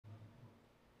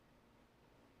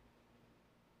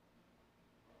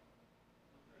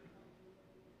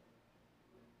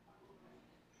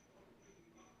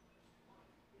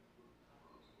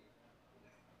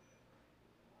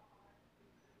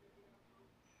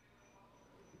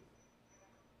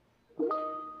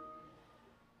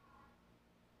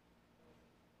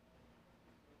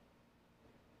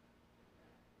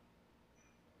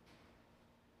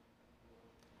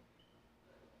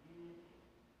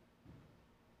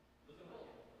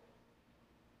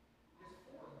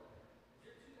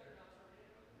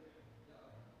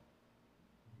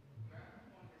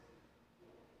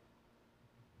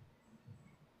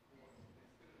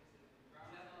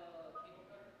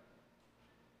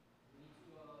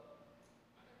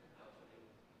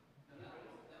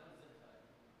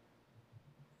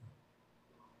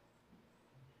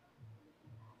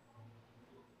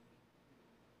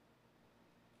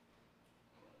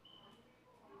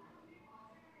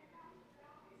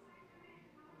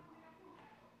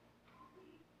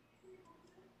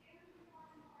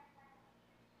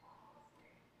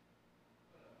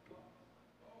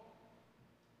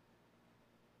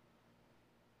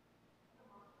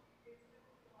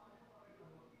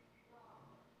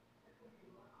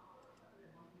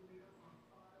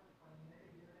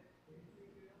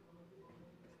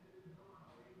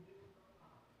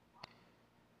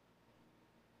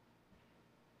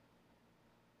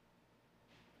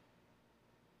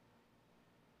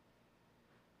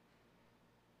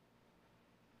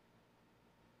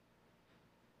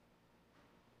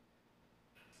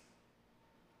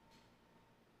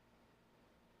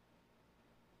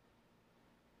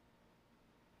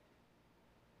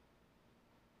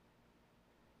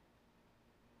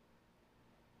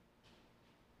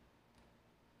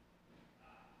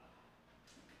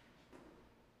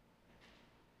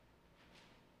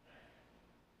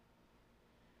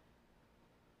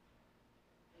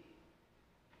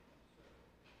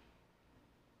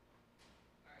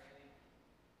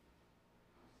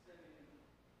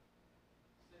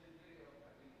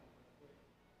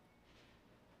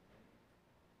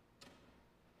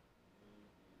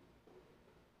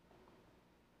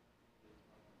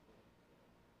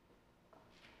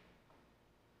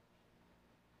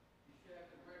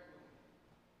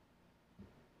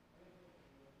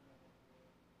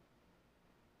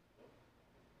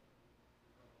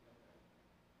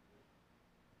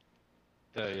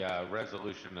The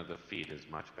resolution of the feed is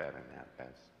much better now, guys.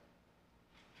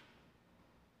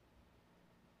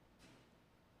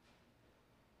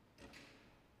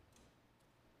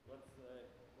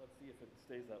 Let's see if it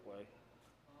stays that way.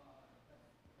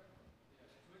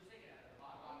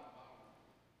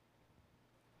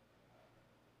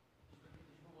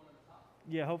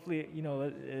 Yeah, hopefully, you know,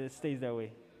 it stays that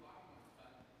way.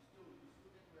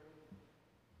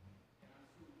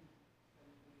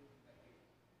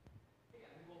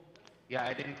 Yeah,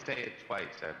 I didn't say it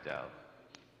twice, Abdel.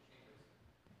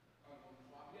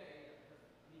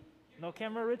 No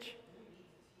camera, Rich?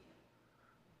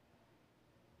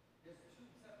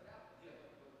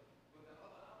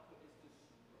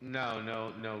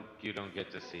 No, you don't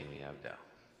get to see me, Abdel.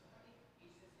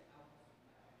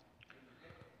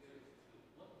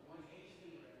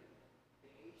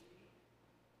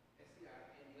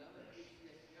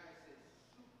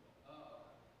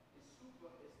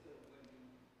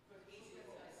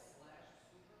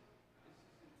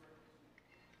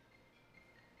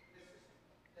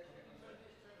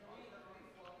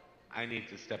 I need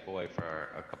to step away for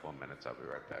a couple of minutes. I'll be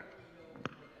right back.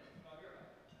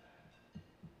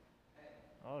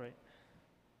 All right.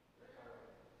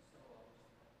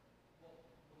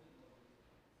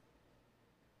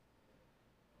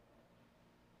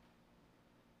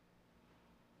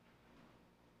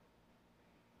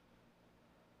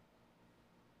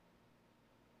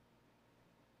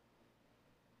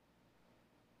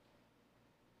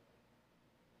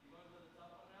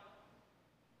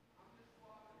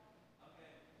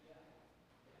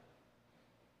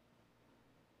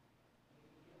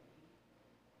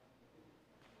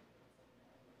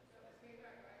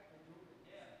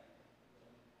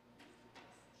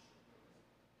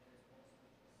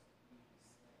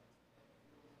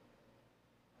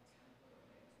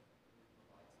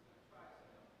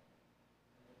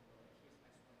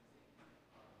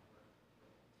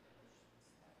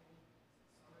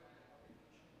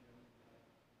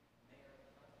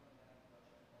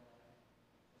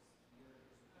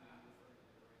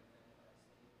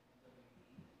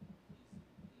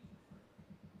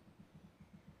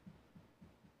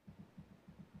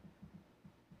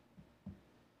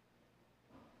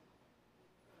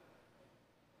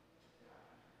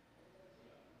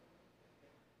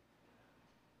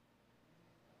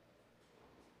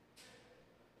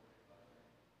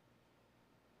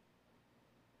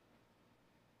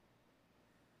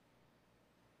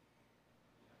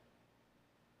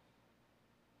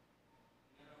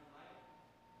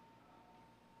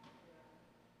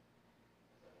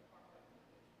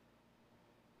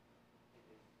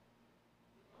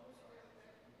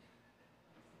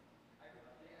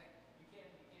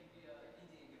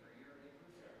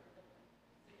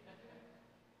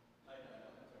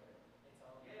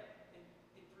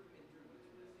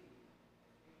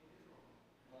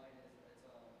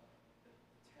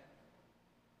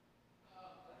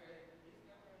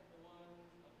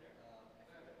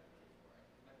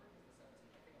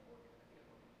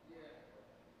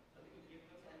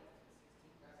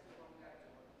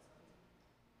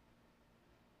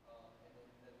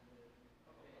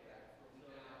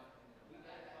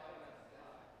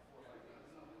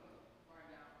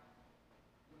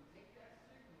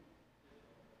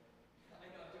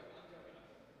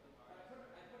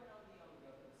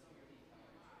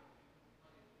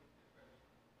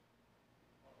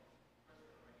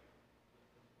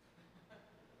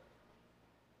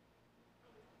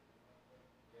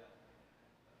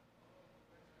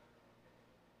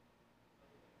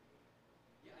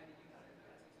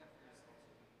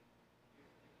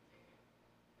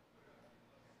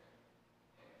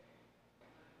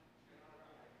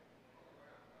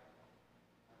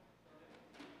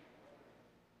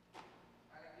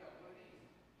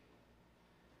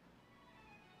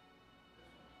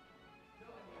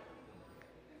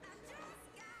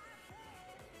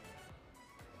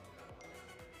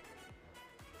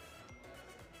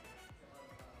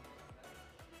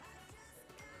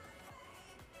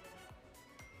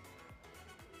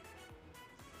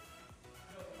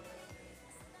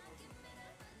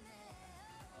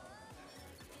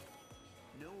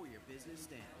 Know where your business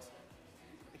stands.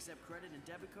 Accept credit and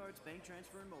debit cards, bank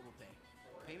transfer, and mobile pay.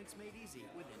 Payments made easy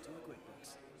with Intuit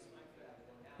QuickBooks.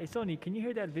 Hey, Sony, can you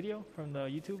hear that video from the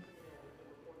YouTube?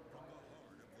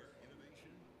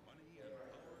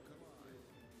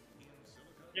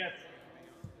 Yes.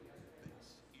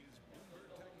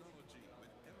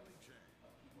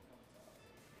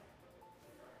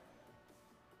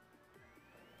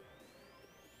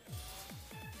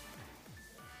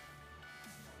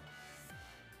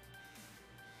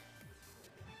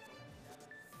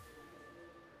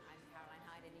 I'm Caroline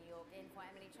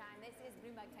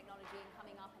Bloomberg Technology, and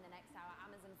coming up in the next hour,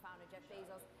 Amazon founder Jeff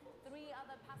Bezos, 3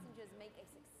 other passengers make a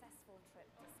successful trip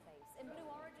to space. In Blue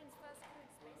Origin's first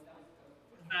crewed space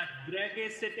flight. Greg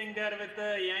is sitting there with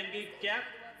the Yankee cap.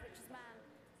 The world's richest man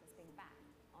since being back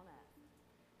on Earth.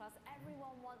 Plus,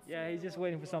 everyone wants Yeah, to he's know just what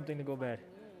waiting for Blue something to Origin go bad.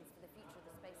 means for the future of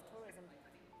the space tourism.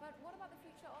 But what about the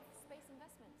future of space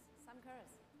investments? Sam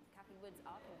Curris, Kathy Woods,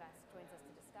 ARK Invest, joins us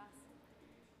to discuss.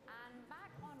 And back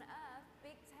on Earth,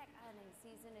 big tech earnings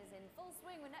season is in full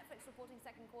swing with Netflix reporting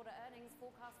second quarter earnings,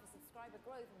 forecast for subscriber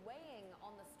growth weighing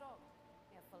on the stock.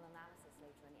 We have full analysis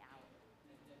later in the hour.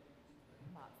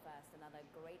 But first, another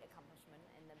great accomplishment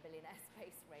in the billionaire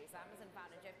space race. Amazon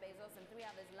founder Jeff Bezos and 3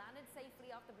 others landed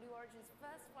safely after Blue Origin's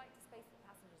first flight to space with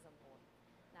passengers on board.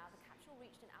 Now, the capsule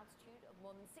reached an altitude of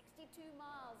more than 62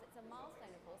 miles. It's a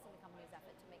milestone, of course, in the company's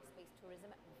effort to make space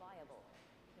tourism viable.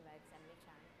 Bloomberg's Emily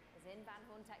Chan is in Van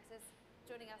Horn, Texas,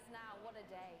 joining us now. What a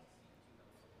day.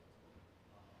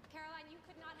 Caroline, you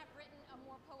could not have written a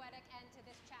more poetic end to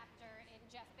this chapter in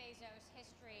Jeff Bezos'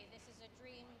 history. This is a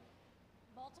dream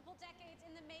multiple decades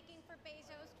in the making for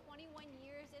Bezos, 21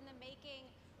 years in the making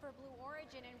for Blue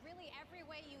Origin, and really every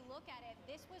way you look at it,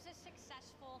 this was a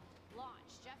successful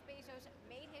launch. Jeff Bezos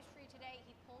made history today.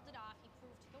 He pulled it off. He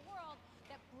proved to the world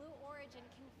that Blue Origin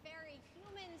can ferry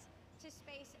humans to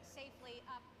space safely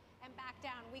up and back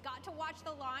down. We got to watch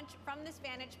the launch from this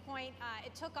vantage point.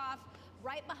 It took off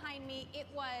right behind me. It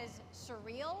was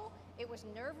surreal. It was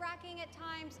nerve-wracking at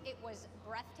times. It was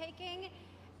breathtaking.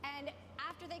 And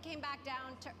after they came back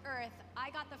down to Earth,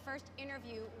 I got the first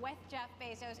interview with Jeff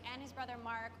Bezos and his brother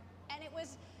Mark, and it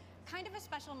was kind of a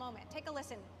special moment. Take a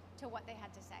listen to what they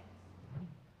had to say.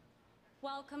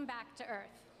 Welcome back to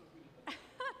Earth.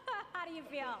 How do you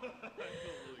feel? I feel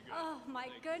really good. Oh my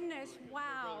goodness, wow.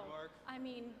 Brother Mark. I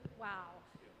mean, wow.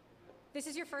 This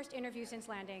is your first interview since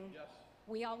landing. Yes.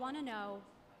 We all want to know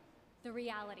the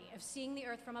reality of seeing the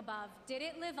Earth from above. Did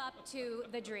it live up to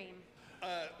the dream?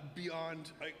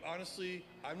 Beyond, honestly,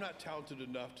 I'm not talented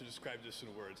enough to describe this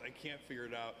in words. I can't figure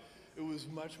it out. It was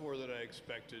much more than I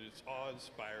expected. It's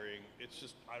awe-inspiring. It's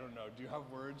just, I don't know. Do you have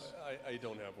words? I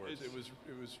don't have words. It's-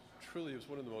 It was truly, it was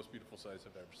one of the most beautiful sights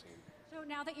I've ever seen. So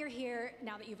now that you're here,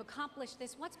 now that you've accomplished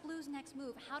this, what's Blue's next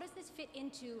move? How does this fit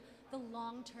into the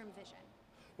long-term vision?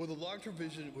 Well, the long-term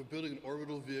vision, we're building an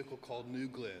orbital vehicle called New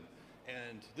Glenn.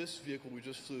 And this vehicle we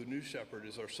just flew, New Shepard,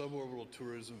 is our suborbital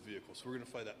tourism vehicle. So we're going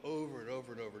to fly that over and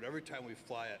over and over. And every time we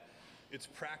fly it, it's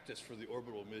practice for the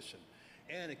orbital mission.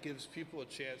 And it gives people a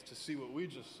chance to see what we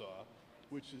just saw,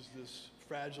 which is this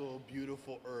fragile,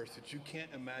 beautiful Earth that you can't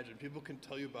imagine. People can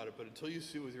tell you about it, but until you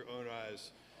see it with your own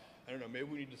eyes, I don't know, maybe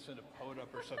we need to send a poet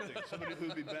up or something, somebody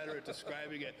who'd be better at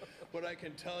describing it. What I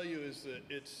can tell you is that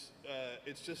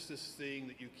it's just this thing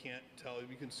that you can't tell.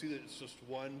 You can see that it's just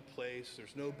one place.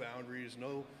 There's no boundaries,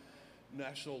 no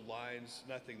national lines,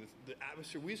 nothing. The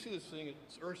atmosphere, we see this thing,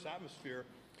 it's Earth's atmosphere.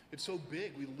 It's so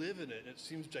big, we live in it, and it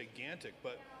seems gigantic,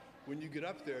 but when you get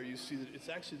up there, you see that it's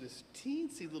actually this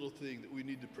teensy little thing that we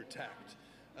need to protect.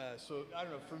 So, I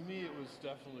don't know, for me, it was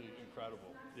definitely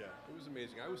incredible. Yeah, it was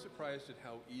amazing. I was surprised at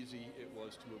how easy it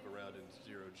was to move around in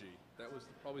zero G. That was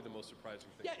probably the most surprising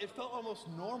thing. Yeah, it felt almost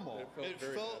normal. It felt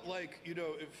very like, you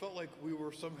know, it felt like we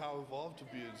were somehow evolved to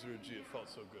be in zero G. It felt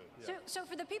so good. Yeah. So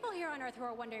for the people here on Earth who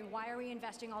are wondering, why are we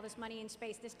investing all this money in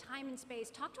space, this time in space,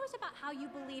 talk to us about how you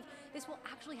believe this will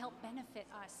actually help benefit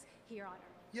us here on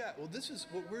Earth. Yeah, well, this is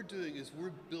what we're doing is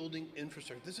we're building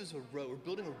infrastructure. This is a road. We're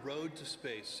building a road to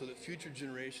space so that future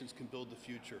generations can build the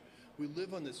future. We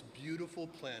live on this beautiful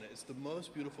planet. It's the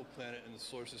most beautiful planet in the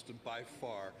solar system by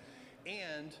far.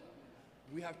 And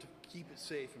we have to keep it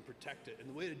safe and protect it. And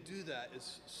the way to do that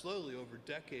is slowly over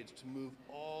decades to move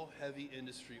all heavy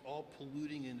industry, all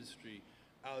polluting industry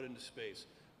out into space.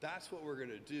 That's what we're going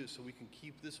to do so we can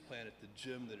keep this planet the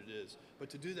gem that it is. But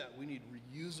to do that, we need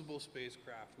reusable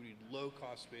spacecraft. We need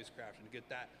low-cost spacecraft. And to get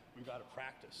that, we've got to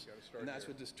practice. And that's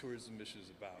what this tourism mission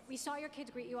is about. We saw your kids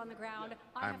greet you on the ground.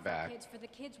 I I'm have back. 4 kids. For the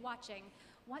kids watching,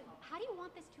 how do you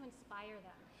want this to inspire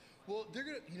them? Well, they're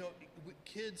going to, you know,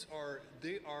 kids are,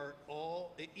 they are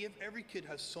all, every kid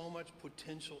has so much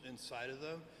potential inside of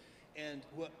them. And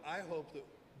what I hope that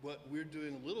what we're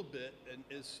doing a little bit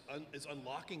is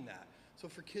unlocking that. So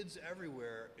for kids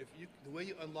everywhere, the way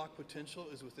you unlock potential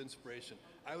is with inspiration.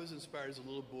 I was inspired as a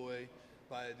little boy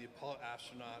by the Apollo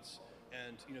astronauts,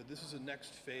 and you know, this is the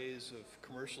next phase of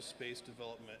commercial space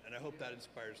development, and I hope that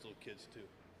inspires little kids too.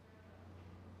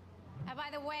 And by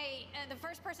the way, the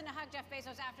first person to hug Jeff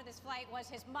Bezos after this flight was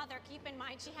his mother. Keep in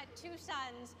mind, she had 2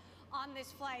 sons on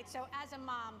this flight. So as a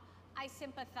mom, I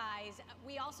sympathize.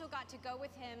 We also got to go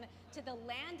with him to the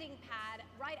landing pad.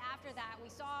 Right after that, we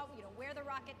saw, where the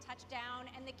rocket touched down,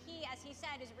 and the key, as he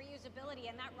said, is reusability,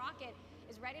 and that rocket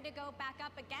is ready to go back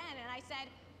up again. And I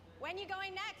said, when are you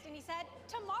going next? And he said,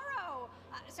 tomorrow.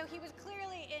 So he was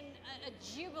clearly in a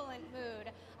jubilant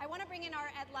mood. I want to bring in our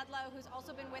Ed Ludlow, who's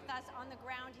also been with us on the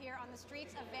ground here on the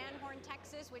streets of Van Horn,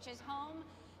 Texas, which is home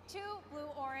to Blue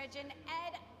Origin.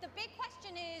 Ed, the big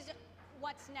question is,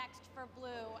 what's next for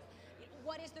Blue?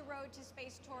 What is the road to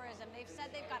space tourism? They've said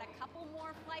they've got a couple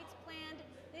more flights planned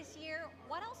this year.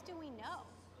 What else do we know?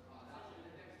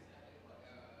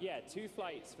 Yeah, 2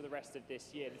 flights for the rest of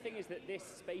this year. The thing is that this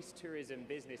space tourism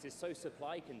business is so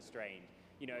supply constrained.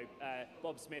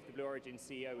 Bob Smith, the Blue Origin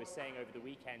CEO, was saying over the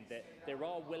weekend that there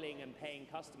are willing and paying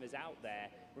customers out there.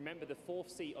 Remember, the 4th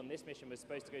seat on this mission was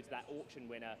supposed to go to that auction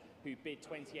winner who bid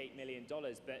 $28 million,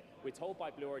 but we're told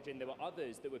by Blue Origin there were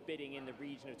others that were bidding in the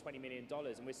region of $20 million,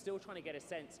 and we're still trying to get a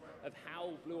sense of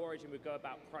how Blue Origin would go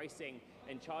about pricing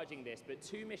and charging this. But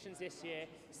 2 missions this year,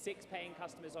 6 paying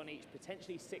customers on each,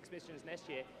 potentially 6 missions next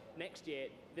year.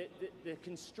 The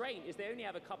constraint is they only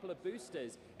have a couple of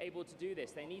boosters able to do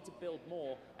this. They need to build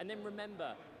more. And then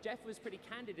remember, Jeff was pretty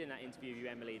candid in that interview,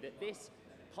 Emily, that this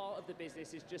part of the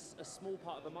business is just a small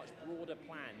part of a much broader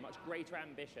plan, much greater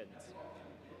ambitions.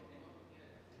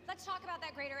 Let's talk about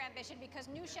that greater ambition, because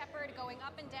New Shepard going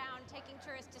up and down, taking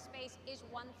tourists to space is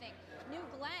one thing. New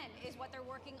Glenn is what they're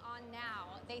working on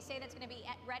now. They say that's going to be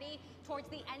ready towards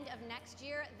the end of next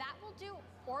year. That will do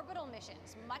orbital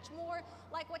missions, much more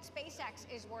like what SpaceX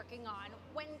is working on.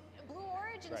 When Blue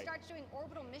Origin starts doing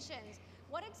orbital missions,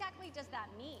 what exactly does that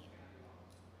mean?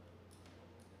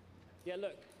 Yeah,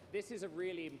 look, this is a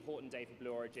really important day for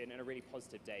Blue Origin and a really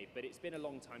positive day, but it's been a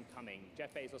long time coming.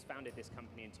 Jeff Bezos founded this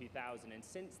company in 2000, and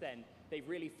since then, they've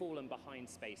really fallen behind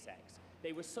SpaceX.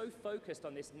 They were so focused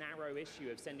on this narrow issue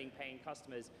of sending paying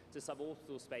customers to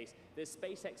suborbital space that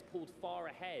SpaceX pulled far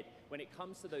ahead when it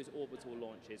comes to those orbital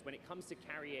launches, when it comes to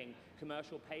carrying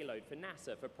commercial payload for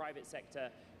NASA, for private sector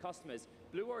customers.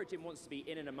 Blue Origin wants to be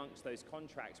in and amongst those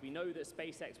contracts. We know that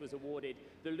SpaceX was awarded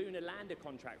the Lunar Lander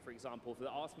contract, for example, for the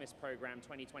Artemis program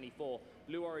 2024.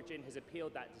 Blue Origin has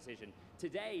appealed that decision.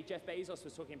 Today, Jeff Bezos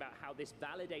was talking about how this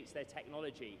validates their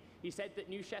technology. He said that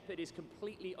New Shepard is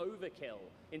completely overkill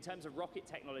in terms of rocket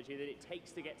technology that it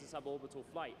takes to get to suborbital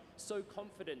flight. So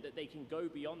confident that they can go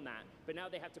beyond that, but now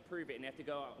they have to prove it and they have to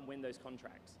go out and win those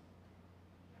contracts.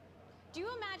 Do you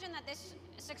imagine that this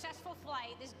successful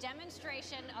flight, this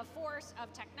demonstration of force,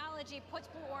 of technology, puts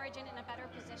Blue Origin in a better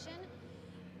position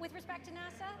with respect to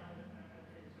NASA?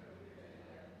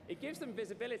 It gives them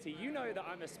visibility. You know that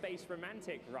I'm a space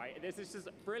romantic, right? This is just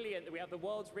brilliant that we have the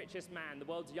world's richest man, the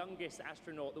world's youngest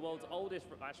astronaut, the world's oldest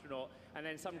astronaut, and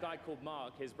then some guy called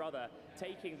Mark, his brother,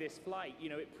 taking this flight.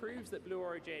 It proves that Blue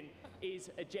Origin is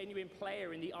a genuine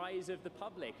player in the eyes of the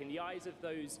public, in the eyes of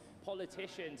those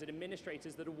politicians and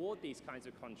administrators that award these kinds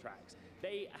of contracts.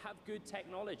 They have good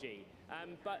technology,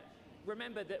 but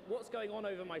remember that what's going on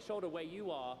over my shoulder where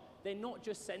you are, they're not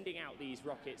just sending out these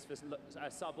rockets for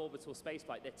suborbital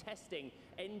spaceflight. They're testing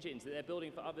engines that they're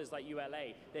building for others like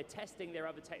ULA. They're testing their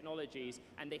other technologies,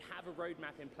 and they have a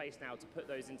roadmap in place now to put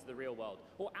those into the real world,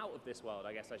 or out of this world,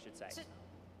 I guess I should say.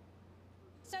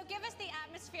 So give us the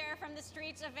atmosphere from the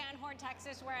streets of Van Horn,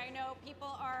 Texas, where I know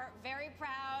people are very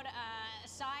proud,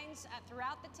 signs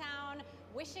throughout the town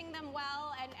wishing them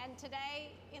well, and today,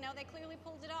 they clearly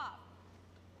pulled it off.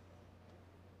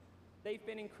 They've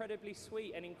been incredibly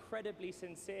sweet and incredibly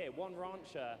sincere. One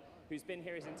rancher who's been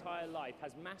here his entire life,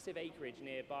 has massive acreage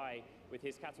nearby with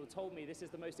his cattle, told me this is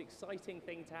the most exciting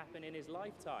thing to happen in his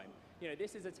lifetime.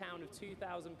 This is a town of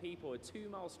 2,000 people, a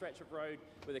 2-mile stretch of road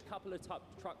with a couple of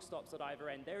truck stops at either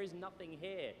end. There is nothing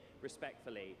here,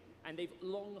 respectfully. And they've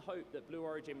long hoped that Blue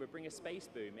Origin would bring a space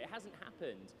boom. It hasn't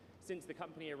happened since the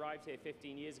company arrived here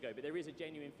 15 years ago, but there is a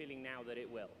genuine feeling now that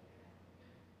it will.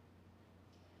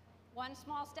 One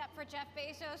small step for Jeff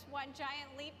Bezos, one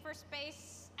giant leap for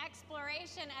space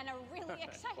exploration, and a really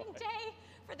exciting day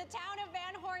for the town of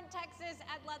Van Horn, Texas.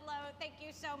 Ed Ludlow, thank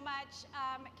you so much.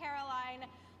 Caroline,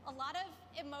 a lot of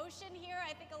emotion here.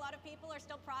 I think a lot of people are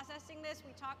still processing this.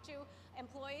 We talked to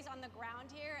employees on the ground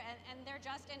here, and they're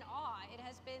just in awe. It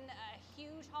has been a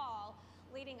huge haul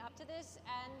leading up to this,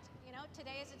 and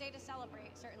today is a day to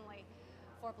celebrate, certainly,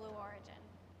 for Blue Origin.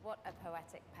 What a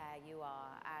poetic pair you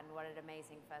are, and what an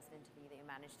amazing first interview that you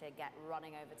managed to get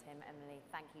running over to him, Emily.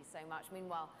 Thank you so much.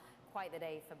 Meanwhile, quite the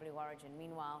day for Blue Origin.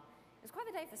 Meanwhile, it was quite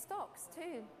the day for stocks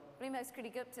too. Blumo's Kriti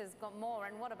Gupta's got more,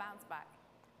 and what a bounce back.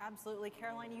 Absolutely,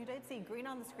 Caroline, you did see green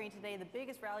on the screen today, the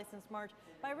biggest rally since March,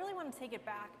 but I really want to take it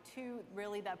back to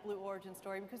really that Blue Origin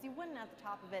story, because you wouldn't at the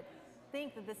top of it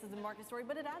think that this is a market story,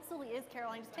 but it absolutely is,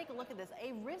 Caroline. Just take a look at this.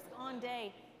 A risk-on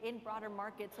day in broader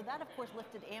markets. So that, of course,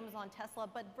 lifted Amazon, Tesla,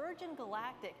 but Virgin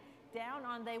Galactic down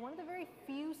on day, one of the very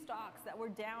few stocks that were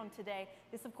down today.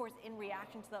 This, of course, in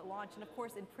reaction to that launch. And, of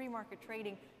course, in pre-market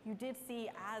trading, you did see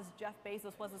as Jeff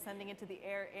Bezos was ascending into the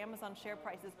air, Amazon share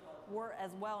prices were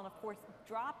as well. And, of course,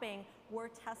 dropping were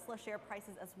Tesla share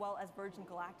prices as well as Virgin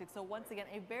Galactic. So, once again,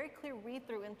 a very clear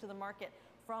read-through into the market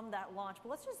from that launch. But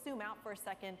let's just zoom out for a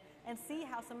second and see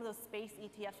how some of those space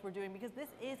ETFs were doing, because this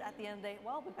is, at the end of the day,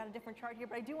 well, we've got a different chart here,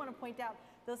 but I do want to point out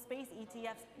those space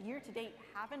ETFs year to date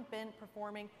haven't been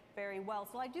performing very well.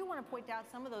 So I do want to point out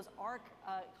some of those ARC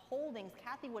holdings,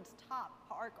 Kathy Wood's top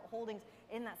ARC holdings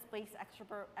in that space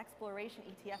exploration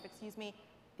ETF, excuse me.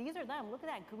 These are them. Look at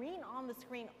that, green on the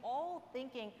screen, all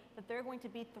thinking that they're going to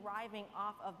be thriving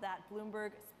off of that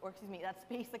Bloomberg, or excuse me, that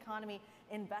space economy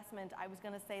investment. I was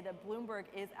going to say that Bloomberg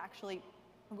is actually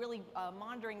really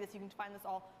monitoring this. You can find this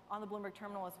all on the Bloomberg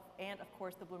terminal and, of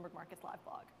course, the Bloomberg Markets Live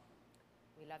blog.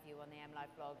 We love you on the M Live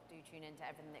blog. Do tune into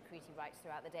everything that Kriti writes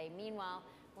throughout the day. Meanwhile,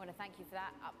 I want to thank you for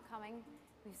that. Upcoming,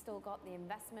 we've still got the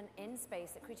investment in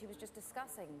space that Kriti was just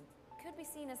discussing. Could be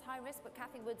seen as high risk, but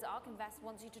Kathy Wood's ARK Invest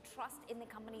wants you to trust in the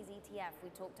company's ETF.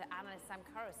 We talked to analyst Sam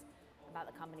Curris about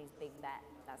the company's big bet.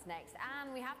 That's next.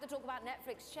 And we have to talk about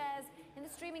Netflix shares in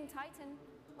the streaming titan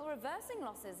or reversing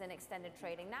losses in extended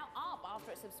trading. Now up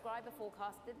after its subscriber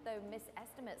forecast did, though, miss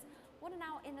estimates. What are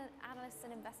now analysts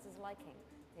and investors liking?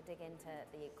 We'll dig into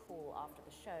the call after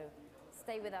the show.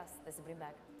 Stay with us. This is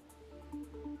Bloomberg.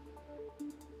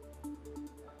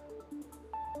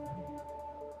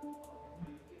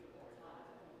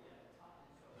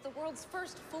 The world's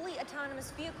first fully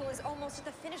autonomous vehicle is almost at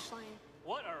the finish line.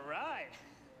 What a ride!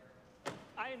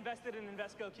 I invested in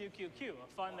Invesco QQQ, a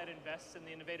fund that invests in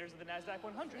the innovators of the NASDAQ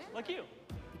 100, like you.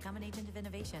 Become an agent of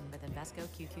innovation with Invesco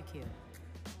QQQ.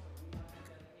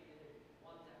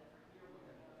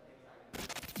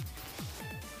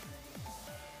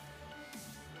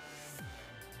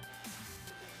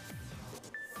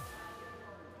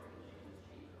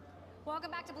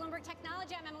 Welcome back to Bloomberg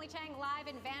Technology. I'm Emily Chang, live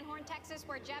in Van Horn, Texas,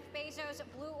 where Jeff Bezos,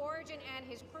 Blue Origin, and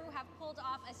his crew have pulled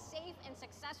off a safe and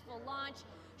successful launch,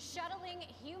 shuttling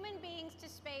human beings to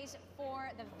space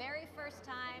for the very first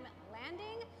time,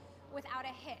 landing without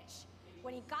a hitch.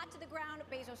 When he got to the ground,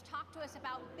 Bezos talked to us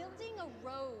about building a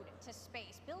road to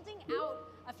space, building out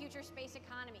a future space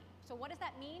economy. So what does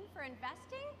that mean for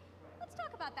investing? Let's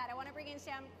talk about that. I want to bring in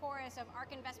Sam Corris of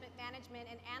ARK Investment Management,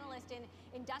 an analyst in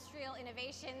industrial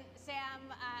innovation. Sam,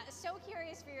 so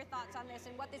curious for your thoughts on this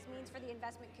and what this means for the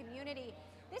investment community.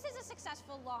 This is a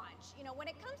successful launch. You know, when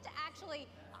it comes to actually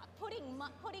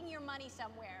putting your money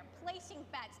somewhere, placing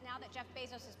bets, now that Jeff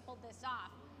Bezos has pulled this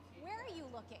off, where are you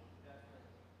looking?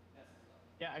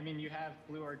 Yeah, I mean, you have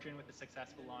Blue Origin with a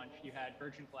successful launch. You had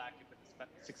Virgin Galactic with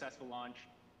a successful launch.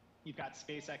 You've got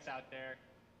SpaceX out there,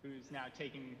 who's now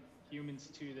taking humans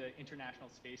to the International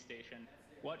Space Station.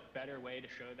 What better way to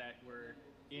show that we're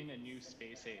in a new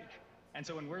space age? And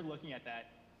so when we're looking at that,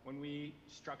 when we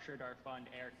structured our fund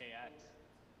AirKX,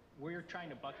 we're trying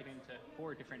to bucket into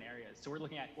 4 different areas. So we're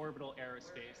looking at orbital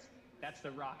aerospace. That's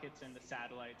the rockets and the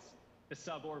satellites. The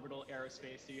suborbital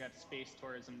aerospace, so you have space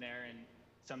tourism there and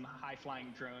some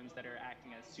high-flying drones that are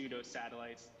acting as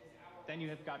pseudo-satellites. Then you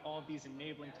have got all of these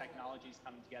enabling technologies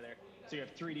coming together. So you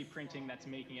have 3D printing that's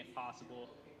making it possible.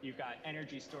 You've got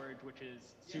energy storage, which is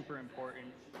super important.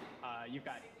 You've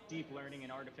got deep learning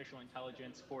and artificial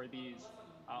intelligence for these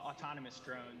autonomous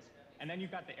drones. And then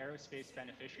you've got the aerospace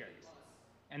beneficiaries.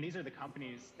 And these are the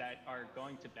companies that are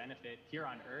going to benefit here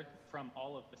on Earth from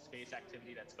all of the space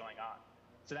activity that's going on.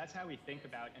 So that's how we think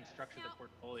about and structure the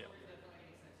portfolio.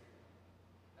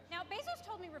 Now, Bezos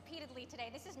told me repeatedly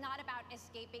today, this is not about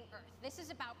escaping Earth. This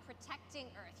is about protecting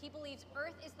Earth. He believes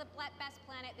Earth is the best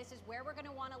planet. This is where we're going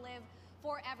to want to live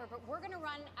forever, but we're going to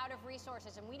run out of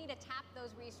resources, and we need to tap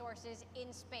those resources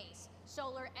in space.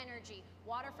 Solar energy,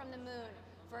 water from the moon,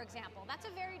 for example. That's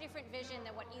a very different vision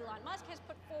than what Elon Musk has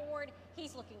put forward.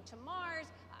 He's looking to Mars.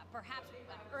 Perhaps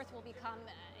Earth will become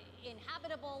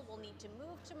inhabitable. We'll need to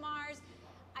move to Mars.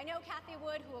 I know Kathy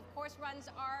Wood, who of course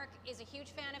runs ARK, is a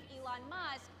huge fan of Elon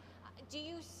Musk. Do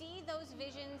you see those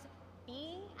visions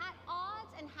being at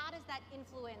odds, and how does that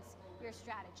influence your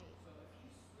strategy?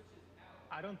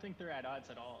 I don't think they're at odds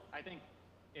at all. I think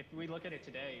if we look at it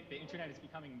today, the internet is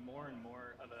becoming more and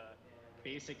more of a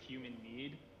basic human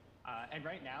need. And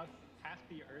right now, half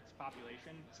the Earth's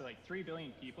population, so like 3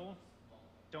 billion people,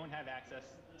 don't have access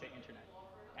to internet.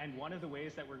 And one of the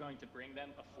ways that we're going to bring them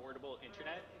affordable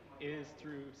internet is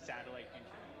through satellite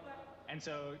internet. And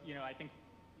so, you know, I think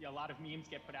a lot of memes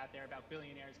get put out there about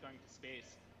billionaires going to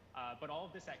space. But all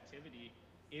of this activity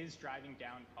is driving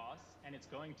down costs, and it's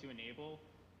going to enable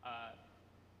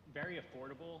very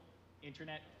affordable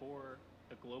internet for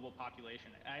the global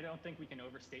population. And I don't think we can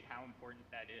overstate how important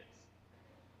that is.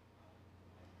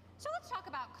 So let's talk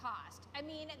about cost. I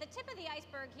mean, the tip of the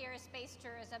iceberg here is space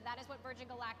tourism. That is what Virgin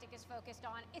Galactic is focused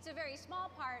on. It's a very small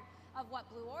part of what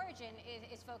Blue Origin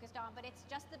is focused on, but it's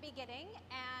just the beginning,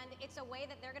 and it's a way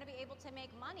that they're going to be able to make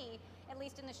money, at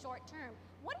least in the short term.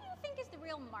 What do you think is the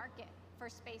real market for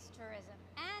space tourism,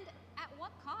 and at what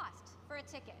cost for a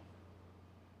ticket?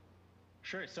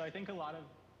 Sure. So I think a lot of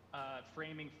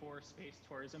framing for space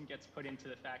tourism gets put into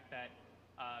the fact that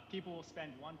people will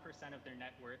spend 1% of their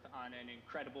net worth on an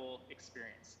incredible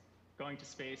experience. Going to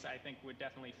space, I think, would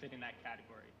definitely fit in that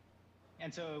category.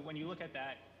 And so when you look at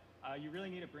that, you really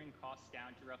need to bring costs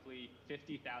down to roughly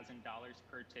 $50,000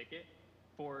 per ticket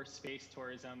for space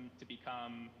tourism to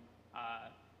become,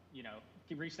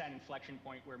 to reach that inflection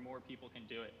point where more people can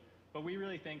do it. But we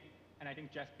really think, and I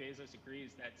think Jeff Bezos agrees,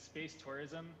 that space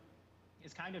tourism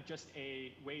is kind of just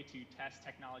a way to test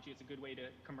technology. It's a good way to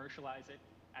commercialize it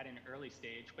at an early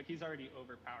stage, but he's already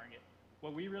overpowering it.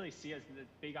 What we really see as the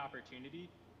big opportunity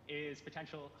is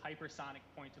potential hypersonic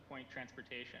point-to-point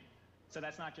transportation. So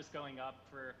that's not just going up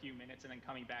for a few minutes and then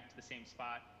coming back to the same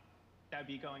spot. That would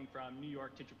be going from New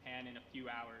York to Japan in a few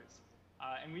hours.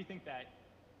 And we think that,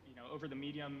 over the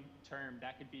medium term,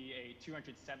 that could be a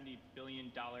 $270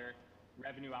 billion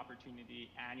revenue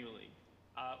opportunity annually.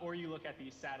 Or you look at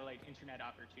the satellite internet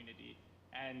opportunity,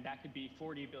 and that could be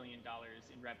 $40 billion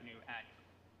in revenue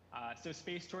annually. So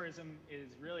space tourism is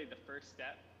really the first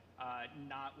step,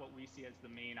 not what we see as the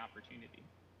main opportunity.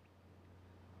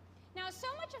 Now, so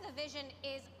much of the vision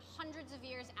is hundreds of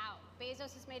years out.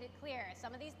 Bezos has made it clear.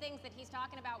 Some of these things that he's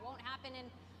talking about won't happen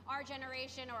in our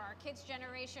generation or our kids'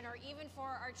 generation or even for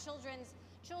our children's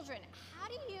children. How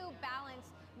do you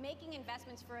balance making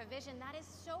investments for a vision that is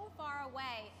so far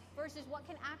away versus what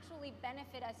can actually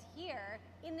benefit us here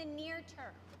in the near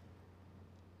term?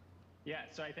 Yeah,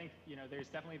 so I think there's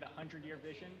definitely the 100-year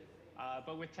vision,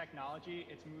 but with technology,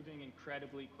 it's moving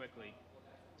incredibly quickly.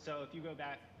 So if you go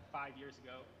back 5 years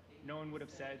ago, no one would have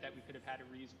said that we could have had a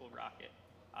reusable rocket.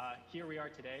 Here we are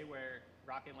today, where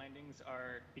rocket landings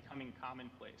are becoming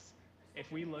commonplace.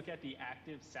 If we look at the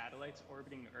active satellites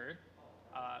orbiting Earth,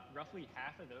 roughly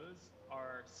half of those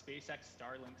are SpaceX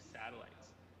Starlink satellites.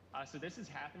 So this is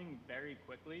happening very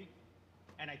quickly,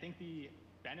 and I think the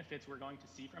benefits we're going to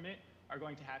see from it are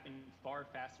going to happen far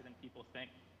faster than people think.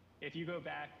 If you go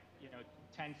back,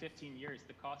 10, 15 years,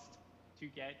 the cost to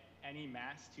get any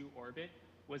mass to orbit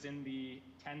was in the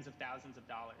tens of thousands of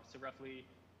dollars, so roughly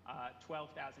 $12,000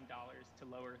 to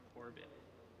low Earth orbit.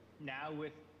 Now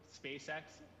with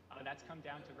SpaceX, that's come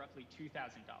down to roughly $2,000.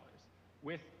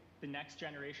 With the next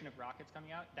generation of rockets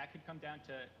coming out, that could come down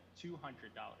to $200.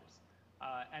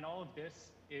 And all of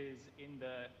this is in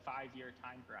the 5-year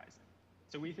time horizon.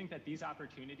 So we think that these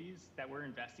opportunities that we're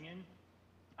investing in,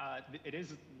 it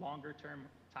is longer term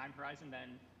time horizon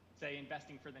than, say,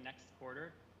 investing for the next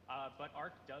quarter, but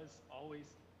ARC does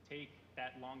always take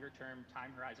that longer term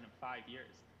time horizon of 5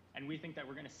 years. And we think that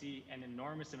we're going to see an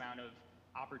enormous amount of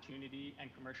opportunity and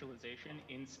commercialization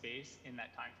in space in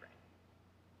that time frame.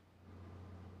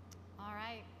 All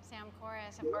right, Sam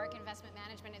Corris of ARC Investment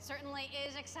Management. It certainly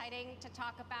is exciting to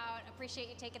talk about. Appreciate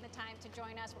you taking the time to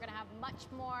join us. We're going to have much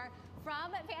more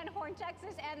from Van Horn,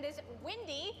 Texas, and this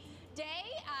windy day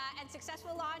and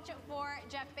successful launch for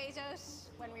Jeff Bezos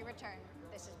when we return.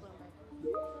 This is Bloomberg.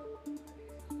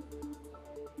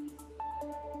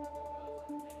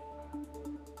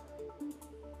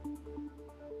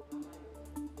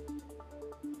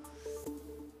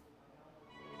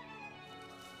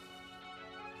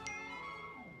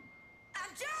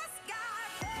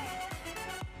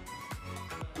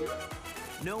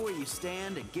 Know where you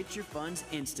stand and get your funds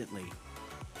instantly.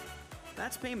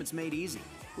 That's payments made easy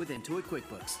with Intuit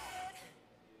QuickBooks.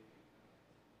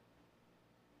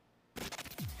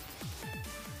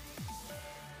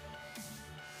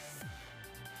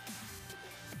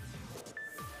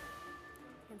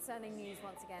 Concerning news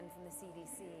once again from the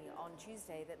CDC on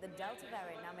Tuesday that the Delta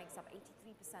variant now makes up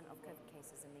 83% of COVID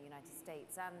cases in the United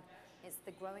States, and it's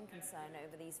the growing concern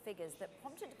over these figures that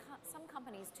prompted some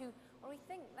companies to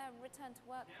rethink their return to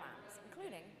work plans,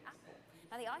 including Apple.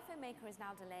 Now, the iPhone maker is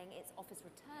now delaying its office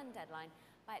return deadline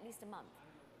by at least a month.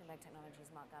 Bloomberg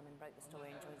Technologies' Mark Gurman broke the story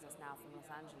and joins us now from Los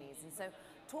Angeles. And so,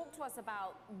 talk to us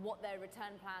about what their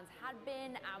return plans had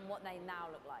been and what they now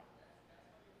look like.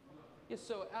 Yes,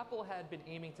 so Apple had been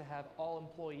aiming to have all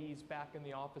employees back in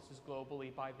the offices globally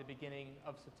by the beginning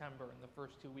of September, in the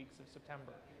first 2 weeks of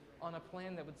September. on a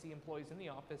plan that would see employees in the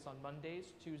office on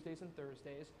Mondays, Tuesdays, and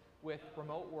Thursdays, with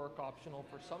remote work optional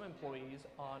for some employees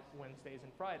on Wednesdays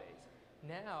and Fridays.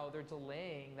 Now they're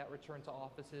delaying that return to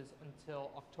offices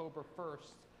until October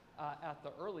 1st at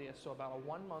the earliest, so about a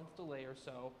 1-month delay or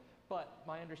so. But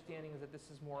my understanding is that this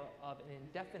is more of an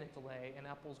indefinite delay, and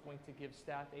Apple's going to give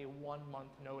staff a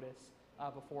 1-month notice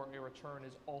before a return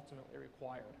is ultimately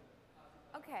required.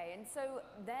 Okay, and so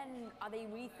then are they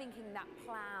rethinking that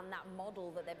plan, that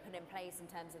model that they put in place in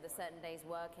terms of the certain days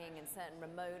working and certain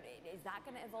remote? Is that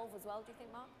going to evolve as well, do you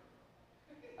think, Mark?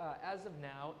 As of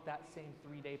now, that same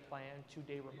 3-day plan,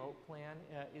 2-day remote plan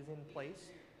is in place.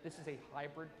 This is a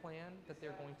hybrid plan that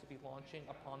they're going to be launching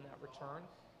upon that return,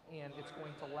 and it's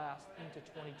going to last into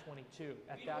 2022.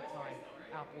 At that time,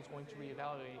 Apple's going to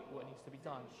reevaluate what needs to be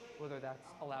done, whether that's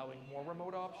allowing more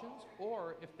remote options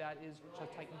or if that is to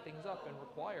tighten things up and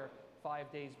require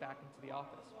 5 days back into the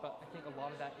office. But I think a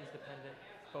lot of that is dependent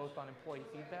both on employee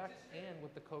feedback and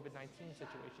what the COVID-19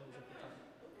 situation is at the time.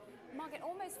 Mark, it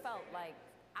almost felt like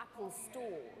Apple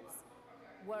stores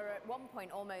were at one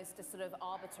point almost a sort of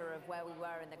arbiter of where we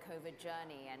were in the COVID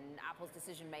journey and Apple's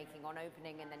decision making on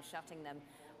opening and then shutting them.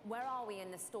 Where are we in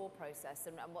the store process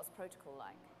and what's protocol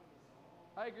like?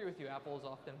 I agree with you. Apple is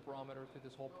often a barometer through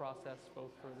this whole process,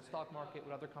 both for the stock market,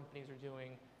 what other companies are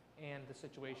doing, and the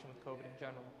situation with COVID in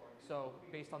general. So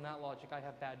based on that logic, I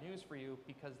have bad news for you,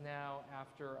 because now,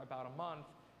 after about a month,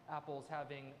 Apple's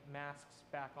having masks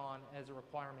back on as a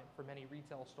requirement for many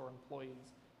retail store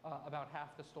employees. About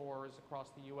half the stores across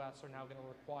the US are now going to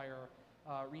require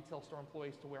retail store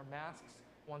employees to wear masks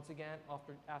once again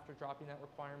after dropping that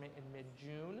requirement in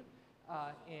mid-June.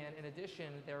 And in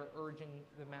addition, they're urging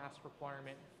the mask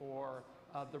requirement for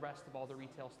the rest of all the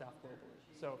retail staff globally.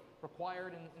 So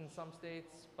required in some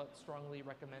states, but strongly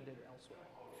recommended elsewhere.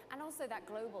 And also that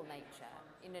global nature,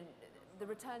 the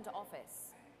return to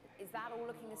office, is that all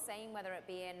looking the same, whether it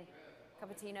be in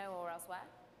Cupertino or elsewhere?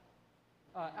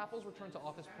 Apple's return to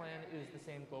office plan is the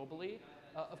same globally.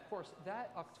 Of course,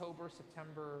 that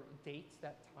October-September date,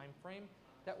 that time frame,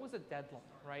 that was a deadline,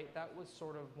 right? That was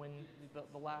sort of when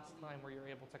the last time where you're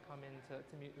able to come in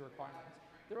to meet the requirements.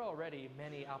 There are already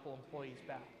many Apple employees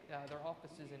back. There are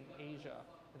offices in Asia,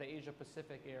 the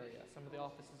Asia-Pacific area, some of the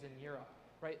offices in Europe,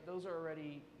 right? Those are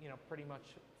already, pretty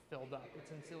much filled up.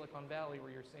 It's in Silicon Valley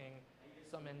where you're seeing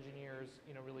some engineers,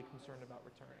 really concerned about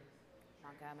returning.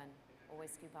 Mark Gurman,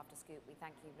 always scoop after scoop. We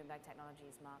thank you, Bloomberg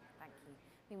Technologies, Mark. Thank you.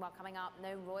 Meanwhile, coming up,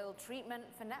 no royal treatment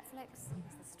for Netflix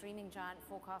as the streaming giant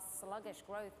forecasts sluggish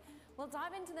growth. We'll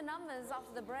dive into the numbers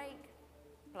after the break.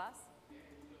 Plus,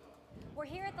 we're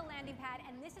here at the landing pad,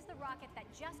 and this is the rocket that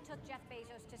just took Jeff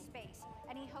Bezos to space,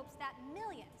 and he hopes that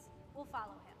millions will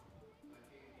follow him.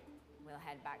 We'll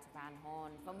head back to Van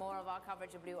Horn for more of our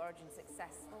coverage of Blue Origin's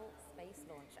successful space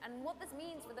launch and what this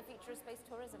means for the future of space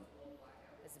tourism.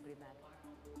 This is Bloomberg.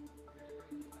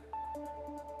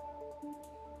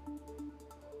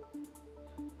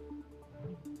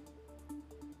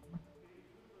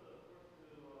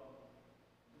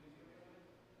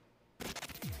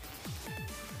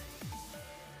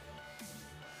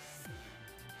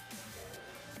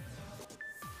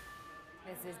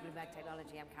 This is Bloomberg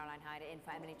Technology. I'm Caroline Hyder in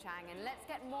for Emily Chang. And let's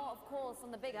get more, of course,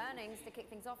 on the big earnings to kick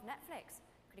things off. Netflix.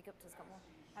 Kriti Gupta's got more.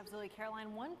 Absolutely,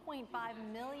 Caroline. 1.5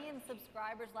 million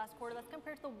subscribers last quarter. That's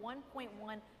compared to the 1.1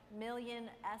 million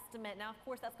estimate. Now, of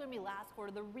course, that's going to be last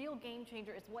quarter. The real game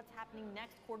changer is what's happening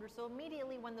next quarter. So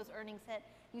immediately when those earnings hit,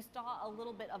 you saw a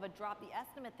little bit of a drop. The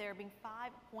estimate there being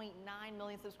 5.9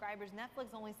 million subscribers.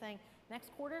 Netflix only saying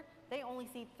next quarter, they only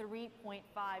see 3.5.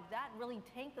 That really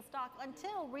tanked the stock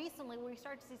until recently, where we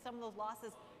start to see some of those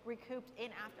losses recouped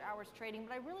in after-hours trading.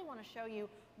 But I really want to show you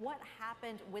what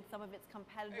happened with some of its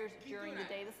competitors during the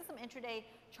day. This is some intraday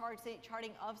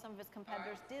charting of some of its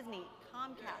competitors. Disney,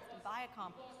 Comcast,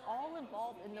 Viacom, all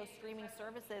involved in those streaming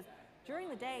services. During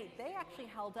the day, they actually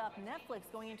held up.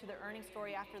 Netflix, going into their earnings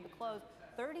story after the close,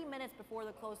 30 minutes before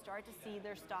the close, started to see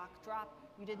their stock drop.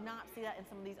 You did not see that in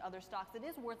some of these other stocks. It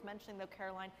is worth mentioning, though,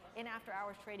 Caroline, in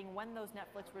after-hours trading, when those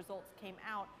Netflix results came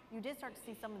out, you did start to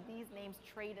see some of these names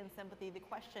trade in sympathy. The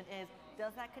question is,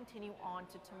 does that continue on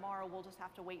to tomorrow? We'll just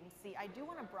have to wait and see. I do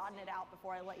want to broaden it out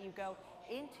before I let you go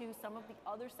into some of the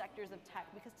other sectors of tech,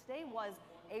 because today was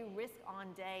a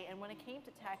risk-on day, and when it came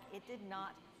to tech, it did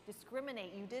not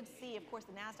discriminate. You did see, of course,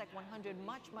 the NASDAQ 100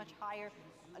 much, much higher.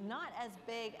 Not as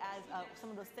big as some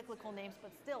of those cyclical names,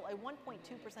 but still a 1.2%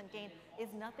 gain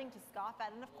is nothing to scoff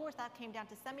at. And of course, that came down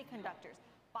to semiconductors,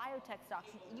 biotech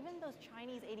stocks, and even those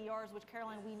Chinese ADRs, which,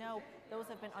 Caroline, we know those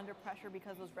have been under pressure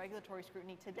because of those regulatory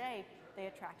scrutiny. Today, they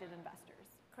attracted investors.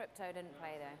 Crypto didn't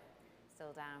play, though.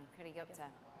 Still down. Kriti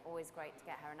Gupta. Always great to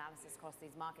get her analysis across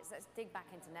these markets. Let's dig back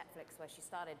into Netflix, where she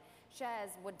started.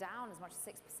 Shares were down as much as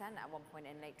 6% at one point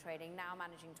in late trading, now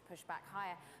managing to push back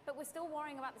higher. But we're still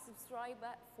worrying about the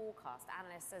subscriber forecast.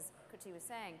 Analysts, as Kuti was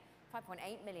saying,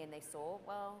 5.8 million they saw.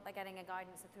 Well, they're getting a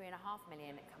guidance of 3.5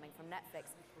 million coming from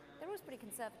Netflix. They're always pretty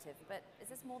conservative, but is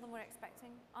this more than we're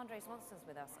expecting? Andre Swanson's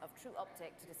with us of True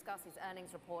Optic to discuss his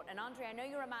earnings report. And Andre, I know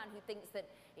you're a man who thinks that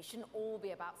it shouldn't all be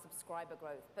about subscriber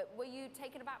growth, but were you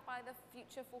taken aback by the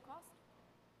future forecast?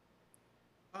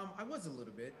 I was a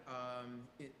little bit.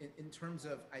 In terms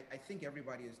of, I think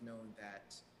everybody has known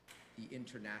that the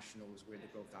international is where the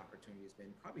growth opportunity has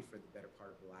been probably for the better part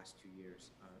of the last 2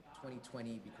 years.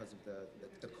 2020, because of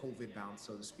the COVID bounce,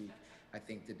 so to speak, I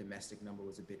think the domestic number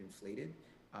was a bit inflated.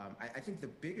 I think the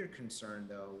bigger concern,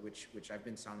 though, which I've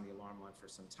been sounding the alarm on for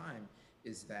some time,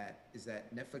 is that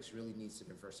Netflix really needs to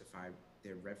diversify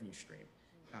their revenue stream.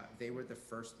 They were the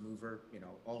first mover,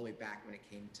 all the way back when it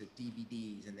came to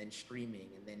DVDs and then streaming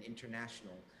and then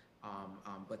international.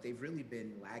 But they've really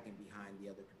been lagging behind the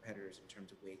other competitors in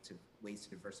terms of ways to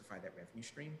diversify that revenue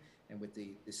stream. And with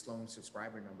the slowing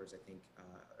subscriber numbers, I think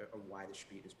are why the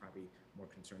street is probably more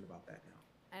concerned about that now.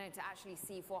 And to actually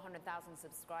see 400,000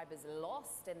 subscribers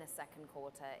lost in the second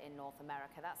quarter in North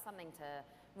America, that's something to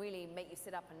really make you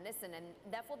sit up and listen. And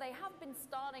therefore, they have been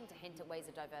starting to hint at ways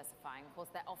of diversifying. Of course,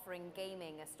 they're offering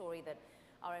gaming, a story that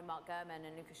our own Mark Gurman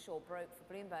and Lucas Shaw broke for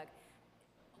Bloomberg.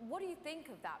 What do you think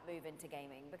of that move into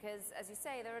gaming? Because, as you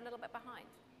say, they're a little bit behind.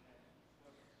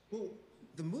 Well,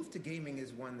 the move to gaming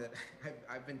is one that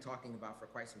I've been talking about for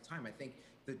quite some time. I think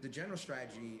the general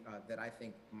strategy that I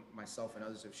think myself and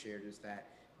others have shared is that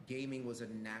gaming was a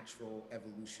natural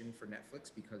evolution for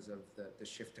Netflix because of the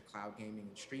shift to cloud gaming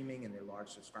and streaming and their large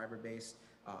subscriber base.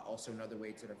 Also, another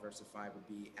way to diversify would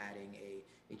be adding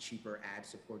a cheaper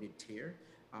ad-supported tier.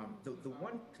 The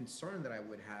one concern that I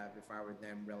would have if I were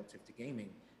them relative to gaming,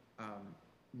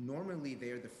 normally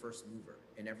they're the first mover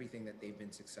in everything that they've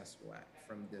been successful at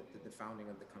from the founding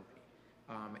of the company.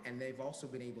 And they've also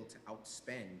been able to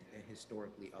outspend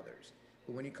historically others.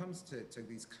 But when it comes to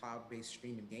these cloud-based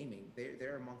streaming gaming,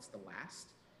 they're amongst the last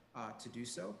to do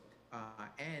so.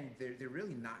 And they're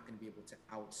really not going to be able to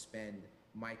outspend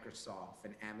Microsoft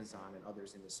and Amazon and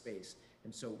others in the space.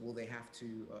 And so will they have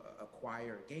to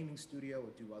acquire a gaming studio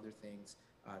or do other things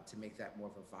to make that more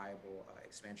of a viable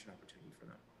expansion opportunity for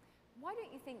them? Why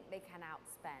don't you think they can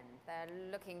outspend?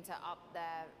 They're looking to up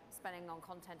their spending on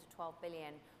content to 12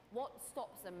 billion. What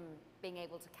stops them being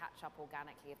able to catch up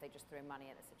organically if they just throw money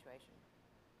at the situation?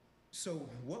 So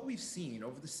what we've seen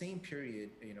over the same period,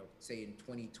 say in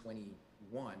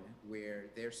 2021, where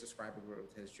their subscriber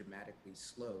growth has dramatically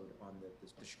slowed on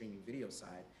the streaming video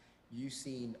side, you've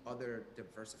seen other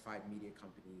diversified media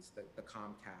companies, the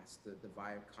Comcast, the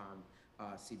Viacom,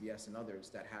 CBS, and others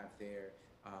that have their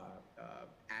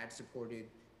ad-supported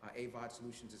AVOD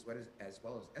solutions as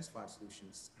well as SVOD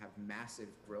solutions have massive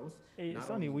growth. Hey,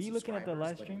 Sonny, were you looking at the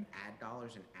live stream? Ad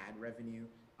dollars and ad revenue,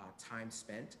 time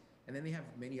spent, and then they have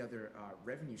many other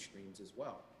revenue streams as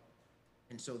well.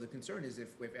 And so the concern is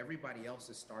if everybody else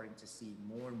is starting to see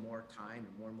more and more time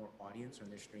and more audience on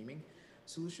their streaming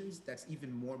solutions, that's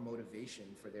even more motivation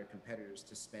for their competitors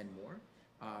to spend more.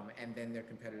 And then their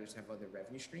competitors have other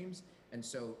revenue streams. And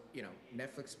so,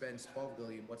 Netflix spends 12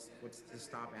 billion. What's to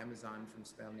stop Amazon from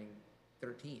spending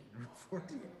 13 or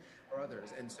 14 or others?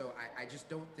 And so I just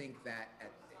don't think that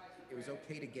it was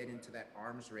okay to get into that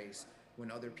arms race when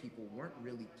other people weren't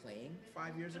really playing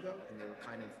 5 years ago and they were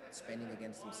kind of spending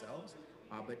against themselves.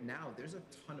 But now there's a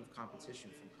ton of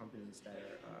competition from companies that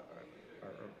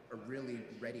are really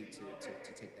ready to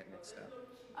take that next step.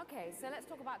 Okay, so let's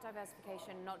talk about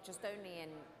diversification, not just only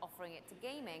in offering it to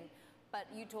gaming, but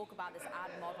you talk about this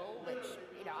ad model, which,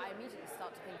 I immediately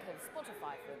start to think of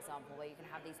Spotify, for example, where you can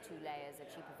have these two layers, a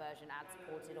cheaper version,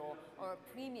 ad-supported, or a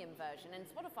premium version. And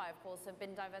Spotify, of course, have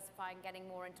been diversifying, getting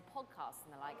more into podcasts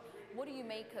and the like. What do you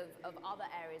make of other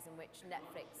areas in which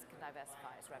Netflix can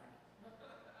diversify its revenue?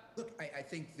 Look, I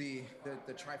think the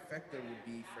trifecta would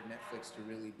be for Netflix to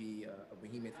really be a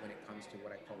behemoth when it comes to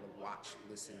what I call the watch,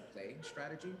 listen, play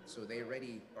strategy. So they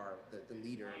already are the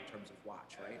leader in terms of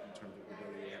watch, right? In terms of the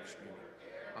ability to have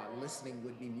streaming. Listening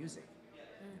would be music.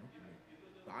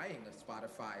 Buying a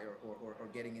Spotify or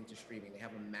getting into streaming. They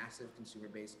have a massive consumer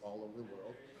base all over the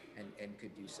world and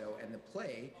could do so. And the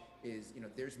play is,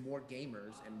 there's more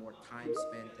gamers and more time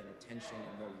spent and attention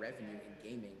and more revenue in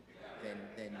gaming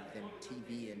than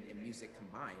TV and music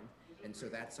combined. And so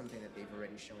that's something that they've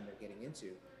already shown they're getting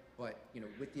into. But,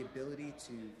 with the ability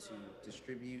to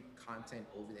distribute content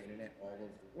over the internet all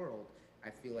over the world, I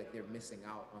feel like they're missing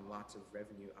out on lots of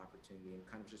revenue opportunity and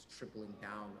kind of just tripling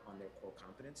down on their core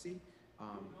competency.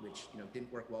 which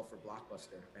didn't work well for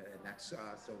Blockbuster, and that's so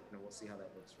we'll see how that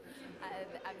works for us.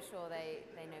 I'm sure they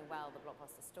know well the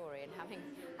Blockbuster story, and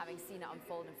having seen it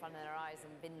unfold in front of their eyes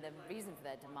and been the reason for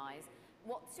their demise.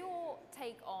 What's your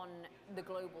take on the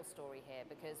global story here?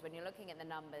 Because when you're looking at the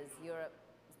numbers, Europe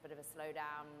is a bit of a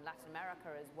slowdown, Latin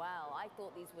America as well. I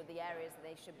thought these were the areas that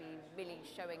they should be really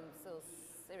showing sort of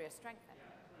serious strength in.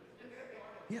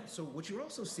 Yeah, so what you're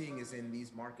also seeing is in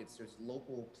these markets, there's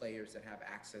local players that have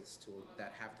access to,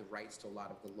 that have the rights to a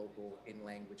lot of the local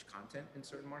in-language content in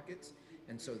certain markets.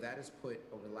 And so that has put,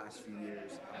 over the last few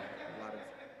years, a lot of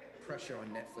pressure on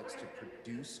Netflix to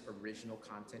produce original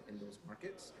content in those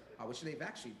markets, which they've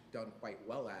actually done quite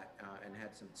well at and had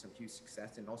some huge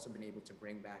success, and also been able to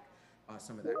bring back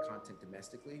some of that content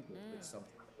domestically with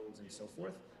subtitles and so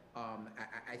forth.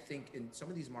 I think in some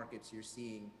of these markets you're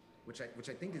seeing, which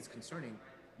I think is concerning,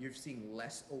 you're seeing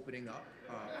less opening up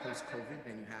post-COVID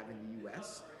than you have in the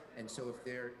US. And so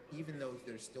even though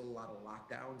there's still a lot of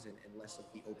lockdowns and less of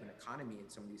the open economy in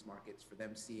some of these markets, for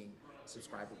them seeing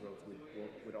subscriber growth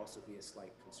would also be a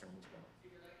slight concern as well.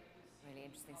 Really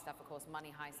interesting stuff, of course. Money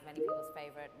Heist, many people's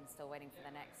favorite, and still waiting for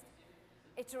the next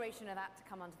iteration of that to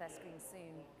come onto their screen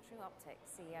soon. True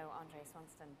Optics CEO Andre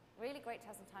Swanston. Really great to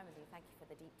have some time with you. Thank you for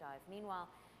the deep dive. Meanwhile,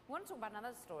 we want to talk about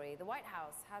another story. The White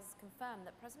House has confirmed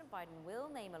that President Biden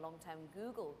will name a long-term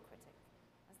Google critic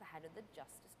as the head of the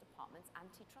Justice Department's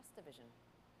antitrust division.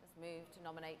 This move to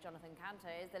nominate Jonathan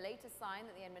Cantor is the latest sign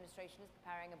that the administration is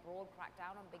preparing a broad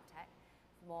crackdown on big tech.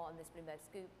 For more on this Bloomberg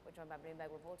scoop, we're joined by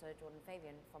Bloomberg reporter Jordan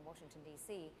Fabian from Washington,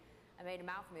 D.C. I made a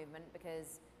mouth movement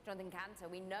because Jonathan Cantor,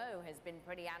 we know, has been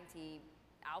pretty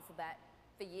anti-alphabet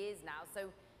for years now.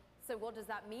 So what does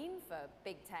that mean for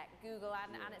big tech, Google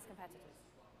and its competitors?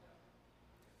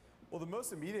 Well, the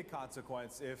most immediate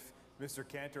consequence, if Mr.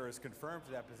 Cantor is confirmed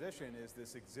to that position, is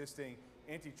this existing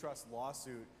antitrust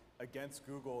lawsuit against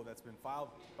Google that's been filed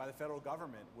by the federal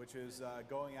government, which is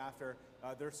going after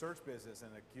their search business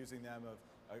and accusing them of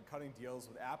cutting deals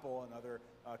with Apple and other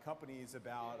companies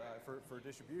for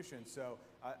distribution. So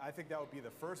I think that would be the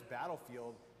first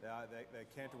battlefield that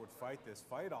Cantor would fight this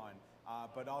fight on.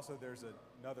 But also there's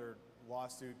another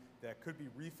lawsuit that could be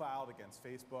refiled against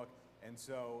Facebook. And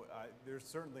so there's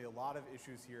certainly a lot of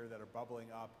issues here that are bubbling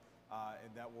up,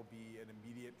 and that will be an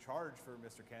immediate charge for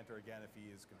Mr. Cantor again if he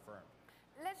is confirmed.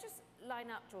 Let's just line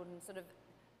up, Jordan, sort of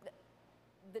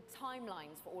the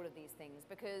timelines for all of these things,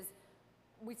 because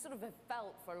we sort of have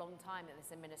felt for a long time that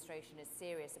this administration is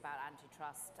serious about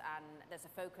antitrust, and there's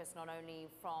a focus not only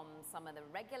from some of the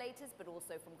regulators, but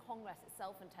also from Congress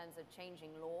itself in terms of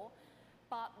changing law.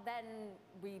 But then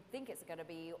we think it's going to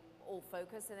be all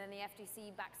focus, and then the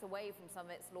FTC backs away from some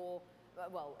of its law,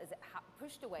 well, is it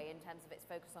pushed away in terms of its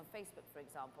focus on Facebook, for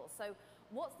example. So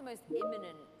what's the most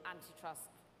imminent antitrust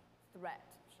threat,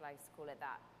 shall I call it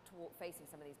that, facing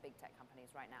some of these big tech companies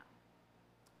right now?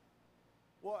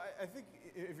 Well, I think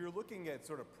if you're looking at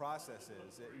sort of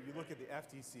processes, you look at the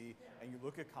FTC and you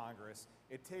look at Congress,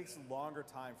 it takes a longer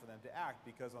time for them to act,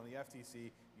 because on the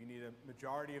FTC, you need a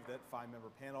majority of that 5-member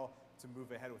panel to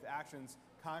move ahead with actions.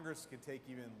 Congress can take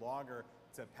even longer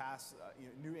to pass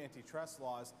new antitrust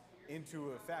laws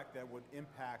into effect that would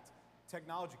impact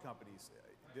technology companies.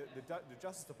 The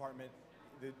Justice Department,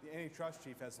 the antitrust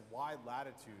chief, has wide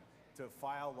latitude to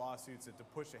file lawsuits and to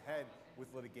push ahead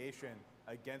with litigation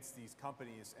against these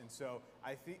companies. And so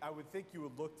I would think you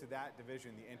would look to that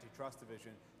division, the antitrust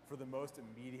division, for the most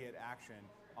immediate action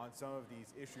on some of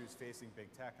these issues facing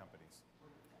big tech companies.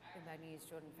 Bloomberg News,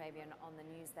 Jordan Fabian on the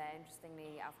news there.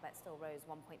 Interestingly, Alphabet still rose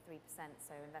 1.3%,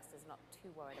 so investors not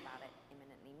too worried about it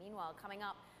imminently. Meanwhile, coming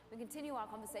up, we continue our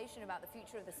conversation about the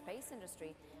future of the space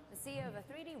industry. The CEO of a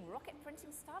 3D rocket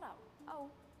printing startup.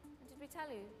 Oh, and did we tell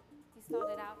you he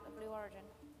started out at Blue Origin?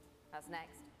 That's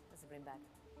next. This is Bloomberg.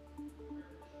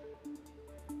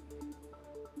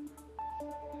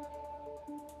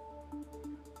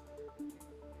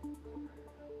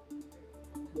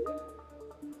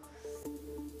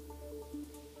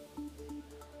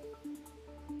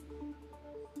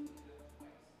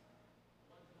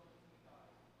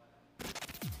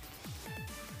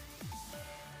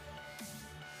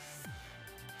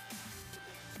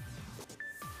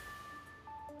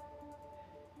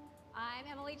 I'm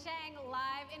Emily Chang,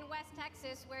 live in West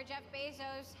Texas, where Jeff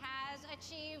Bezos has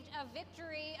achieved a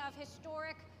victory of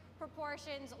historic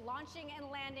proportions, launching and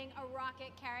landing a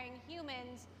rocket carrying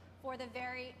humans for the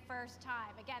very first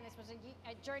time. Again, this was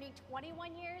a journey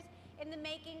 21 years in the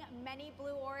making. Many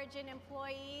Blue Origin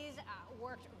employees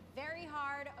worked very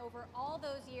hard over all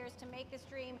those years to make this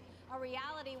dream a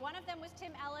reality. One of them was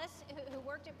Tim Ellis, who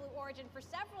worked at Blue Origin for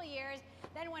several years,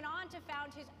 then went on to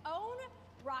found his own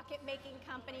rocket-making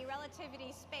company,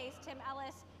 Relativity Space. Tim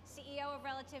Ellis, CEO of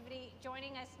Relativity,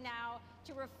 joining us now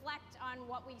to reflect on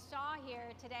what we saw here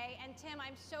today. And Tim,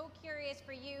 I'm so curious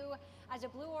for you as a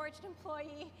Blue Origin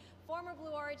employee, former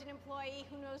Blue Origin employee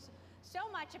who knows so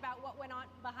much about what went on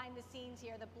behind the scenes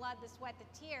here, the blood, the sweat, the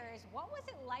tears. What was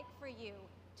it like for you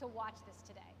to watch this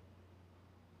today?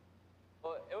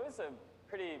 Well, it was a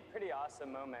pretty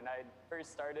awesome moment. I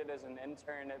first started as an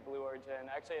intern at Blue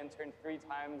Origin. I actually interned 3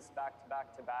 times back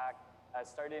to back,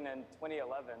 starting in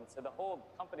 2011. So the whole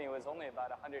company was only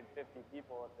about 150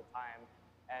 people at the time.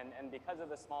 And because of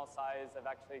the small size, I've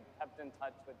actually kept in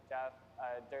touch with Jeff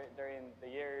during the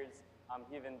years.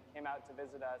 He even came out to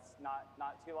visit us not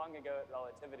too long ago at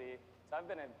Relativity. So I've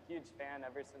been a huge fan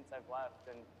ever since I've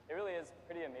left. And it really is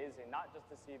pretty amazing, not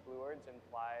just to see Blue Origin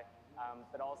fly,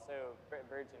 but also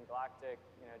Virgin Galactic,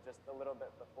 just a little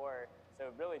bit before.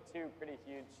 So really 2 pretty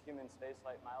huge human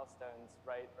spaceflight milestones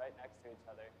right next to each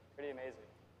other. Pretty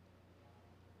amazing.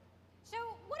 So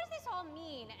what does this all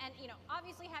mean? And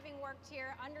obviously having worked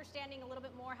here, understanding a little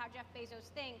bit more how Jeff Bezos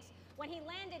thinks, when he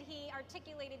landed, he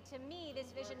articulated to me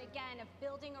this vision again of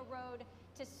building a road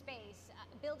to space,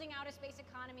 building out a space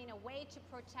economy in a way to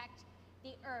protect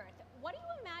the Earth. What do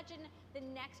you imagine the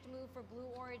next move for Blue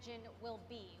Origin will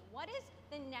be? What is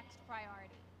the next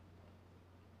priority?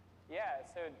 Yeah,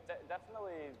 so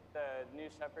definitely the New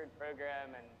Shepard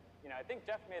program, and I think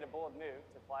Jeff made a bold move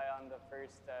to fly on the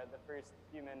first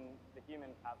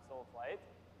human capsule flight.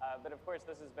 But of course,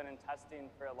 this has been in testing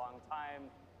for a long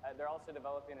time. They're also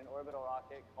developing an orbital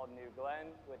rocket called New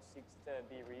Glenn, which seeks to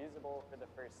be reusable for the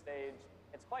first stage.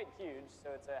 It's quite huge,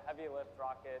 so it's a heavy lift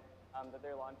rocket that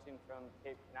they're launching from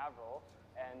Cape Canaveral.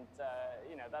 And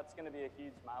that's going to be a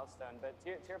huge milestone. But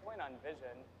to your point on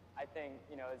vision, I think,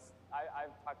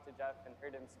 I've talked to Jeff and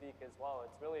heard him speak as well.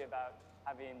 It's really about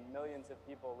having millions of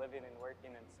people living and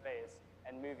working in space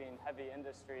and moving heavy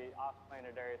industry off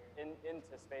planet Earth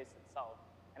into space itself.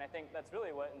 And I think that's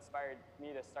really what inspired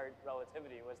me to start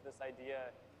Relativity, was this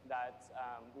idea that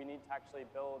we need to actually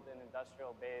build an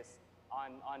industrial base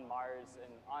on Mars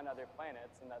and on other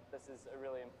planets, and that this is a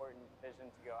really important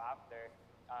vision to go after.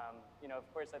 Of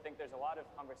course, I think there's a lot of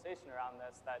conversation around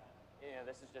this, that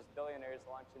this is just billionaires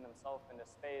launching themselves into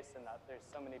space and that there's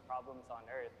so many problems on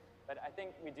Earth. But I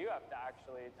think we do have to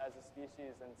actually, as a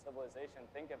species and civilization,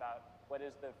 think about what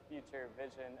is the future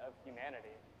vision of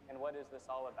humanity and what is this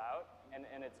all about. And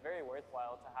it's very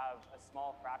worthwhile to have a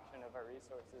small fraction of our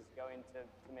resources going to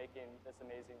making this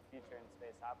amazing future in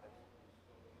space happen.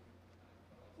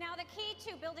 Now, the key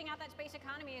to building out that space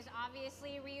economy is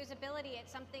obviously reusability. It's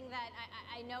something that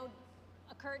I know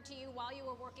occurred to you while you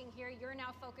were working here. You're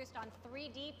now focused on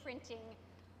 3D printing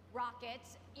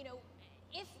rockets.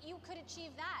 If you could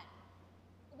achieve that,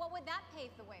 what would that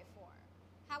pave the way for?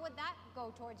 How would that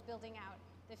go towards building out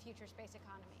the future space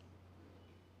economy?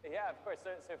 Yeah, of course.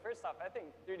 So first off, I think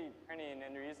 3D printing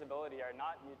and reusability are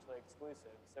not mutually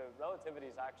exclusive. So Relativity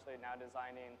is actually now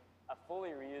designing a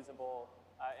fully reusable,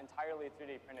 entirely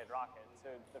 3D printed rocket.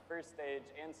 So the first stage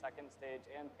and second stage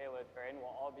and payload fairing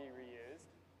will all be reused.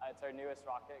 It's our newest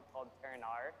rocket called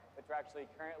Terranar, which we're actually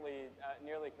currently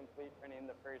nearly complete printing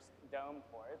the first dome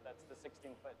for it. That's the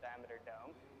 16-foot diameter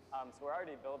dome. So we're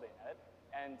already building it.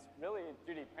 And really,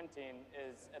 3D printing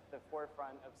is at the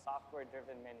forefront of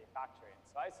software-driven manufacturing.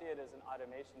 So I see it as an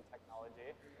automation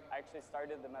technology. I actually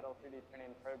started the metal 3D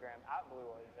printing program at Blue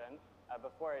Origin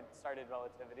before I started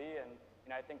Relativity. And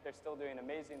I think they're still doing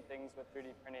amazing things with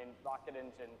 3D printing rocket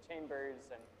engine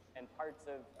chambers and parts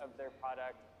of their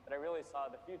product. But I really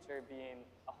saw the future being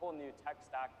a whole new tech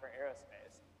stack for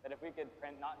aerospace. That if we could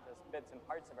print not just bits and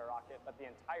parts of a rocket, but the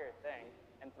entire thing,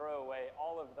 and throw away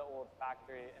all of the old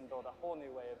factory and build a whole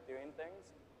new way of doing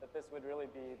things, that this would really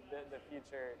be the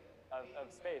future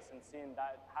of space, and seeing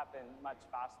that happen much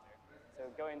faster. So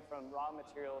going from raw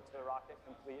material to a rocket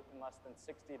complete in less than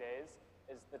 60 days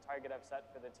is the target I've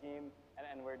set for the team,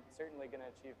 and we're certainly going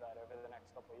to achieve that over the next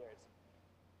couple of years.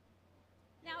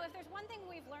 Now, if there's one thing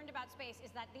we've learned about space,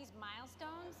 is that these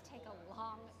milestones take a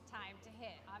long time to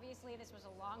hit. Obviously, this was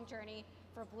a long journey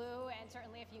for Blue, and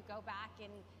certainly if you go back in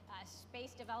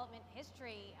space development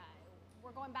history,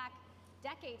 we're going back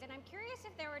decades. And I'm curious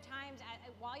if there were times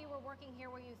while you were working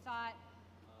here where you thought,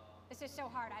 this is so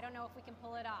hard, I don't know if we can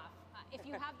pull it off. If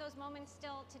you have those moments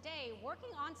still today,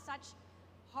 working on such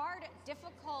hard,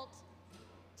 difficult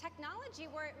technology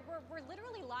where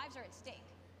literally lives are at stake.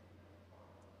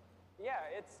 Yeah,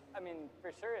 for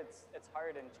sure it's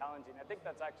hard and challenging. I think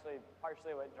that's actually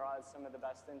partially what draws some of the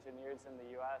best engineers in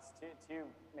the US to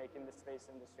making the space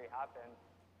industry happen.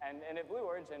 And at Blue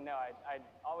Origin, no, I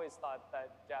always thought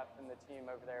that Jeff and the team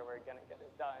over there were going to get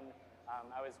it done.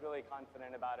 I was really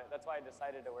confident about it. That's why I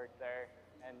decided to work there.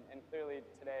 And clearly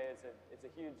today is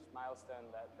a huge milestone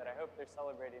that I hope they're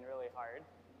celebrating really hard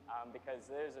because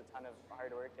there's a ton of hard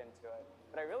work into it.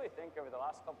 But I really think over the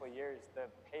last couple of years, the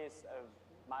pace of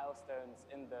milestones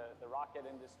in the rocket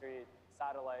industry,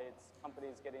 satellites,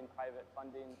 companies getting private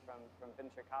funding from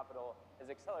venture capital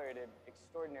has accelerated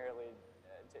extraordinarily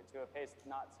to a pace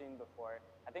not seen before.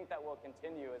 I think that will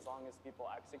continue as long as people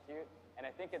execute. And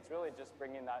I think it's really just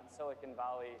bringing that Silicon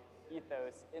Valley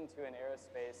ethos into an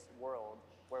aerospace world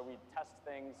where we test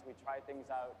things, we try things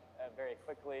out very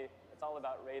quickly. It's all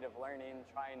about rate of learning,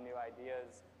 trying new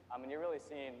ideas. And you're really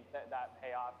seeing that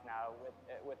pay off now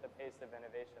with the pace of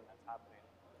innovation that's happening.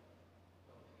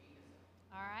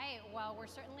 All right, well, we're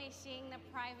certainly seeing the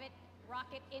private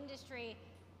rocket industry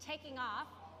taking off,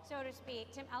 so to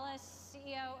speak. Tim Ellis,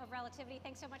 CEO of Relativity,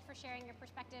 thanks so much for sharing your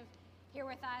perspective here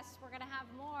with us. We're going to have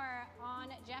more on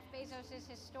Jeff Bezos'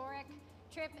 historic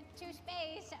trip to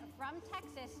space from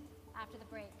Texas after the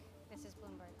break. This is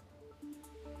Bloomberg.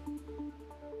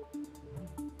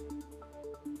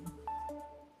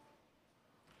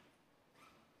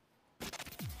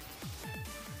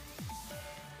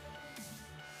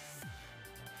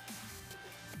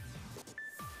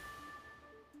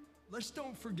 Let's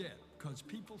don't forget, because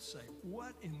people say,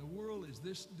 what in the world is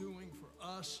this doing for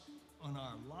us on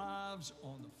our lives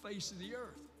on the face of the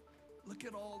earth? Look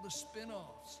at all the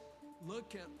spin-offs.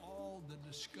 Look at all the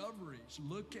discoveries.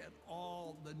 Look at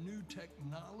all the new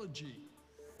technology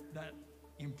that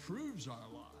improves our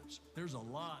lives. There's a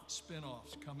lot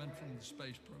spin-offs coming from the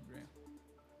space program.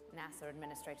 NASA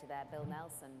Administrator there, Bill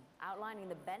Nelson, outlining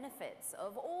the benefits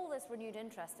of all this renewed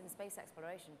interest in space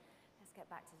exploration. Let's get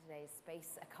back to today's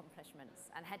space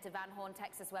accomplishments and head to Van Horn,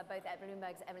 Texas, where both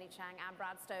Bloomberg's Emily Chang and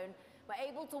Brad Stone were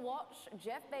able to watch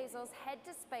Jeff Bezos head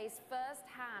to space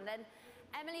firsthand. And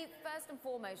Emily, first and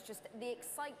foremost, just the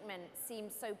excitement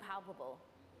seemed so palpable.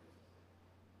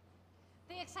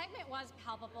 The excitement was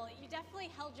palpable. You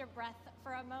definitely held your breath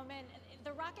for a moment.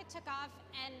 The rocket took off,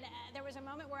 and there was a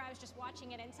moment where I was just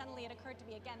watching it, and suddenly it occurred to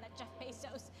me again that Jeff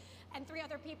Bezos and 3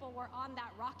 other people were on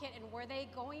that rocket, and were they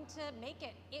going to make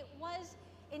it? It was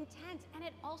intense, and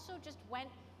it also just went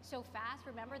so fast.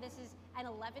 Remember, this is an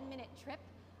 11-minute trip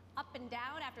up and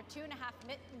down. After 2.5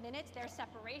 minutes, there's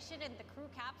separation, and the crew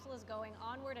capsule is going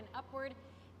onward and upward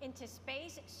into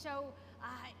space. So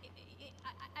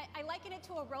I liken it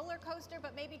to a roller coaster,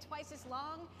 but maybe twice as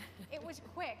long. It was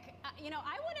quick. You know,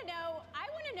 I want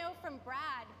to know from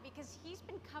Brad, because he's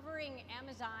been covering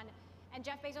Amazon and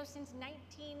Jeff Bezos since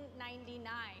 1999,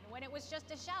 when it was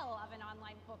just a shell of an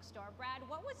online bookstore. Brad,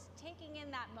 what was taking in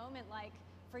that moment like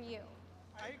for you?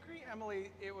 I agree, Emily.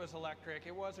 It was electric.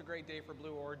 It was a great day for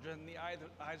Blue Origin. The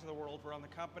eyes of the world were on the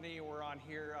company. We're on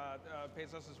here,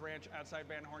 Bezos' ranch outside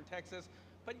Van Horn, Texas.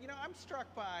 But, you know, I'm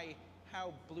struck by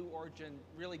how Blue Origin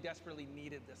really desperately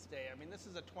needed this day. I mean, this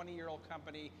is a 20-year-old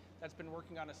company that's been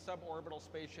working on a suborbital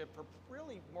spaceship for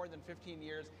really more than 15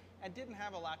 years and didn't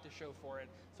have a lot to show for it.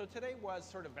 So today was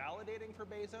sort of validating for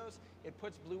Bezos. It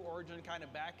puts Blue Origin kind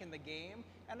of back in the game,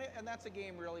 and that's a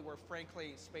game really where,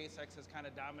 frankly, SpaceX has kind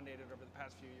of dominated over the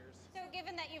past few years. So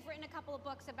given that you've written a couple of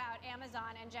books about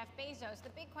Amazon and Jeff Bezos, the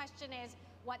big question is,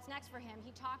 what's next for him?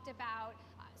 He talked about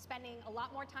spending a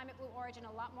lot more time at Blue Origin,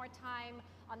 a lot more time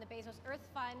on the Bezos Earth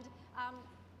Fund.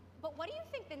 But what do you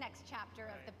think the next chapter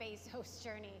of the Bezos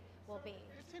journey will be?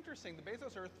 It's interesting. The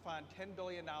Bezos Earth Fund, $10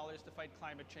 billion to fight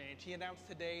climate change. He announced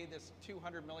today this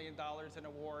 $200 million in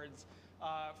awards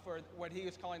for what he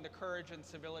is calling the Courage and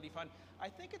Civility Fund. I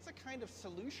think it's a kind of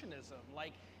solutionism,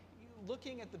 like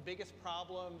looking at the biggest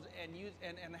problems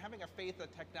and having a faith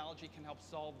that technology can help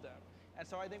solve them. And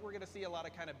so I think we're going to see a lot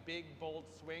of kind of big, bold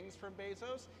swings from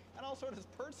Bezos, and also in his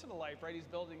personal life, right? He's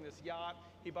building this yacht.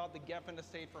 He bought the Geffen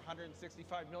estate for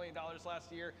 $165 million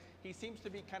last year. He seems to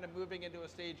be kind of moving into a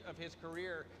stage of his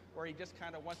career where he just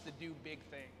kind of wants to do big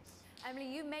things.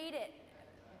 Emily, you made it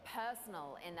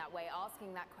personal in that way,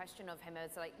 asking that question of him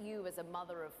as like you as a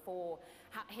mother of 4,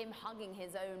 him hugging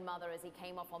his own mother as he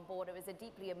came off on board. It was a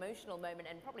deeply emotional moment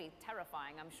and probably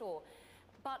terrifying, I'm sure.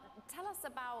 But tell us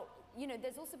about, you know,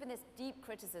 there's also been this deep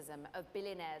criticism of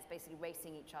billionaires basically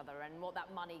racing each other and what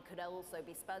that money could also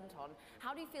be spent on.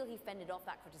 How do you feel he fended off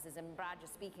that criticism? Brad,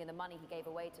 just speaking of the money he gave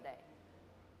away today.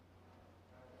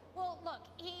 Well, look,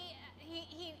 he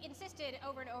insisted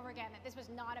over and over again that this was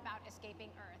not about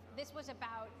escaping Earth. This was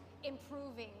about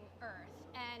improving Earth.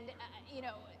 And, you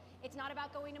know, it's not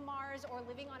about going to Mars or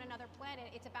living on another planet.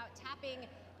 It's about tapping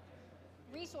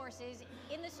resources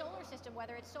in the solar system,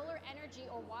 whether it's solar energy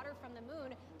or water from the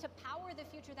moon, to power the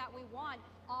future that we want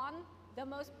on the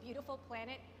most beautiful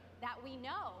planet that we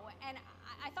know. And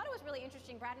I thought it was really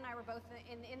interesting. Brad and I were both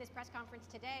in this press conference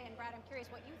today, and Brad, I'm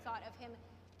curious what you thought of him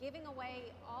giving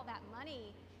away all that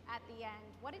money at the end.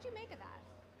 What did you make of that?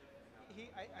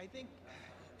 I think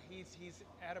he's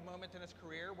at a moment in his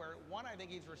career where, one, I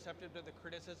think he's receptive to the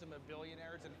criticism of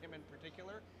billionaires, and him in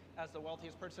particular, as the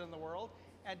wealthiest person in the world.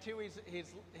 And two,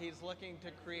 he's looking to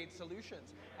create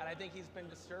solutions. And I think he's been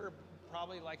disturbed,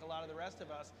 probably like a lot of the rest of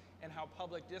us, in how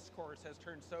public discourse has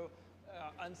turned so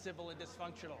uncivil and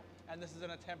dysfunctional. And this is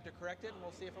an attempt to correct it, and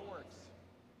we'll see if it works.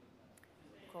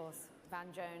 Of course, Van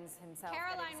Jones himself.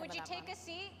 Caroline, would you take a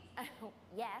seat?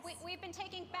 Yes. We've been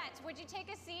taking bets. Would you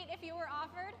take a seat if you were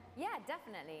offered? Yeah,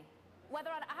 definitely. Whether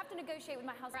I have to negotiate with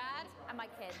my husband and my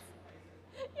kids.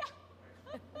 Yeah.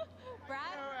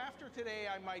 Brad? After today,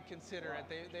 I might consider it.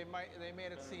 They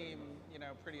made it seem,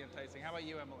 pretty enticing. How about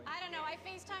you, Emily? I don't know. I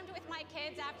FaceTimed with my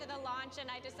kids after the launch, and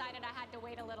I decided I had to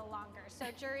wait a little longer. So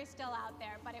jury's still out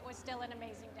there, but it was still an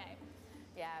amazing day.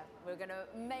 Yeah,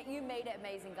 you made it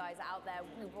amazing, guys, out there.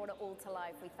 You brought it all to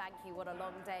life. We thank you. What a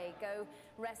long day. Go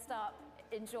rest up,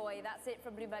 enjoy. That's it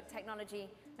from Bloomberg Technology.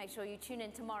 Make sure you tune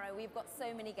in tomorrow. We've got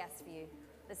so many guests for you.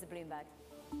 This is Bloomberg.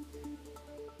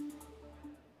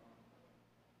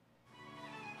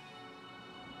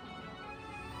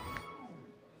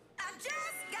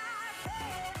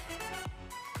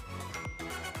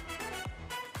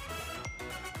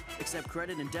 Accept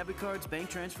credit and debit cards, bank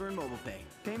transfer, and mobile pay.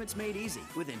 Payments made easy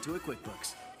with Intuit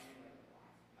QuickBooks.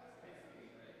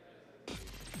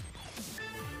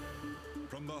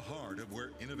 From the heart of where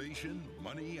innovation,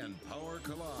 money, and power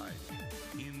collide,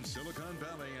 in Silicon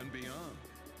Valley and beyond,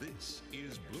 this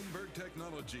is Bloomberg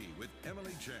Technology with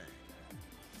Emily Chang.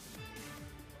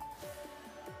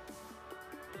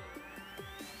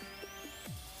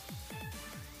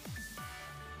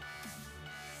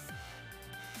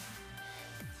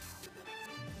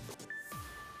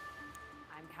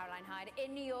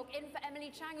 In New York, in for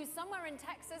Emily Chang, who's somewhere in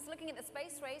Texas looking at the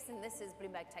space race, and this is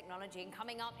Bloomberg Technology. And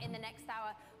coming up in the next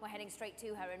hour, we're heading straight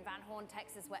to her in Van Horn,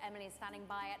 Texas, where Emily is standing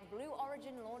by at Blue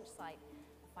Origin launch site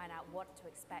to find out what to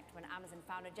expect when Amazon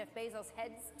founder Jeff Bezos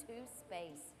heads to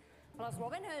space. Plus,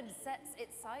 Robinhood sets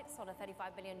its sights on a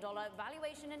 $35 billion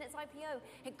valuation in its IPO.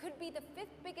 It could be the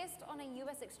 5th biggest on a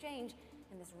U.S. exchange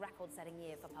in this record-setting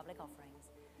year for public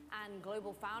offerings. And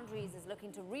Global Foundries is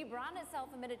looking to rebrand itself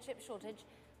amid a chip shortage,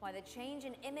 why the change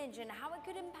in image and how it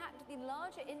could impact the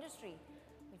larger industry.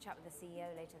 We chat with the CEO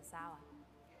later this hour.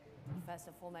 First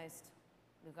and foremost,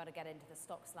 we've got to get into the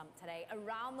stock slump today.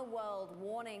 Around the world,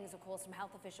 warnings, of course, from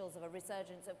health officials of a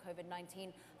resurgence of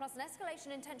COVID-19, plus an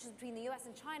escalation in tensions between the US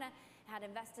and China had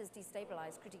investors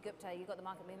destabilized. Kriti Gupta, you got the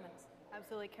market movements.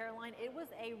 Absolutely, Caroline. It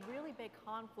was a really big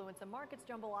confluence, a market's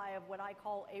jambalaya of what I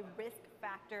call a risk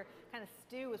factor kind of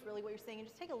stew is really what you're seeing. And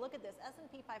just take a look at this.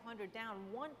 S&P 500 down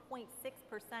 1.6%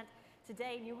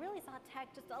 today, and you really saw tech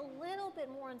just a little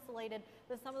bit more insulated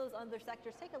than some of those other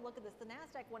sectors. Take a look at this. The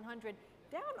NASDAQ 100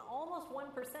 down almost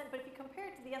 1%, but if you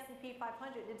compare it to the S&P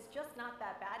 500, it's just not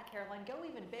that bad, Caroline. Go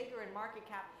even bigger in market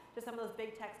cap to some of those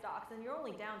big tech stocks, and you're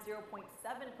only down 0.7%.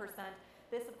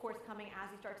 This, of course, coming as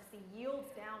you start to see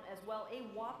yields down as well, a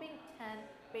whopping 10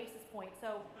 basis points.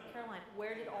 So, Caroline,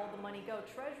 where did all the money go?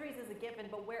 Treasuries is a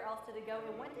given, but where else did it go?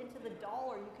 It went into the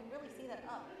dollar. You can really see that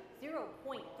up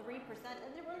 0.3%. And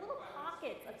there were little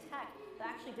pockets of tech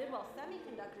that actually did well.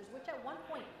 Semiconductors, which at one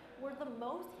point were the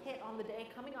most hit on the day,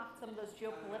 coming off some of those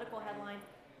geopolitical headlines.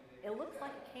 It looks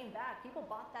like it came back. People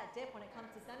bought that dip when it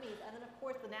comes to semis. And then, of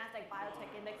course, the NASDAQ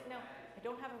Biotech Index. I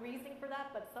don't have a reason for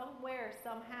that, but somewhere,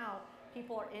 somehow,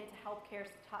 people are into healthcare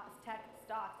tech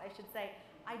stocks, I should say.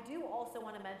 I do also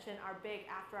want to mention our big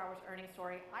after-hours earnings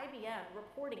story. IBM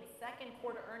reporting second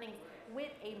quarter earnings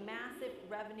with a massive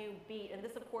revenue beat. And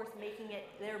this, of course, making it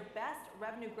their best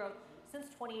revenue growth since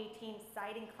 2018,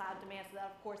 citing cloud demand. So that,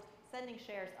 of course, sending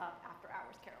shares up after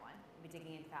hours, Caroline. We'll be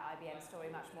digging into that IBM story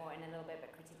much more in a little bit,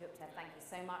 but Kriti Gupta, thank you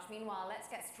so much. Meanwhile,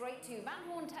 let's get straight to Van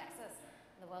Horn, Texas.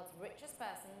 The world's richest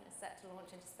person is set to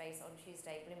launch into space on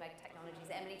Tuesday. Bloomberg Technology's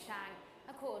Emily Chang,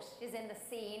 of course, is in the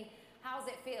scene. How does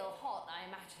it feel? Hot, I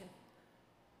imagine.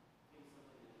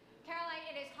 Caroline,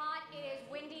 it is hot, it is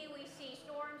windy, we see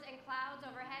storms and clouds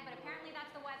overhead, but apparently that's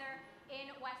the weather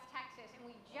in West Texas. And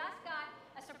we just got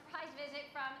a surprise visit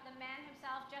from the man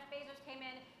himself. Jeff Bezos came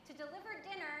in to deliver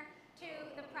dinner to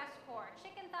the press corps.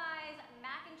 Chicken thighs,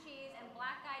 mac and cheese, and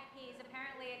black-eyed peas.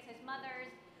 Apparently it's his mother's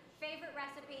favorite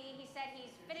recipe. He said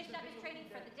he's finished up his training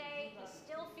for the day. He's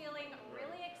still feeling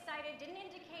really excited. Didn't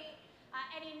indicate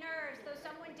any nerves, though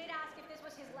someone did ask if this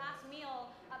was his last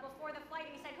meal before the flight.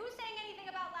 He said, "Who's saying anything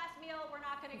about last meal? We're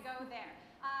not going to go there."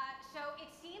 So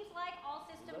it seems like all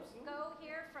systems go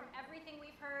here from everything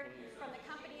we've heard from the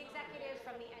company executives,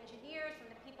 from the engineers,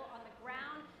 from the people on the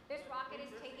ground. This rocket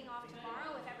is taking off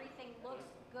tomorrow if everything looks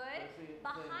good.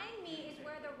 Behind me is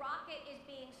where the rocket is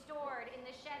being stored in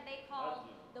the shed they call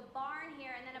the barn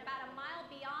here, and then about a mile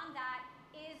beyond that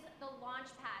is the launch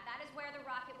pad. That is where the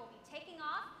rocket will be taking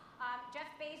off.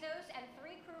 Jeff Bezos and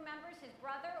 3 crew members, his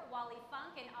brother, Wally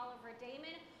Funk, and Oliver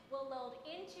Damon, will load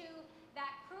into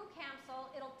that crew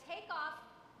capsule. It'll take off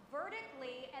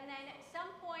vertically, and then at some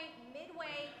point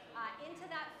midway into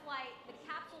that flight, the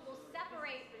capsule will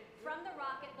separate from the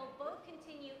rocket. They'll both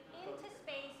continue into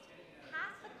space,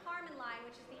 past the Kármán line,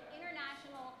 which is the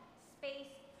international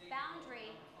space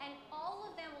boundary, and all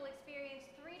of them will experience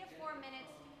 3 to 4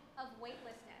 minutes of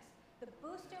weightlessness. The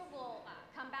booster will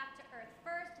come back to Earth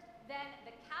first, then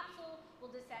the capsule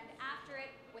will descend after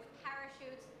it with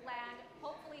parachutes, land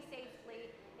hopefully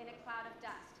safely in a cloud of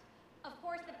dust. Of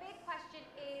course, the big question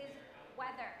is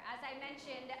weather. As I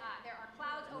mentioned, there are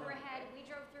clouds overhead. We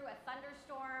drove through a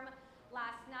thunderstorm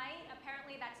last night.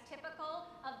 Apparently that's typical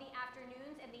of the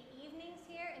afternoons and the evenings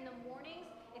here. In the mornings,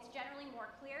 it's generally more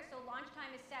clear, so launch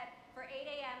time is set for 8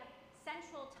 a.m.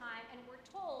 Central Time, and we're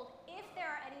told if there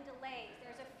are any delays,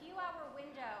 there's a few-hour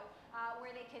window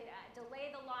where they can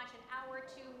delay the launch an hour or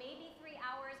 2, maybe 3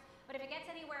 hours, but if it gets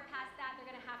anywhere past that, they're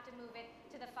going to have to move it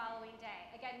to the following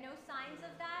day. Again, no signs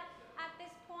of that at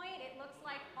this point. It looks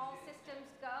like all systems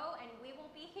go, and we will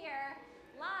be here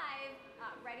live,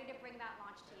 ready to bring that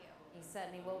launch to you. You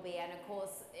certainly will be, and of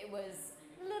course, it was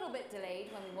a little bit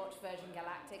delayed when we watched Virgin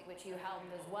Galactic, which you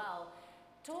helmed as well.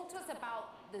 Talk to us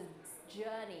about the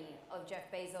journey of Jeff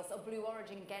Bezos, of Blue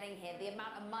Origin getting here, the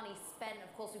amount of money spent.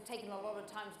 Of course, we've taken a lot of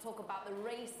time to talk about the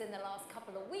race in the last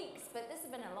couple of weeks, but this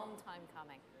has been a long time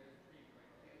coming.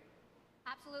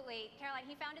 Absolutely. Caroline,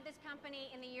 he founded this company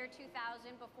in the year 2000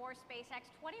 before SpaceX,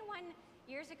 21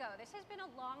 years ago. This has been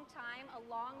a long time, a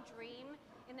long dream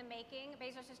in the making.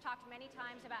 Bezos has talked many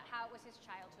times about how it was his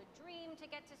childhood dream to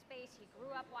get to space. He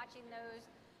grew up watching those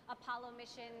Apollo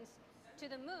missions to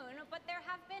the moon, but there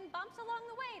have been bumps along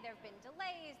the way. There have been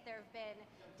delays, there have been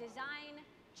design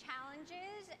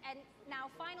challenges, and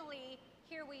now finally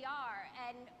here we are.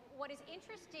 And what is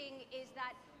interesting is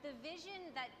that the vision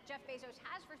that Jeff Bezos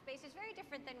has for space is very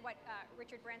different than what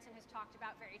Richard Branson has talked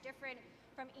about, very different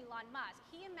from Elon Musk.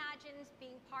 He imagines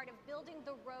being part of building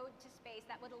the road to space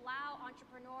that would allow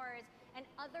entrepreneurs and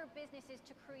other businesses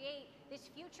to create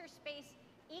this future space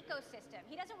ecosystem.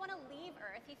 He doesn't want to leave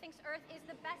Earth. He thinks Earth is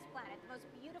the best planet, the most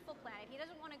beautiful planet. He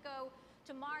doesn't want to go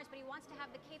to Mars, but he wants to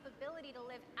have the capability to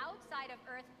live outside of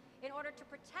Earth in order to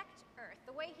protect Earth.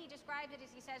 The way he describes it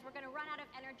is he says, we're going to run out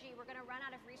of energy, we're going to run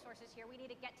out of resources here, we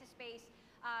need to get to space,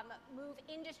 move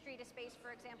industry to space,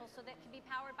 for example, so that it can be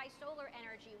powered by solar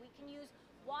energy. We can use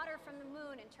water from the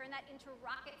moon and turn that into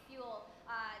rocket fuel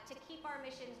to keep our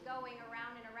missions going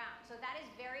around and around. So that is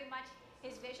very much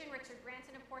his vision. Richard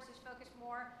Branson, of course, is focused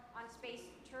more on space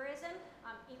tourism.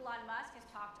 Elon Musk has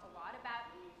talked a lot about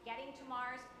getting to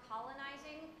Mars,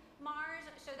 colonizing Mars.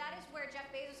 So that is where Jeff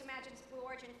Bezos imagines Blue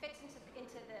Origin fits into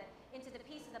the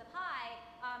piece of the pie.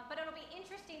 But it'll be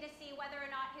interesting to see whether or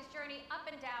not his journey up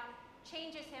and down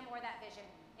changes him or that vision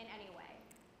in any way.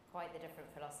 Quite the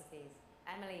different philosophies.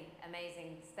 Emily,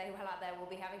 amazing. Stay well out there. We'll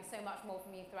be having so much more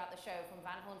from you throughout the show from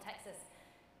Van Horn, Texas.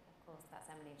 Of course, that's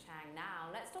Emily Chang.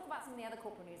 Now, let's talk about some of the other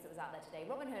corporate news that was out there today.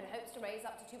 Robinhood hopes to raise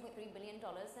up to $2.3 billion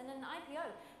in an IPO.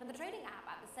 And the trading app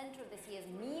at the center of this year's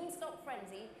meme stock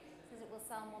frenzy says it will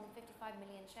sell more than 55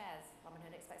 million shares.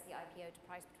 Robinhood expects the IPO to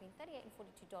price between $38 and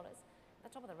 $42. At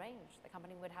the top of the range, the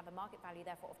company would have a market value,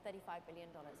 therefore, of $35 billion.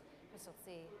 Crystal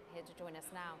C here to join us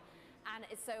now. And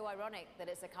it's so ironic that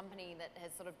it's a company that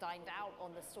has sort of dined out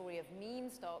on the story of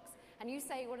meme stocks. And you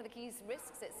say one of the key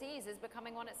risks it sees is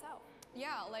becoming one itself.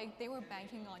 Yeah, like they were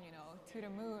banking on, to the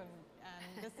moon.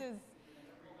 And this is,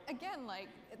 again, like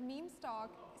meme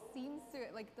stock seems to,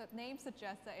 like the name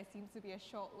suggests that it seems to be a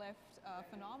short-lived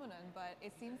phenomenon, but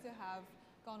it seems to have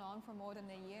gone on for more than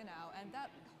a year now. And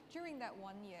that during that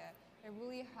 1 year, it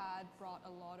really had brought a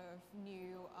lot of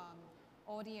new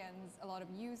audience, a lot of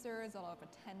users, a lot of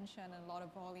attention, and a lot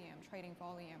of volume, trading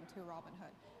volume to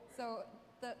Robinhood. So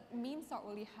the meme stock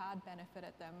really had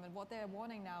benefited them, and what they're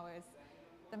warning now is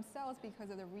themselves,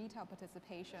 because of the retail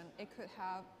participation, it could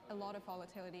have a lot of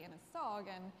volatility in a stock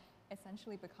and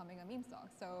essentially becoming a meme stock.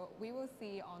 So we will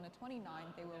see on the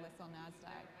 29th, they will list on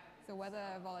NASDAQ. So whether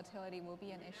volatility will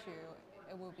be an issue,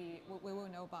 we will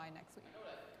know by next week.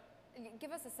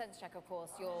 Give us a sense check, of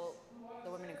course. You're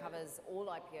the woman who covers all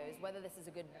IPOs, whether this is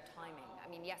a good timing. I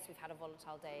mean, yes, we've had a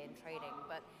volatile day in trading,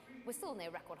 but we're still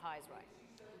near record highs, right?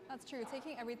 That's true.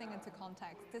 Taking everything into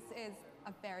context, this is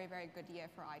a very, very good year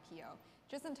for IPO.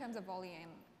 Just in terms of volume,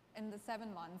 in the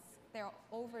 7 months, there are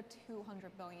over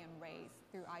 200 billion raised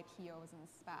through IPOs and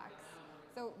SPACs.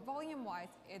 So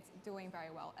volume-wise, it's doing very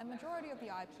well. And majority of the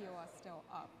IPO are still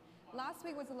up. Last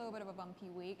week was a little bit of a bumpy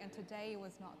week, and today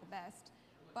was not the best.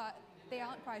 But they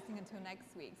aren't pricing until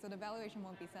next week, so the valuation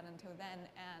won't be set until then.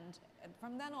 And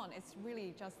from then on, it's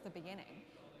really just the beginning.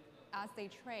 As they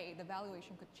trade, the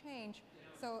valuation could change.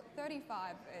 So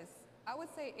 35 is, I would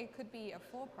say it could be a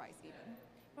floor price even.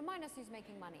 Remind us who's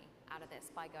making money out of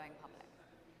this by going public.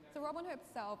 So Robinhood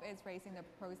itself is raising the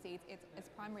proceeds, its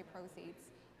primary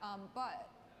proceeds, but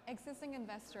existing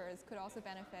investors could also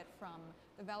benefit from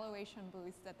the valuation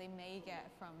boost that they may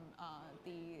get from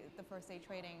the first day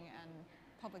trading and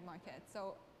public market.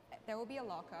 So there will be a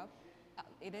lockup.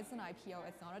 It is an IPO,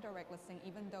 it's not a direct listing,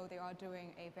 even though they are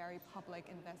doing a very public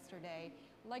investor day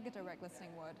like a direct listing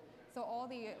would. So all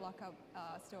the lockup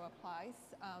still applies,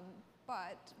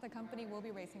 but the company will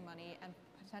be raising money, and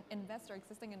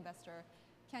existing investor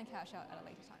can cash out at a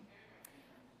later time.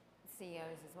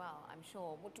 CEOs as well, I'm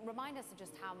sure. Remind us of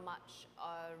just how much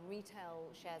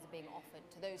retail shares are being offered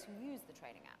to those who use the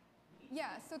trading app.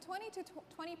 Yeah, so 20%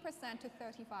 to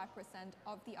 35%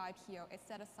 of the IPO is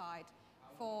set aside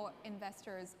for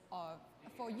investors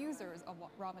for users of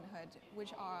Robinhood,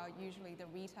 which are usually the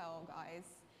retail guys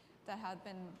that have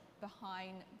been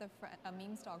behind the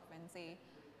meme stock frenzy.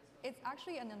 It's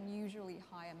actually an unusually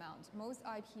high amount. Most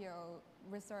IPO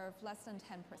reserve less than 10%,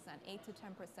 8 to 10%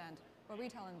 for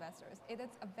retail investors. It is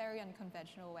a very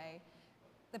unconventional way.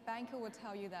 The banker will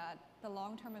tell you that the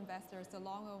long-term investors, the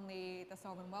long only, the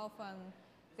sovereign wealth fund,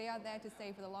 they are there to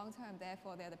stay for the long term,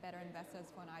 therefore they're the better investors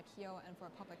for an IPO and for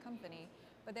a public company.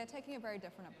 But they're taking a very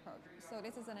different approach. So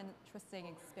this is an interesting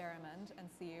experiment, and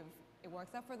see if it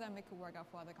works out for them, it could work out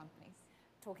for other companies.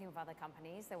 Talking of other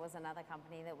companies, there was another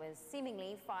company that was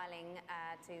seemingly filing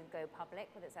to go public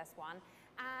with its S1.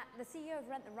 The CEO of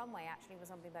Rent the Runway actually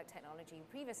was on Bloomberg Technology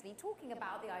previously talking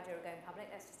about the idea of going public.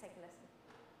 Let's just take a listen.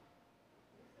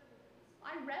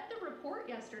 I read the report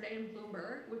yesterday in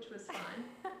Bloomberg, which was fun.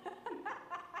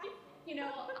 You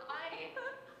know,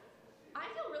 I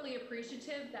feel really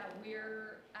appreciative that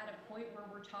we're at a point where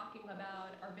we're talking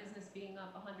about our business being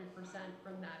up 100%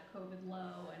 from that COVID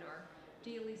low, and our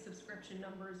daily subscription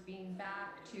numbers being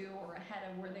back to or ahead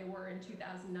of where they were in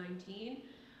 2019.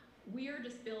 We're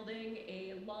just building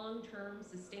a long-term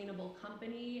sustainable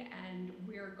company, and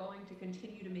we're going to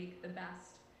continue to make the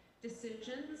best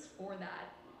decisions for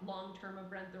that long term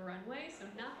of Rent the Runway, so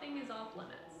nothing is off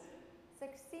limits. So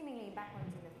seemingly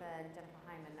backwards in the third, Jennifer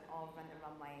Hyman of Rent the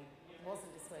Runway wasn't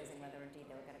disclosing whether indeed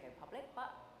they were going to go public, but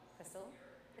Crystal,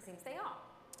 it seems they are.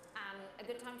 And a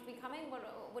good time to be coming.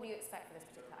 What do you expect for this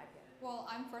particular IPO? Well,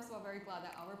 I'm first of all very glad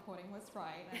that our reporting was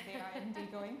right and they are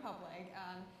indeed going public.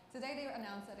 Today they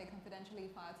announced that they confidentially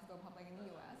filed to go public in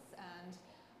the US, and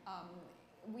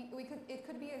it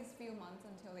could be a few months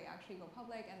until they actually go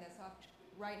public, and there's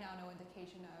right now no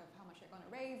indication of how much they're going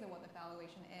to raise or what the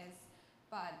valuation is.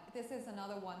 But this is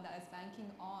another one that is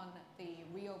banking on the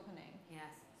reopening.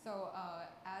 Yes. So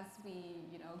as we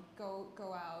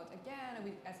go out again, and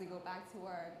as we go back to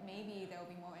work, maybe there will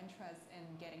be more interest in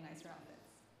getting nicer outfits.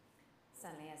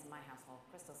 Certainly is in my household.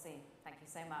 Crystal C, thank you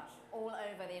so much. All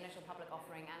over the initial public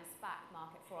offering and SPAC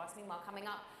market for us. Meanwhile, coming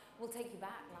up, we'll take you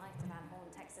back live to Van Horn,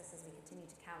 Texas, as we continue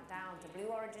to count down to Blue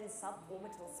Origin's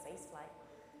suborbital spaceflight.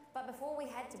 But before we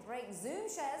head to break, Zoom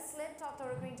shares slipped after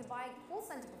agreeing to buy call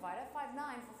center provider Five9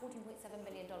 for $14.7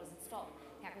 billion in stock.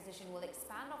 The acquisition will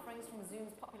expand offerings from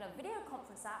Zoom's popular video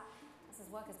conference app as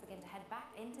workers begin to head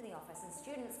back into the office and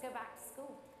students go back to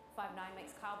school. Five9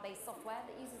 makes cloud-based software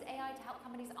that uses AI to help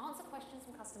companies answer questions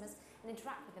from customers and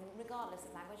interact with them regardless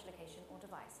of language, location, or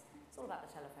device. It's all about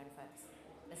the telephone, folks.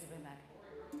 This is Bloomberg.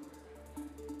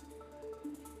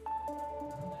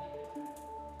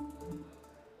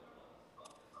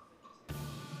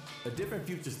 A different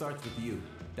future starts with you.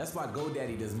 That's why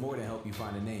GoDaddy does more than help you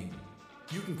find a name.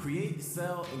 You can create,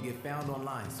 sell, and get found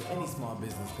online so any small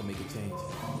business can make a change.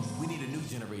 We need a new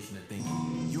generation of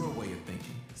thinking, your way of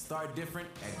thinking. Start different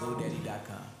at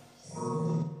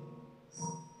GoDaddy.com.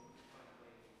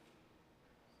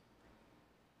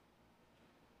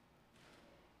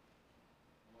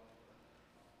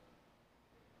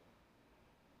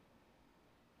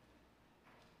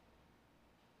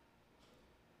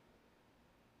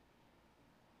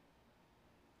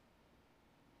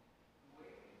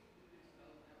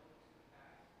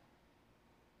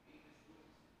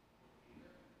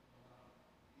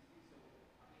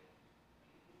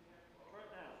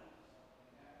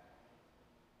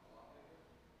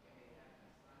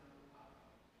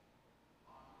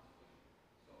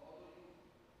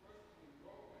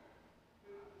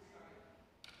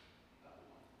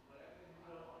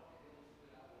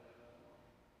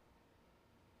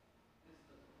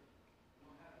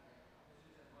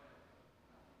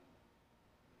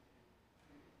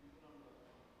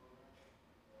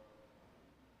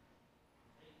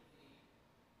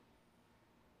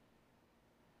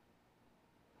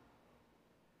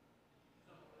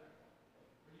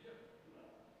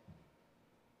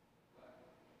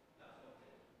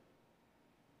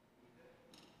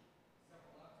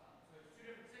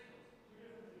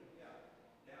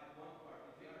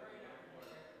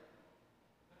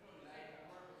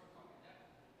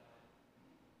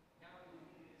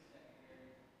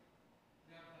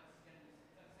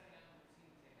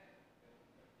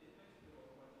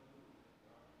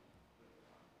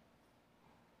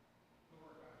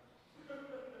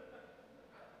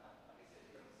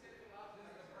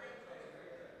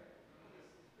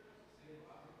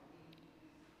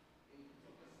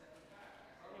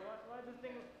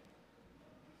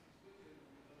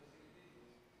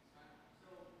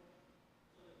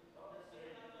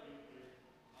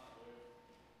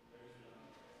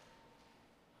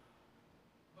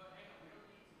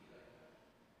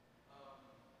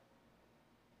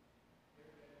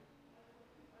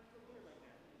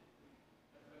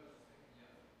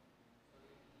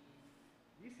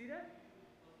 see that?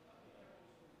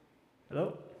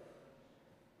 Hello?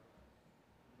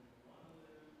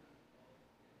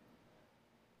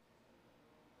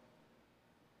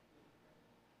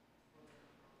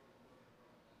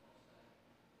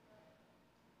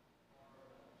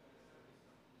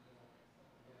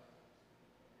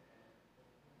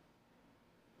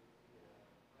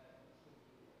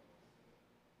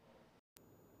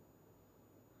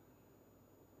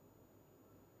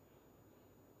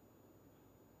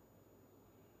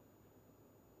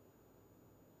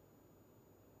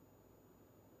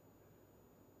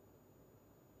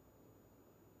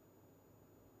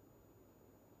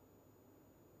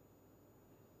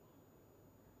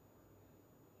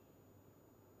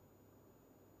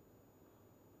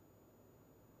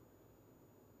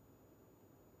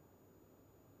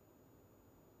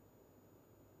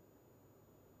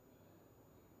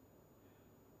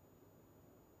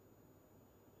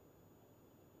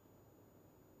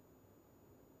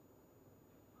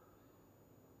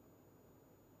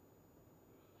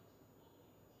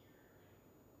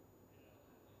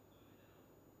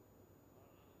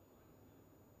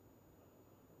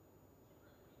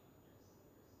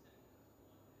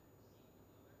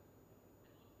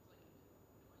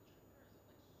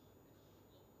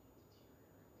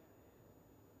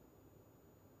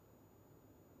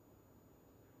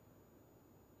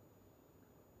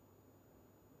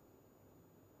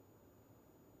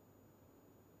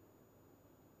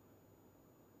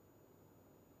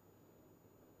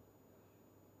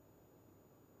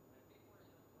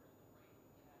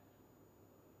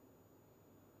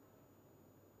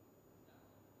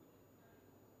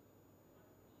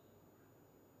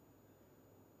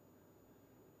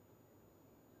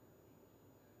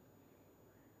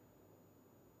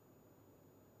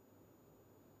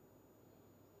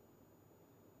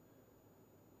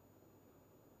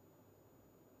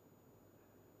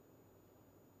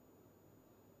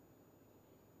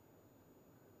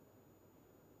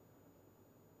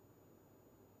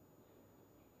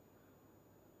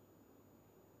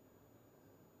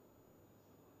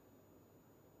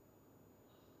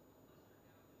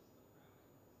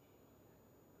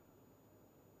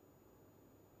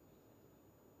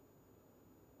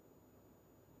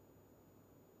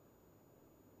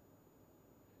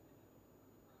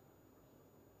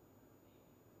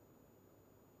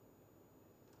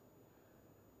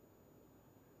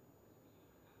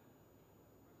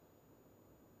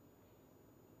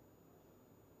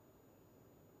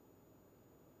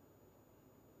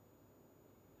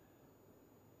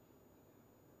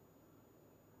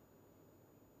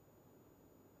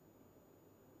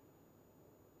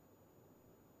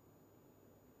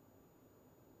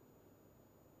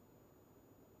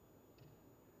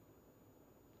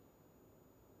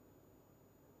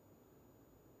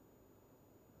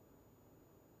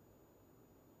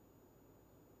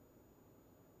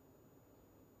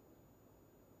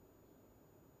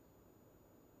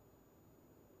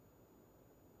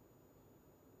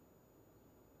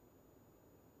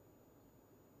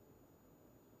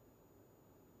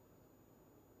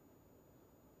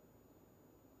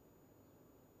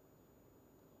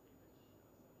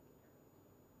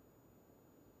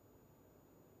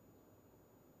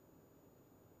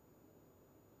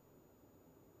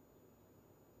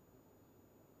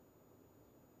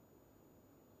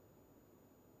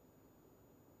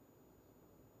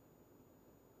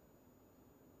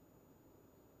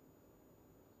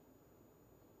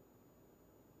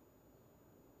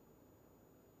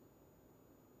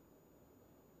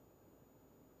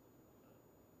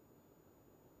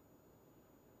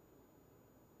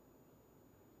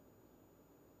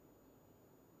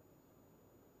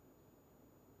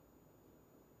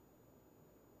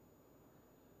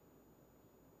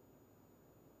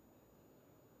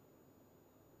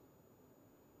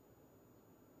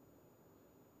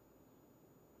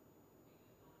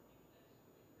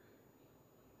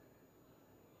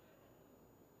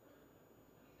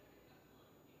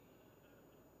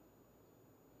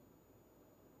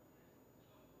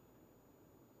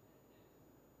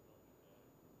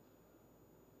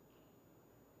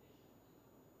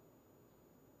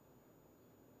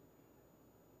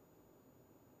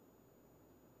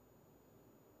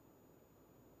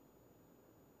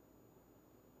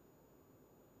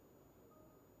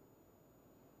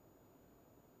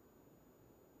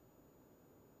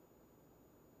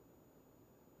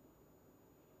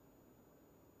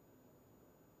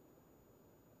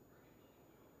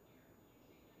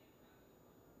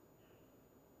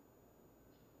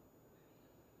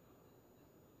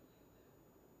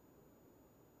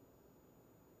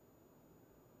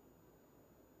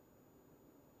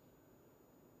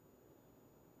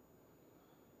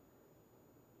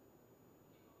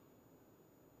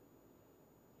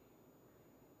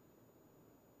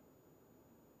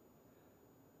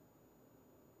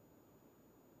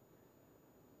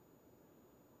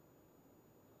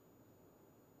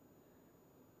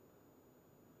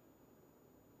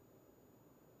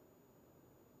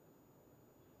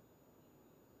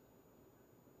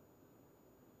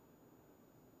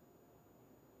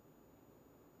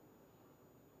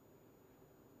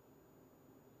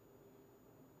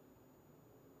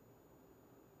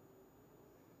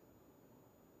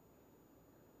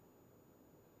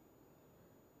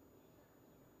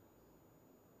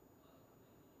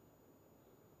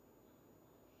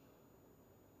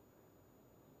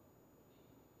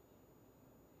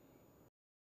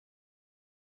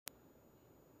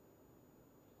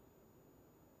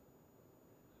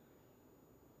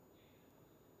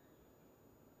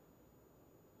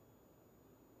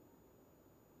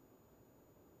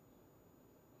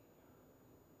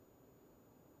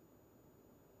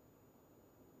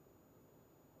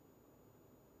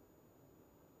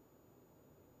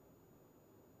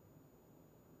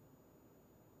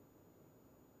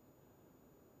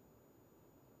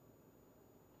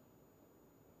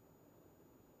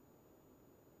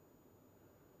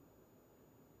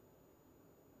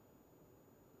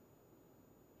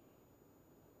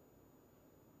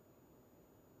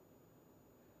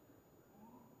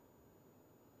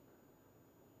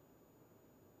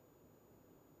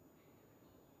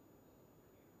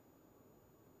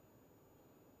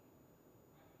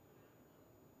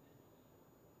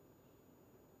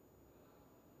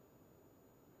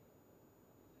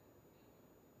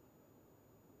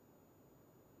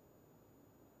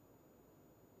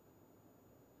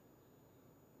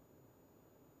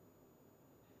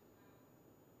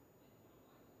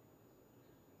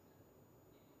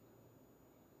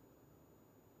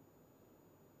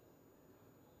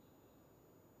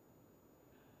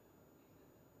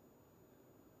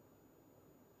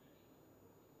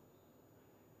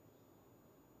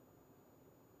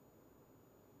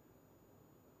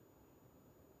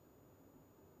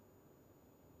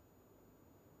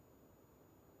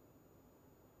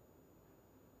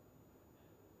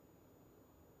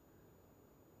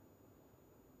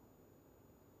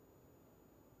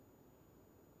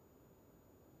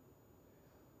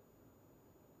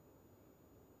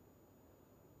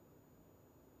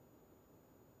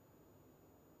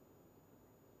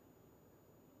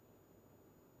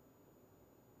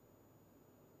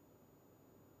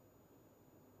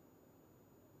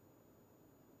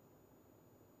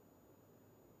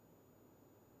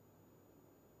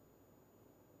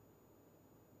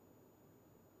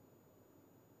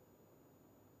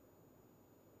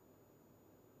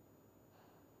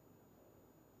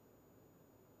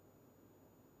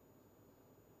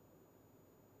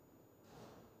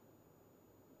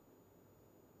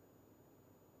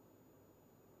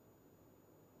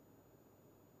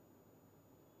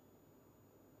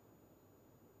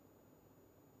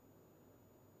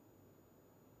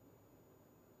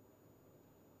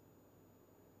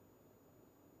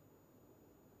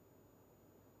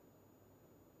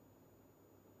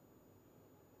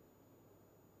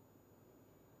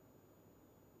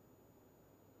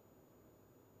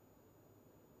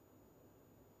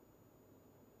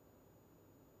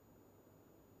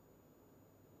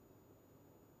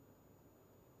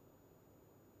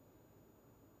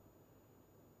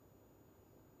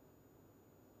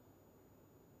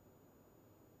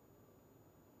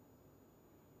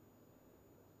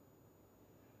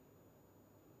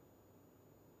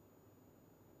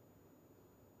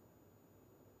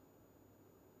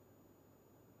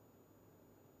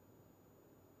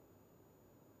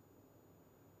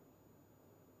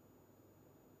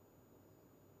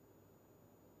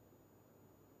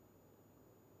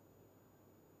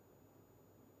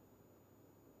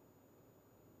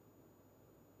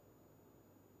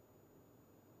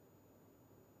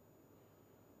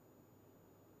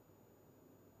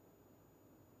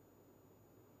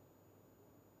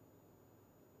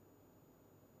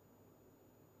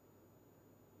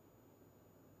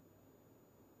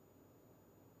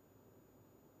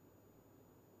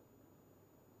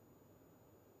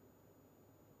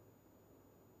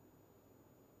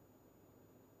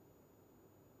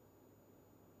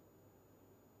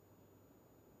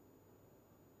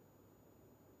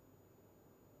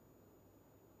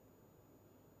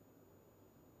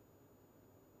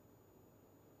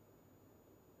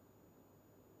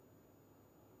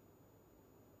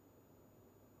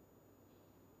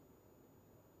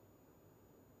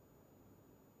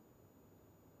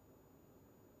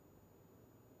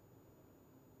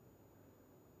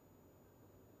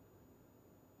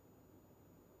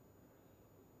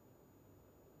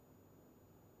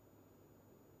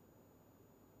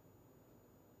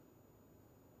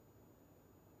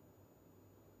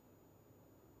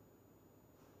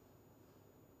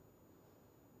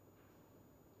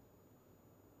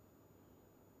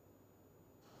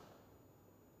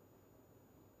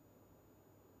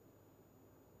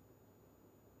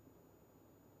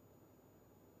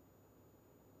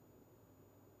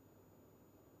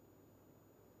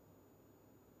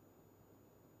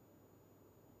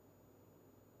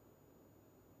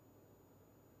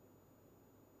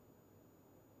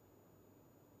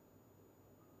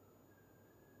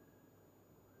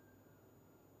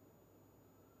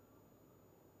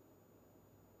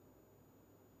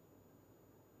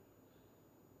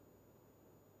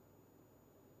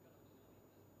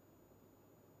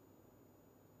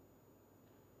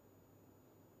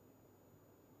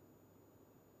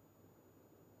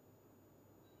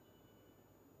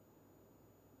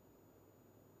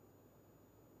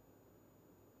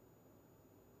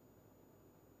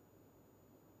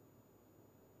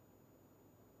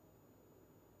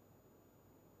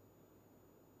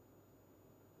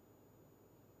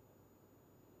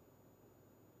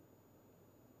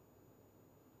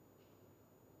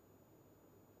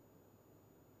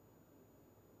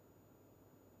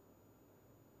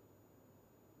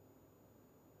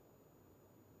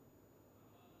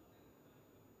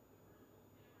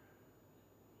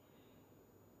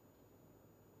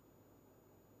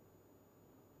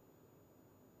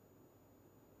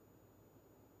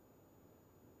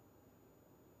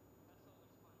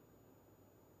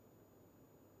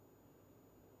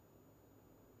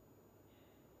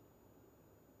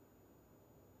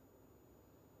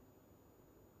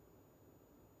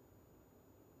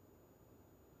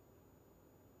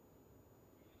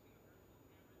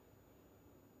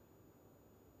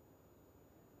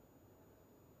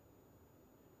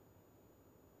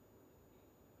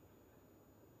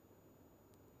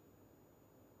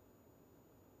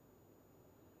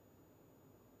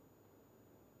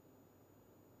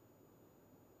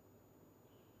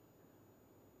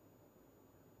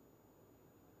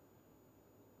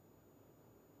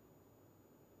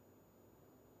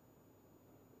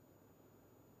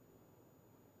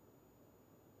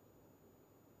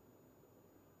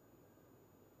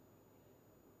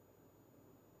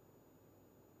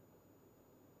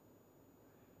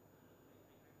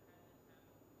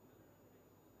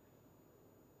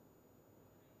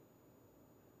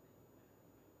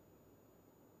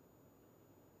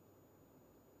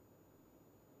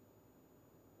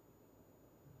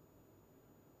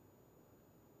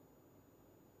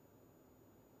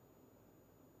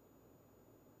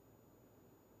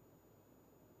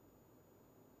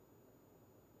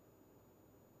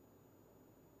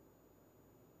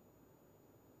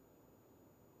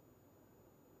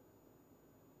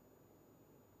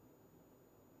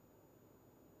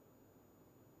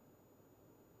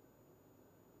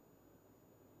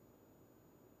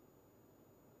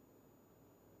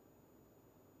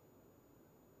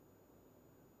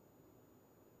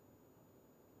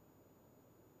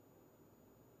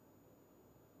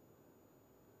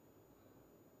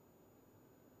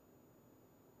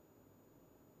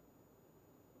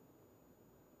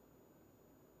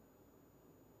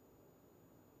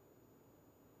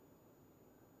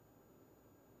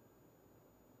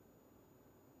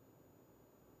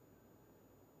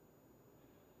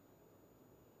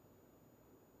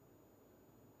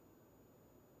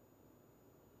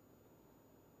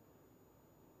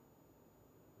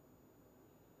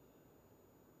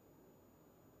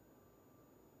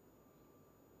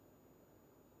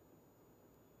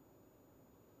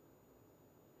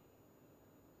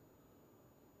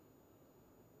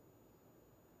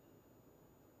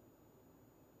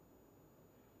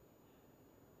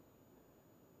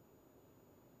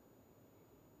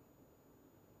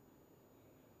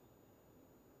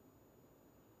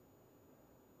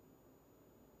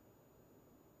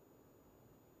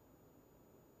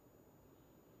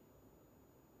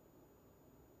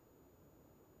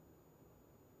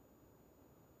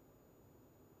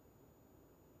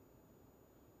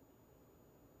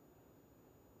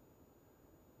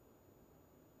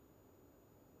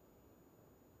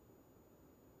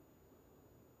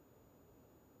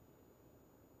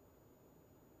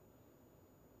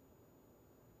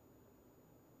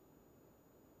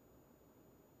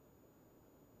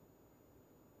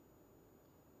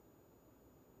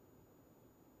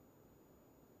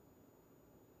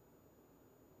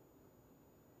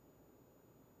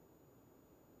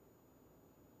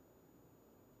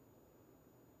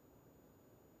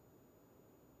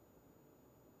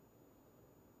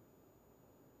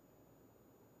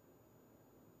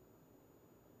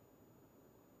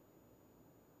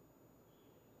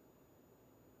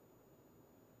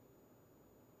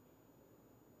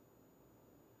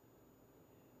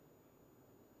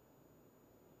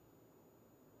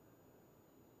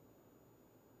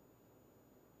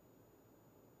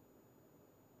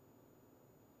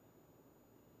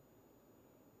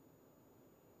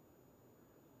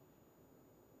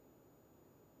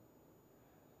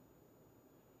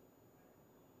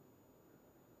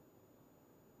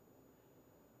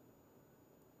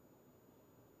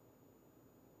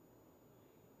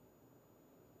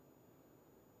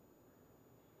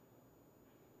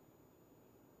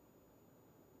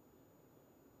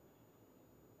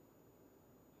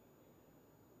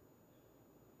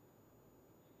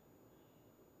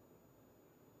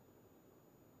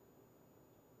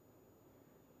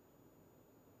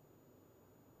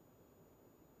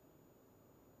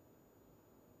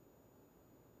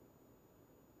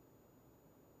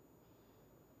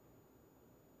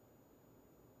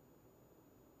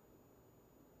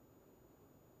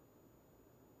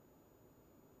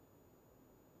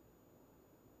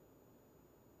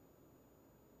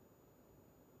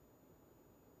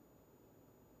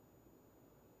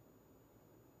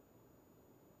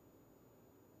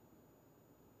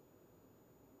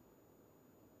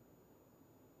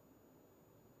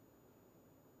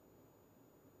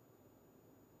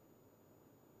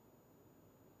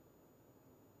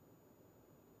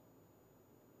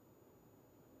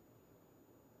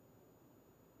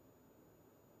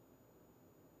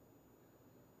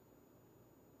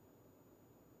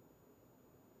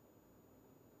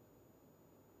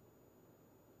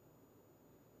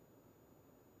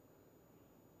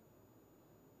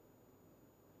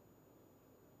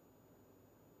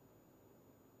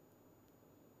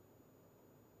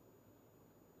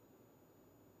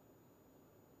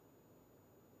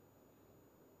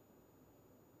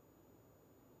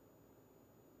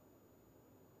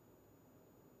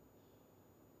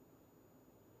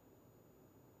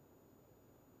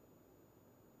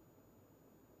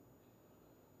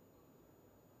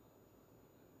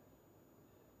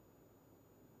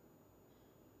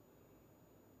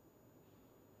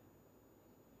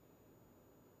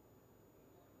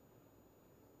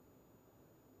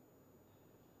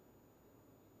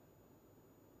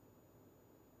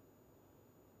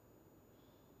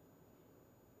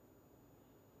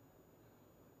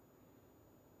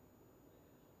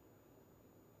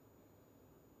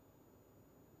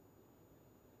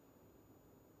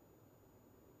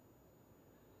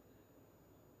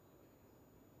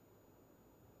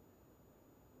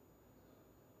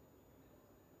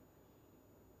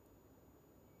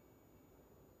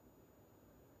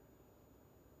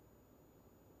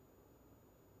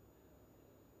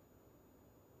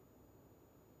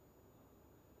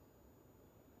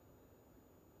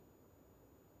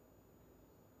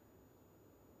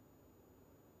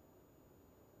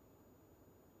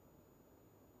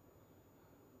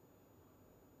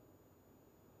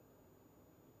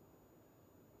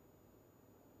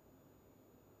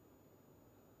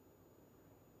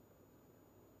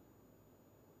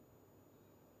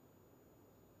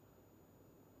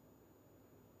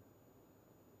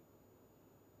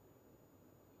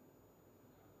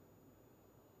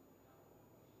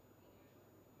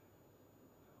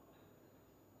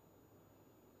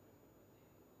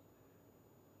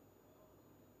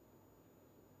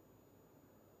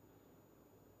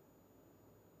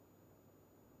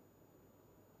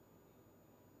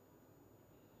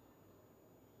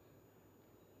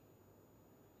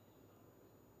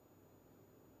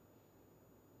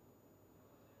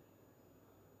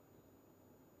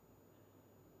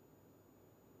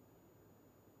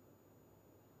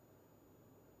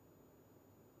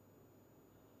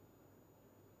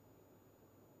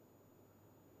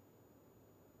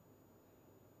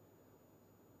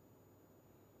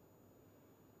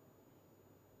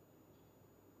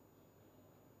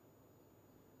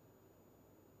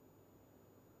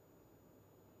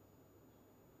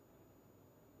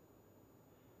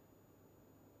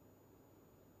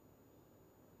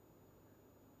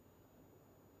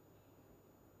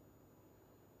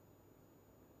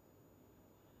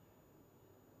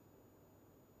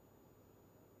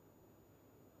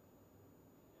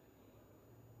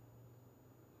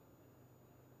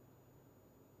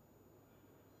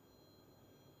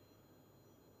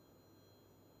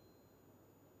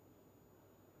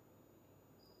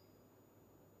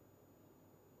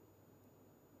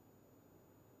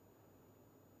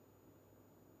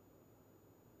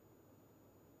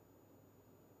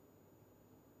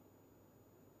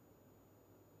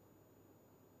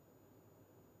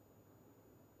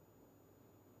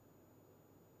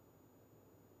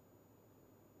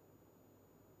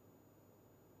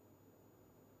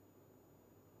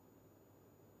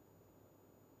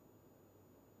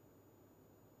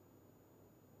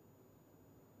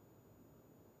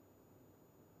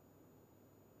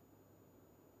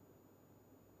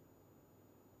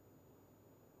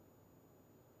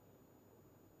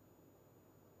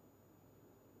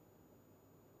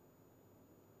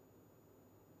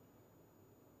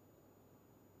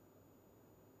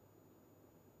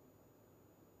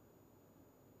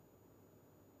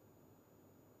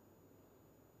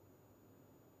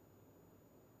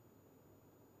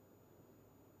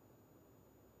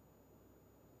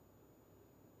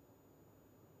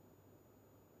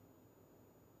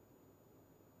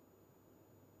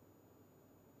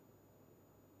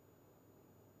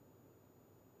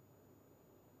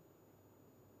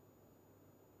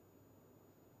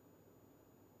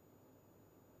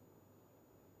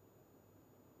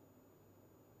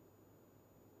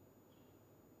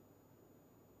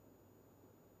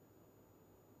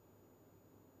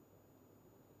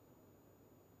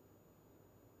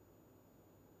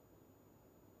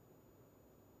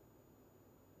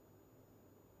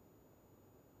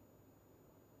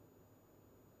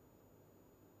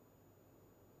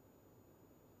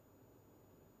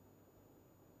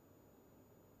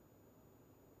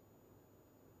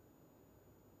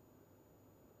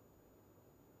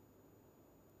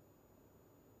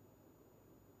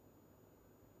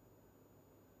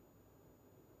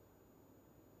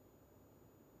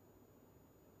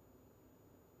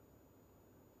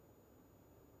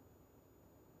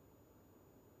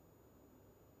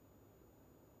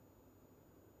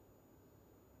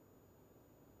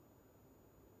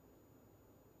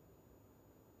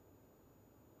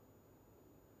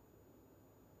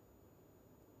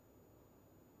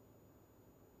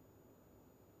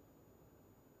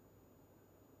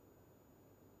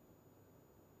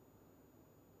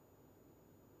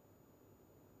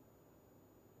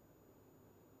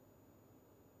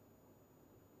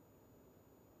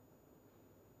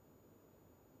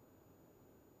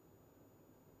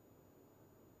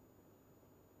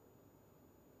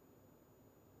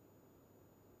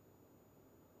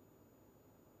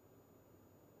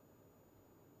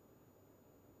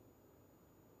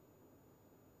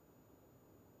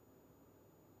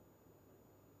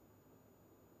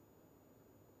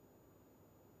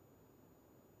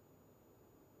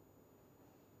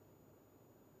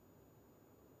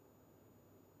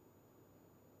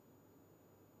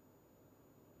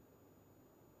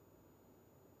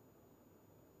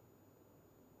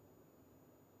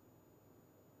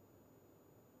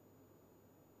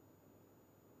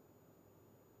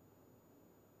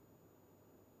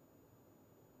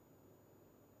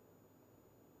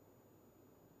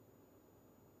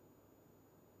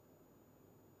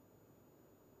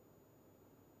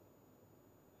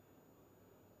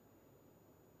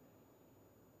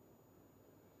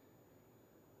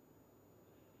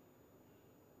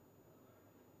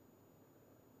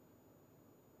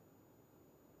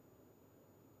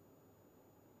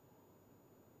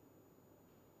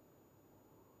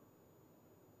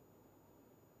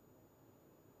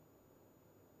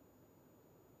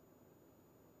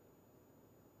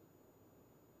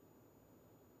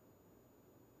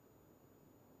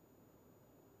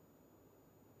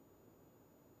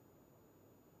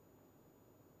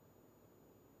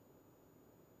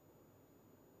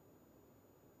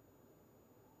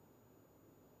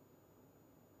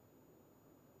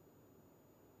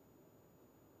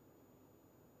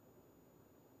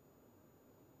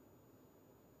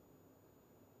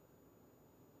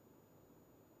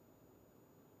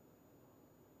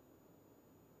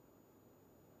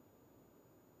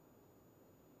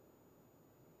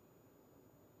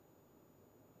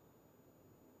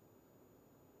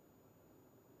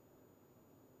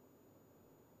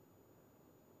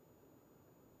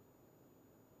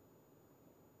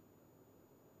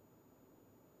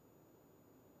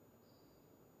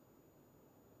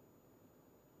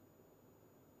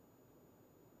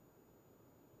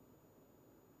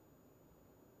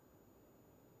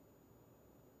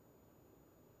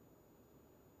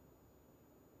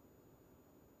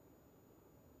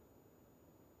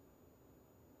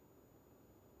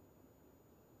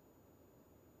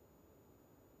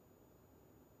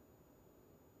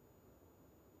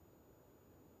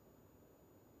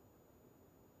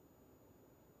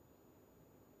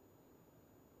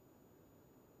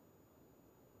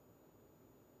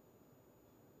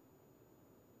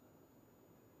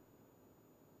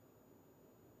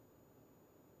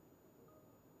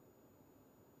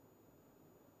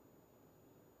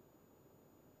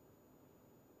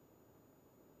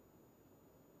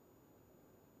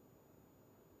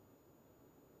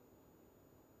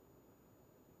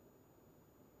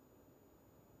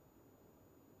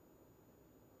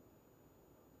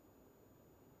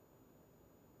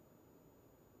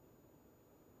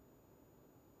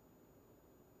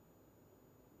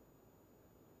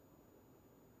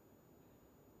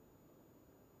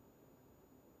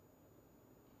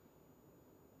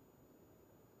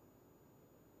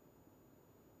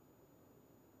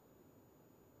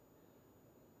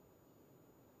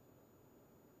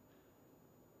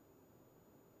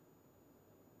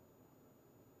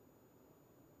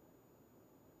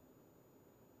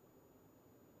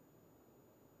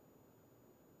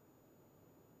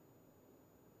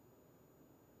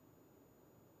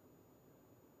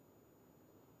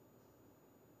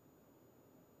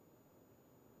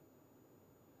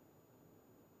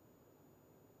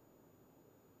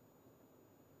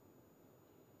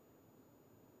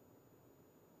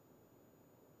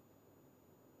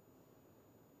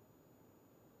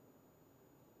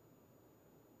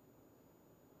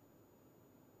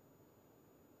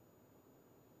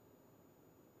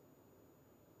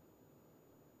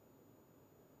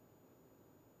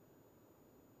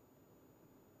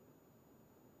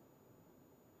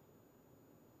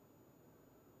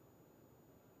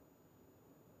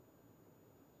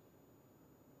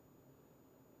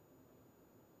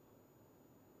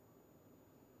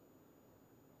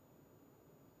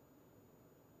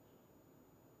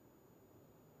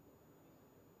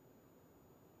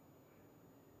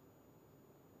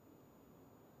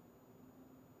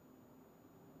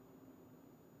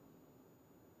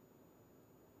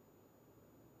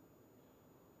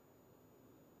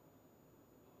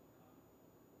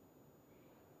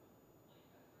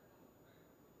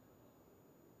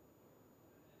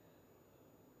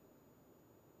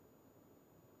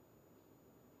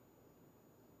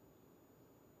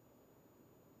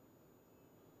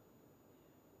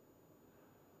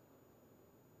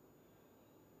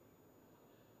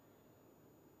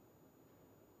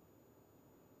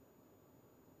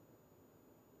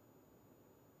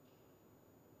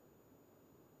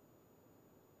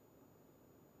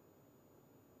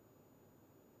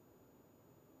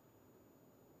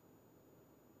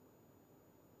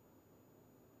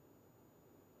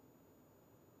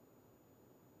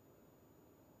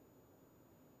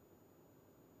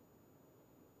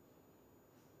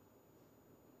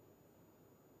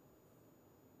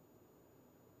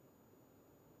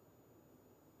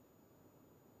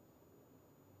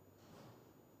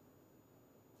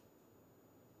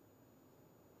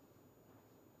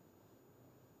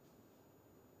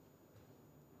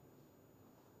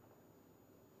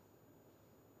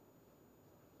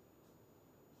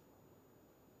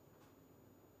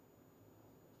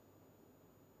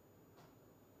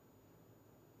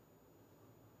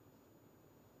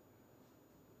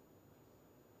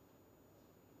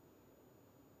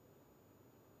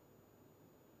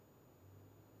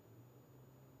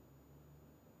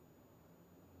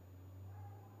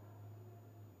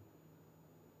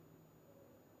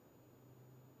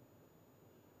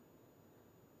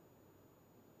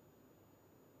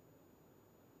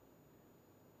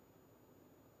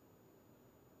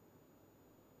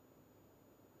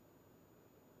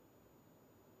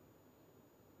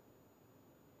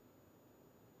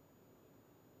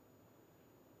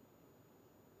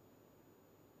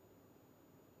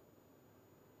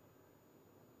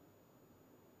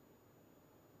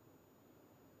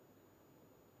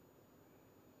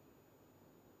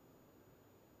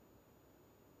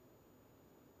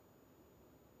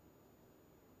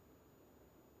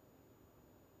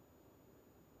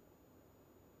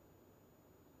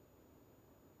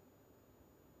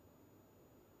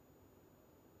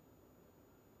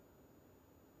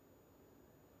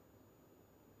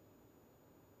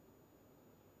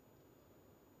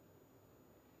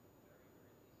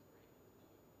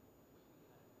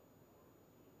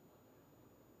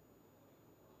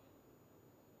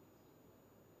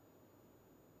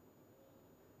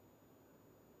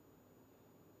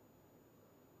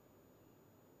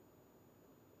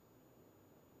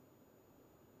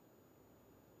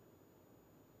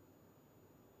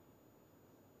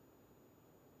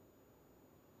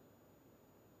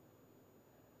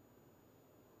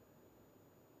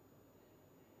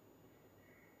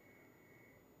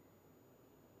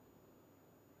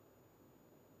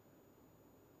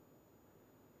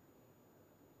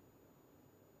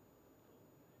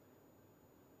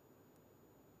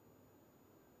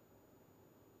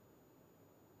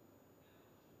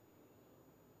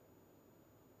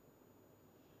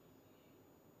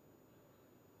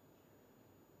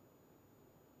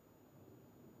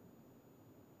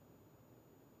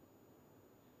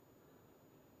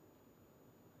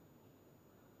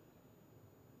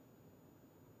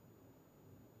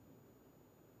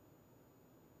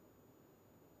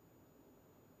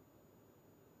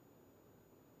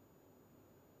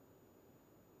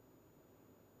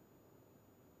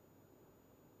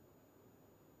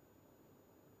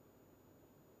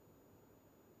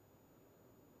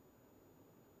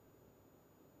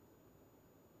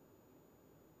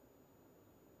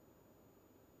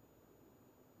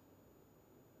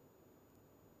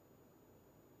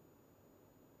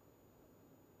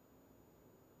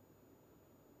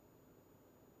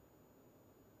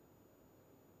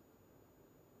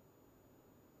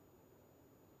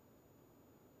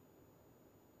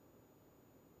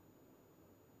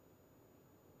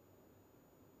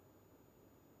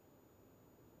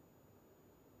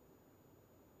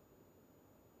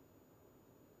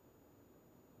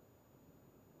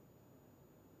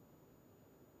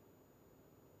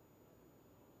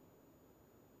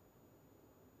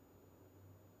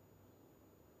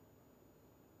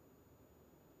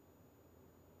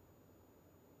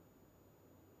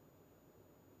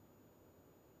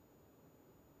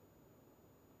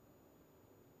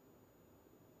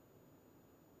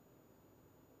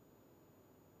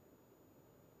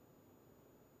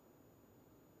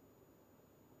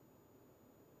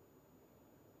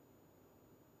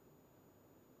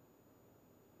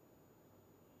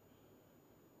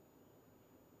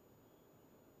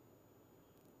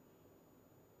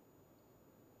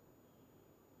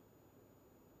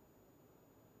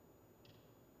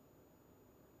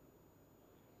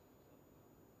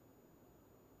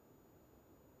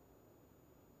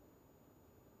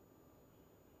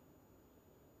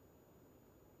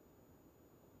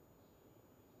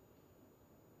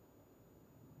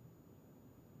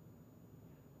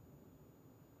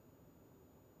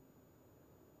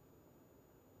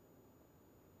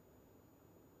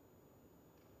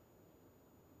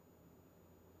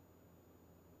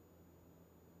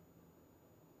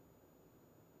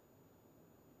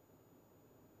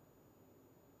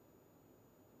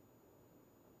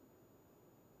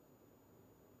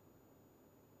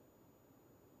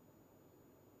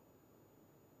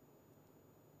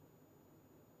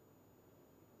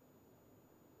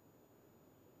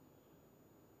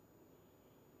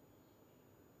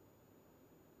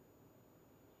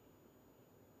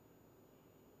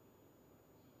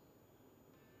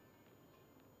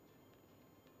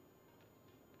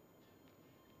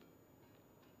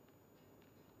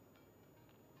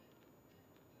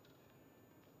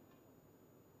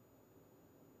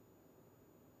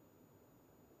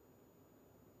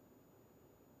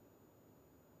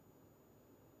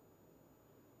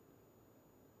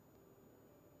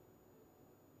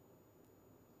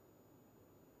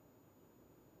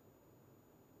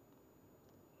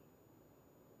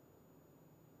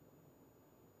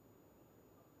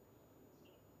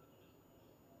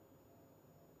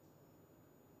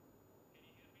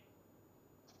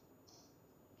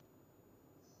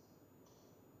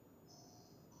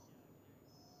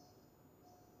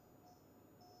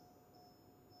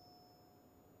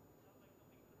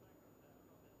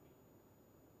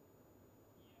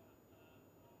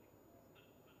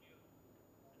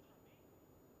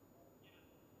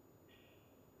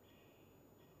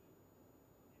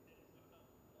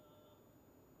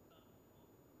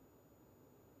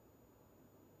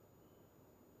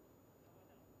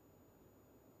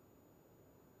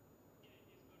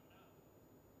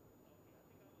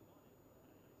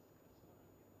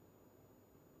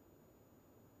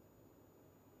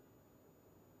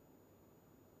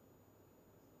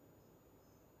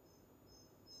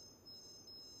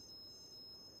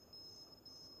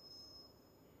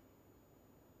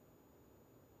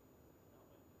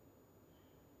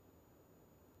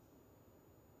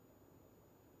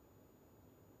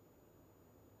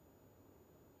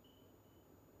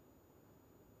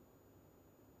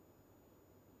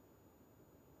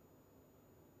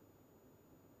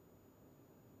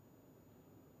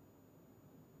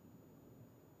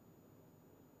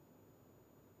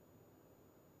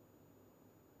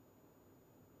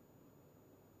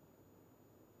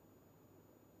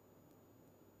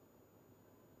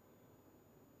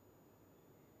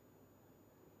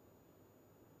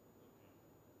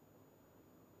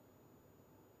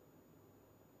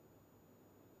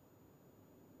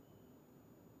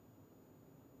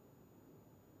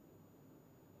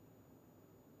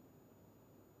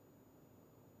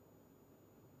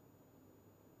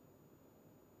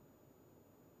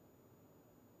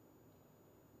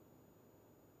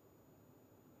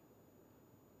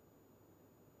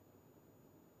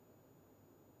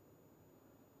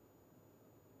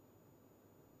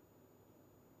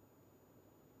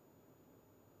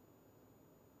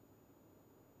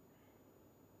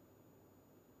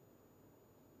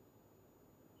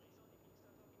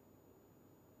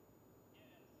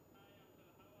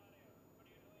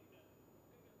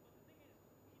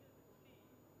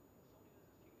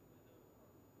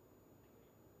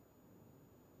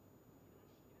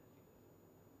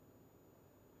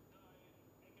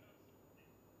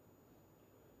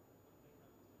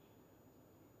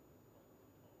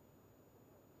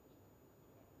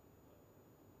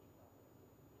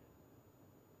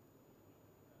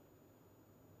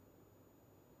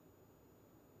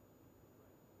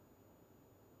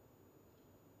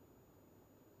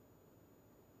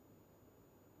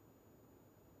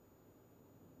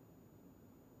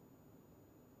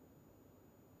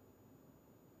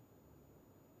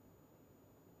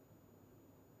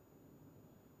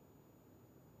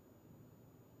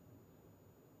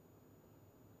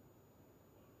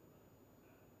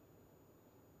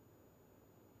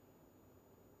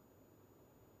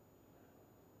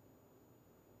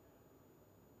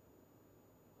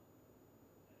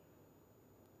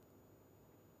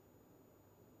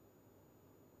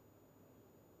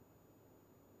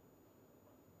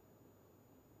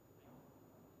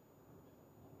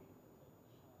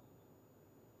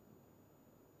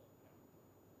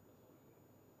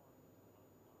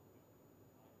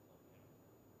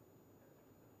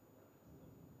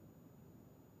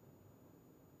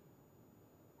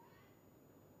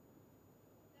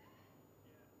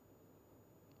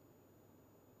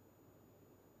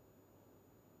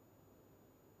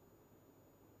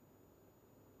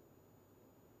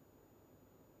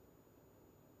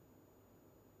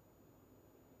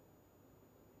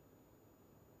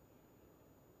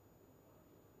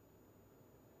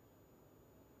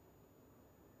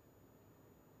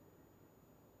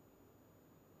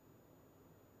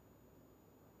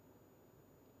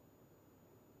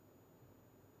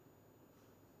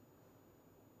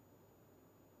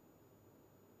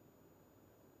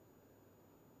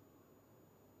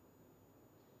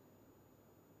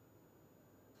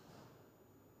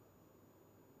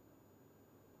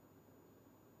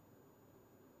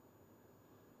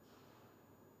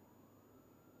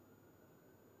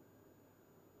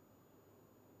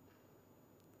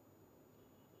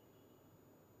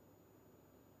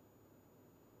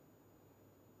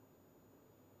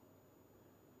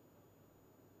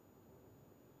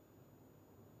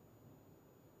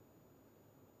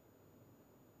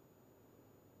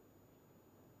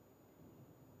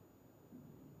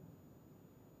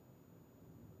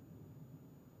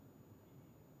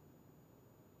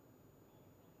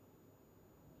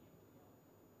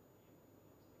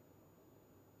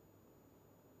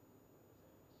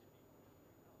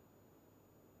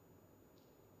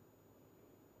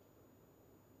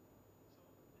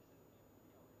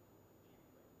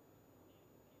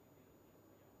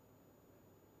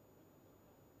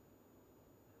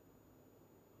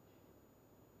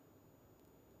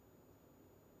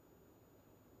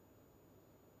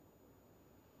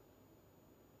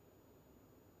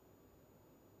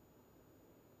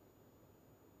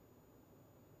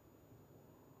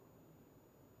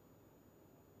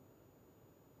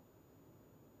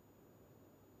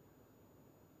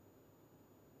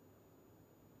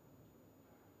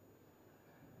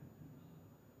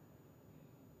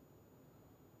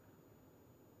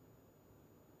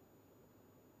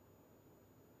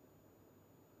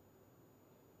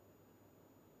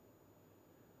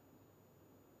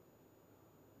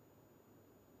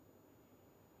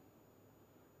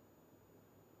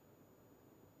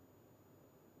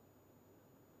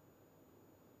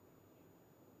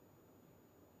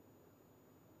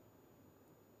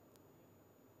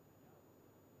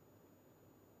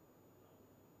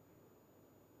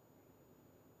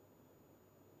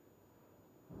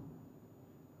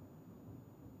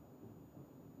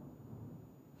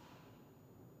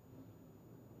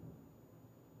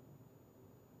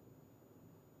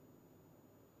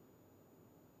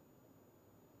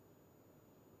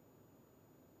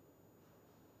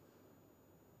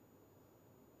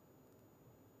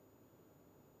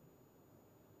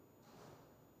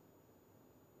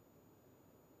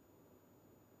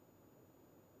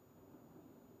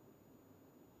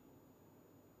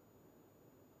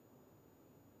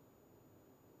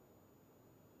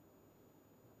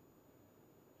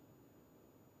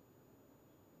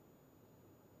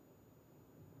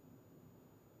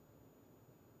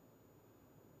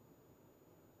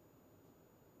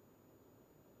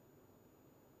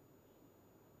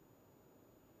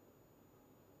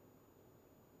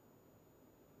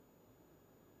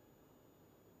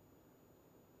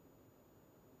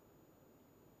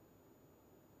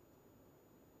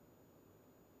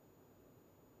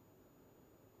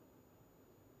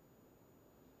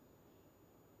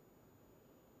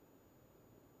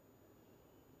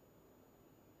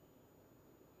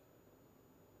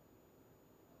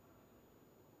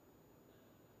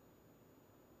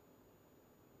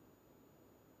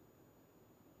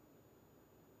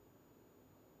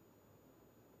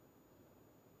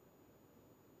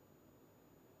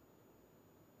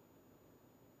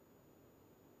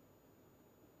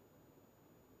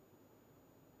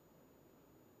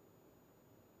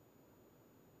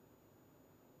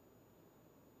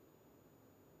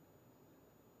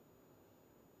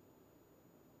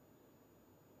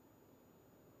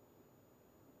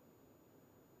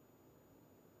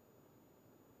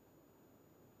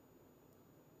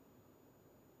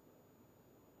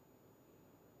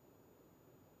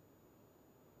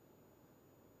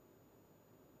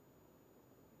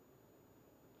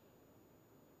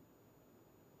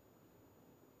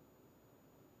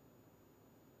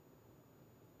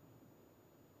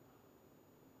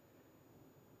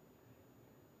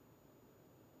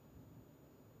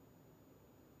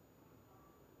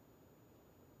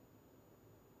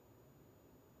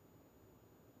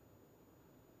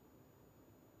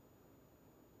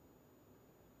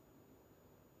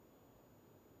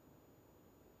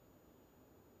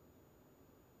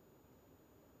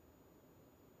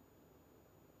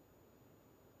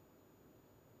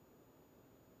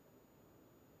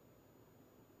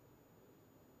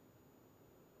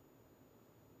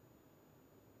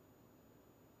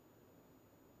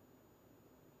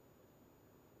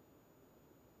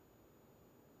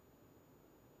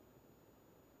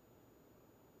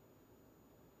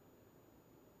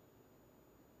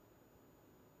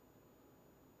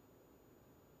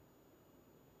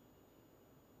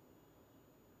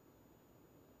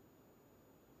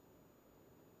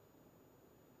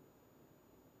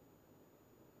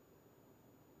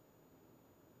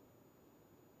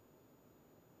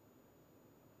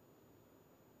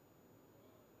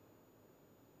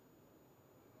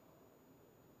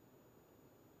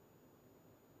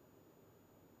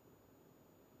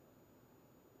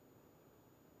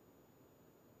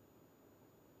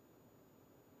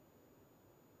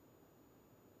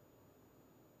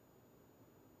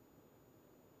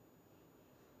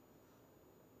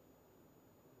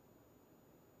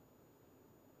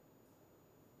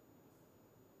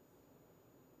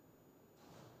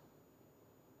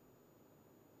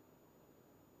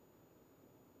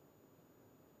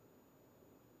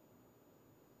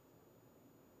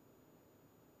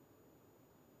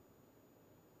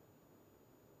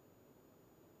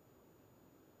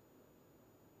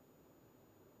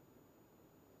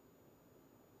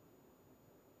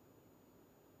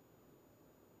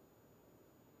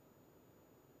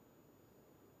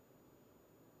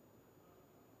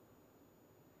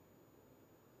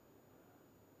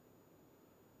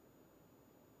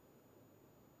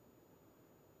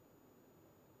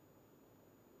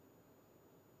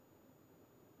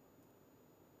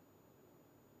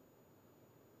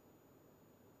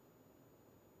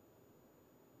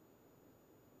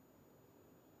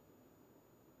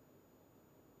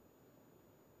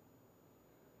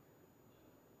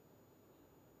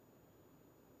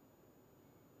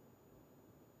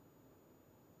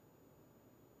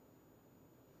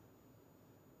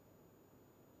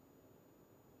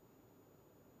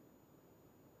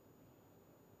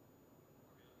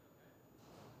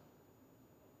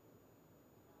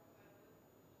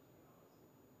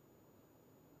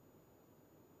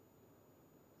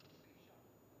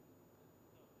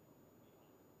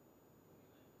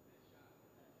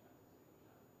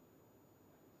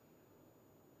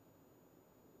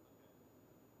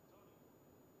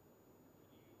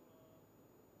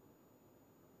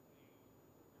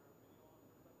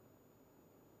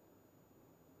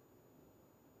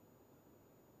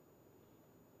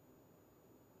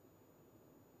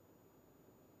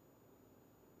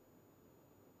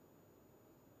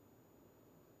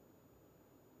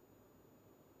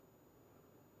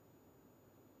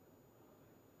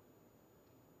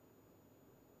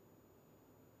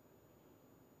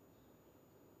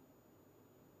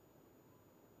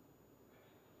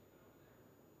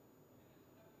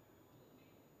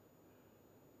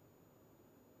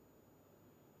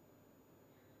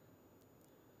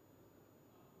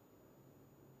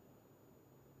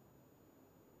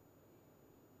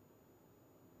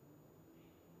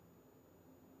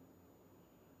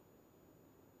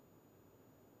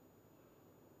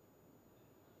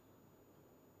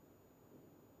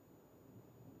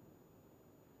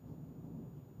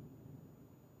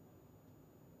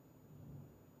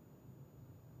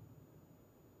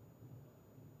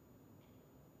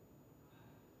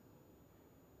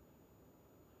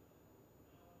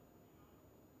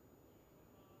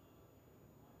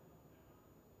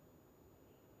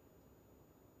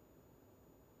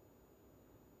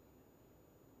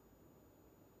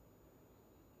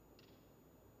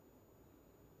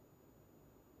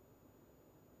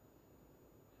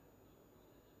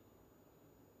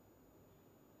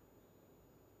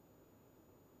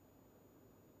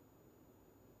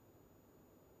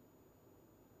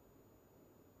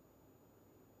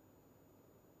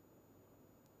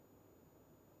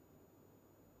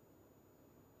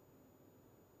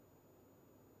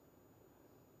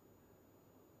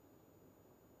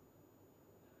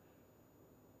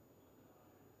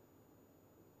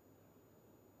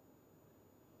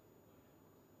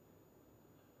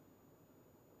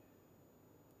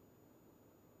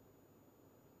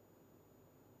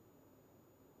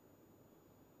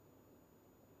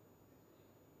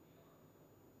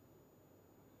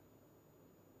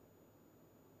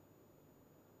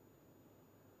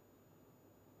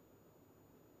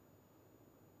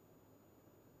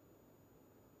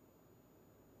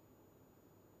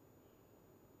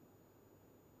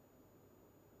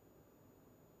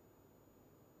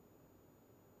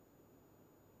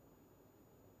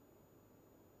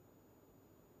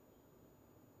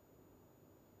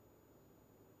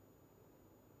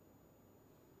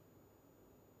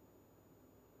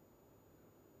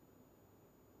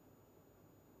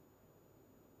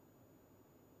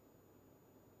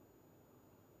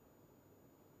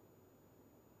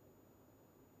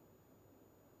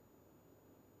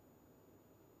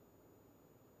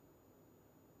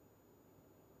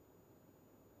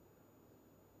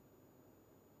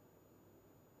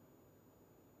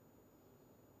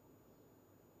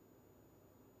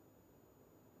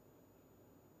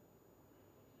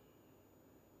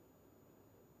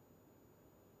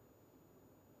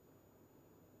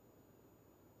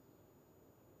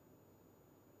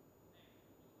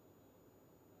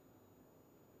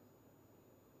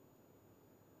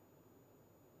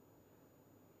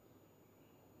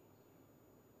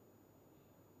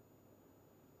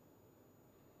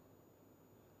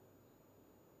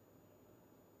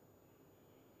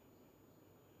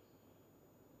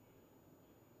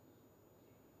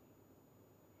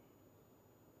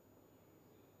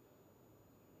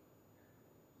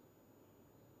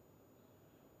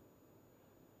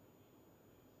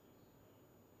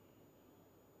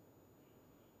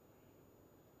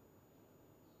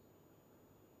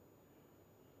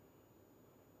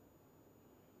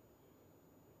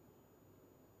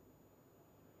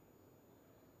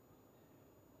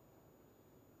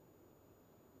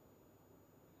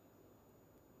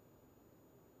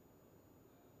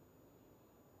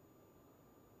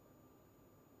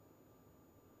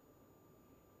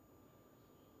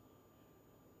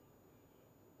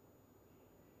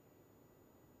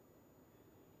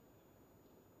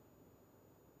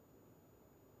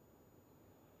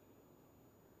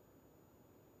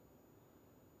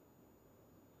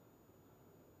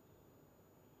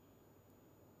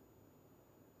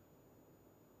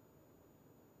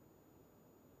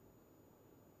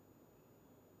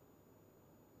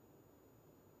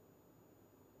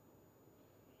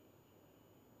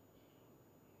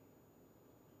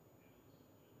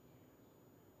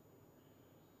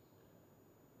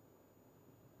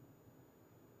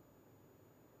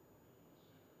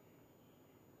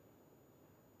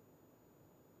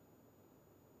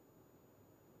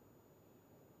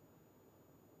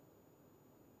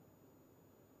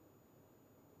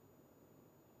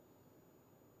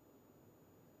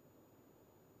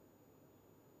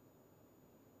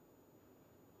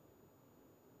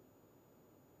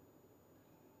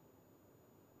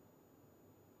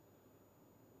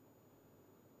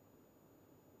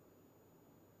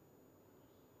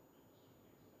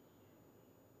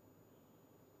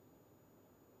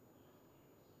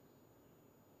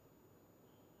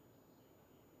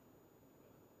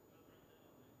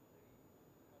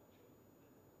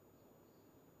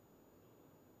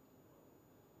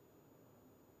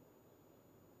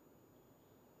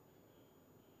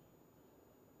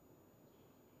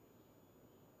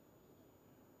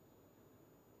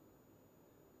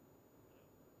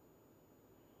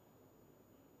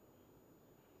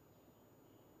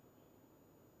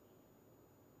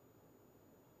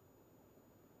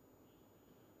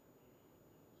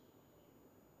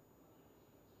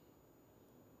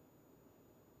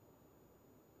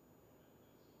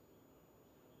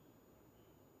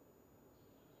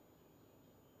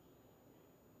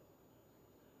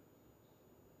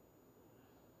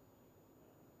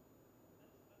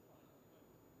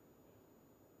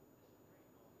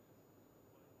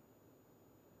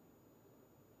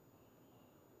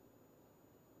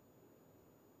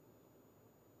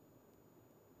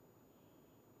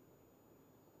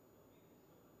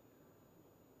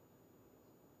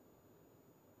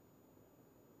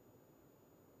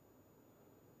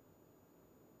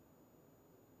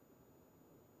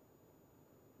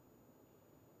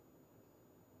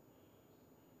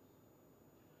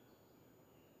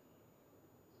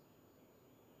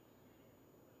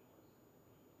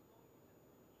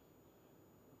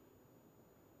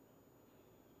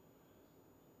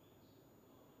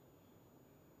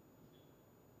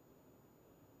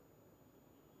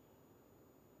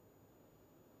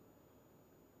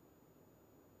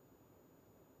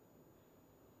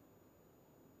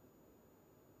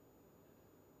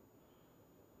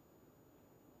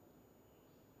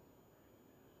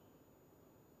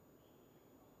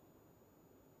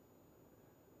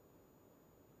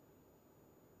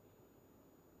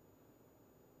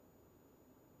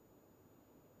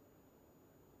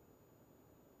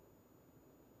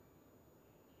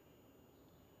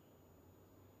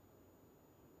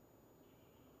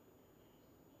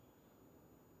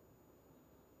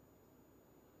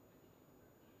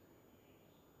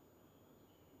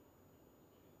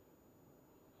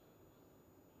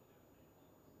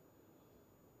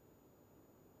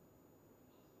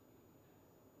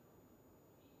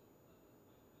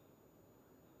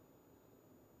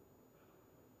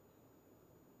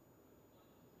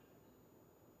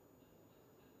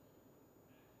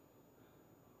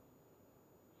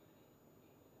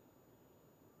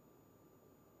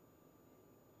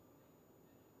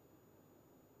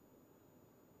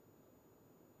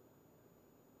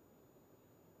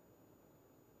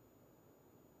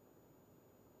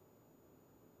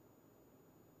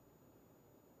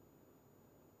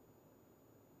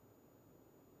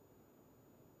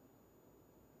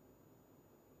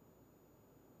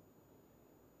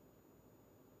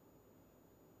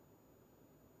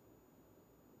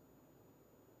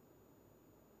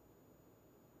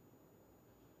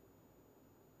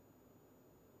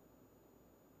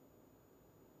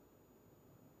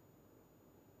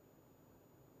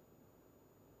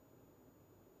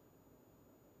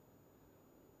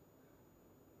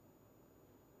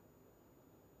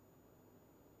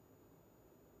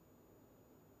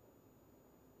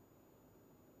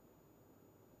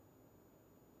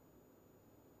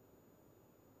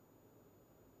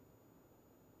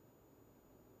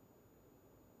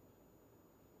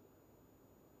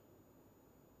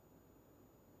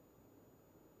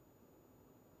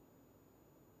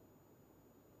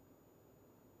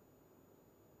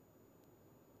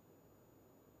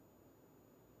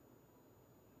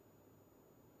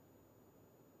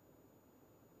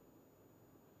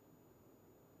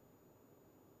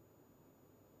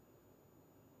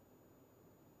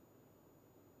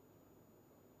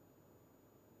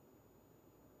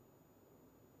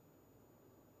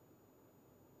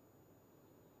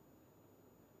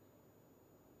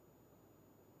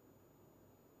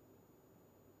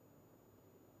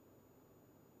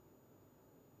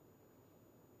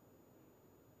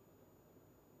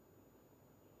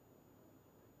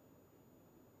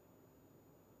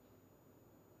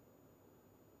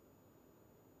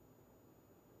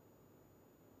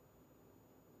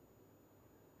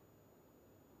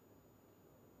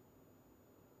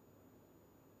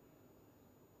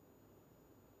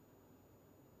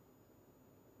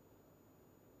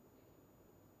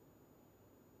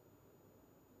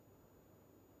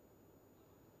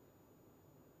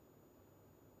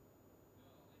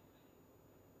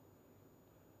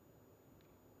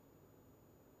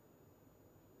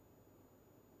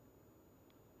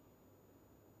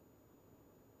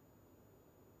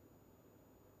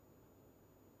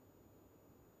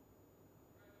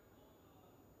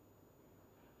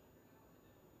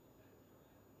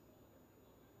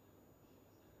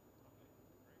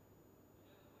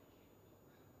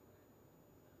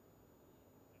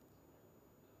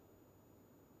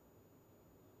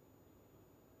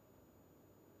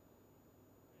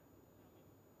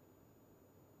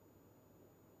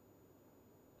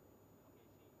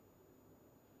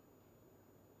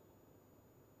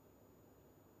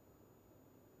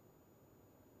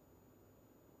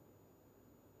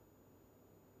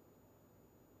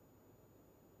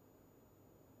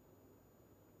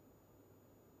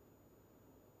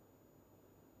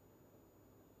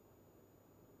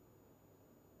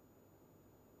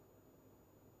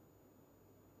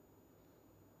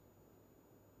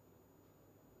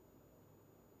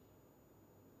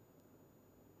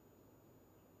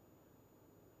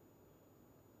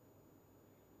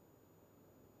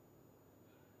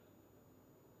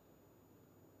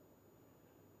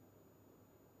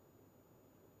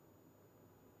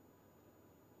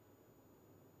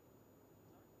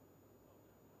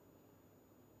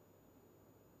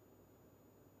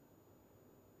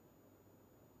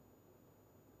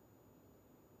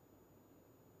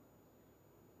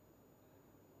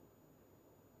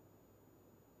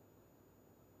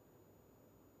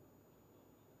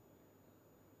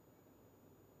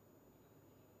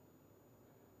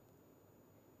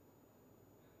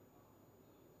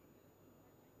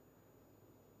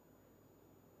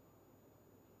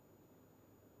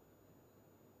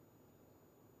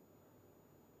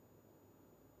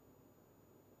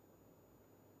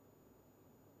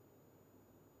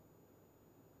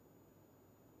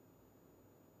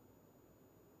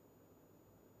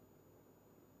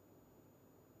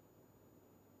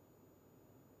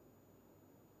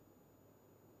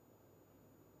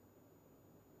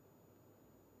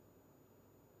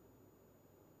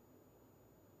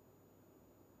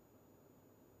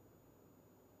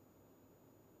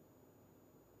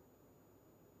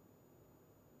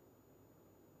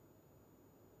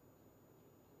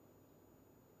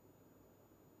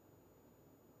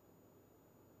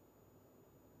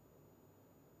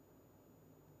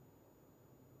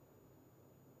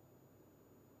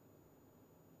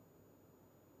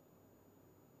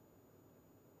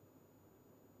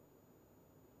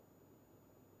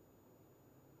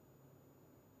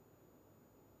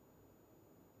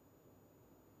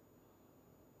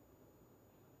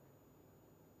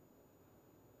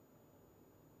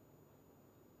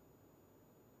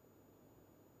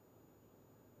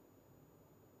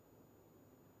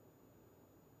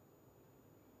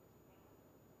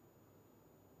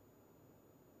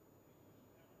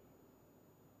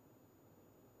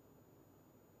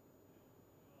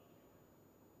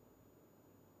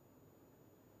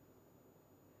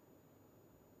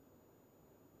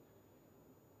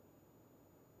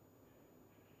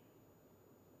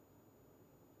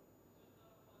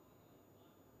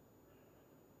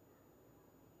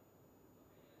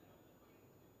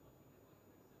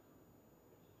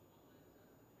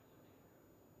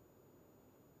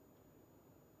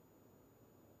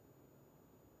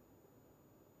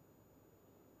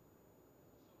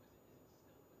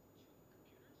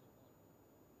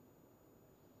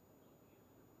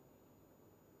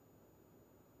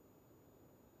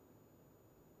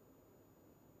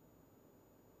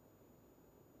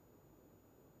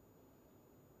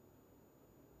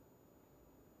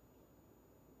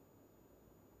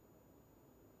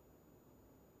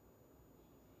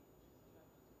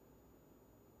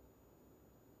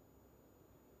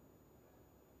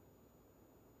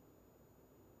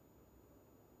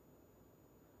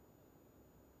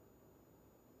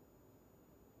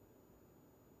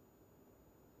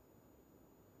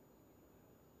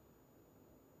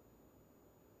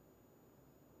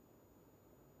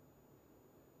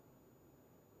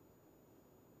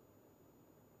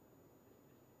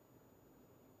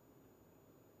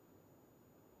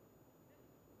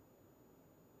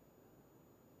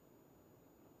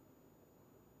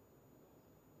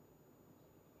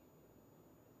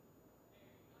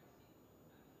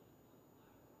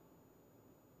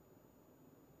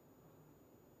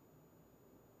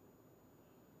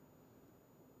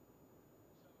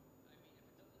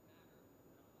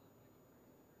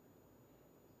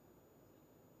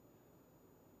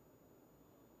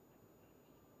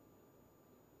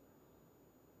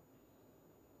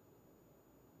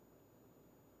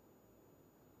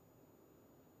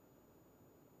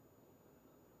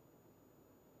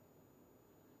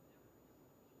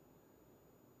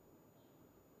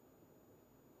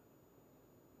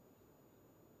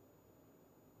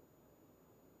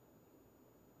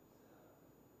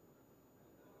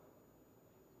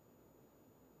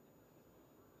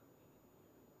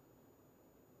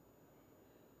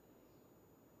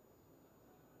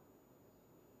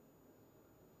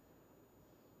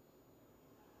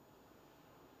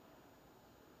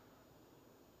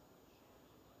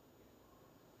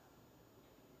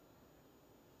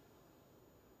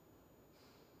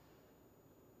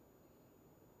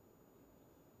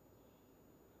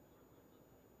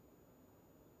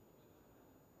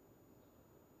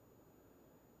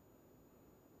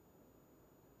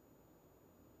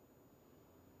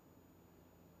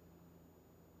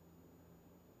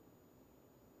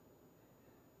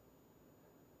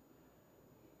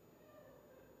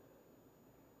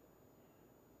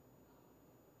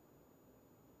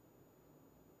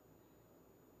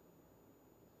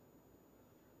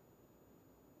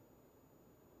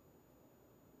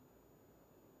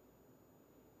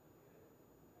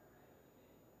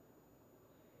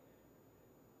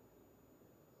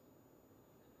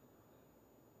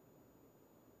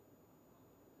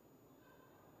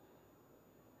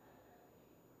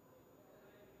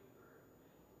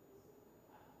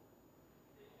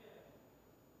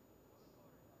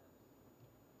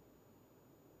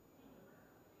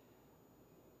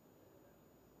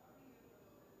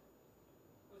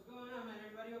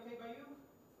 okay by you?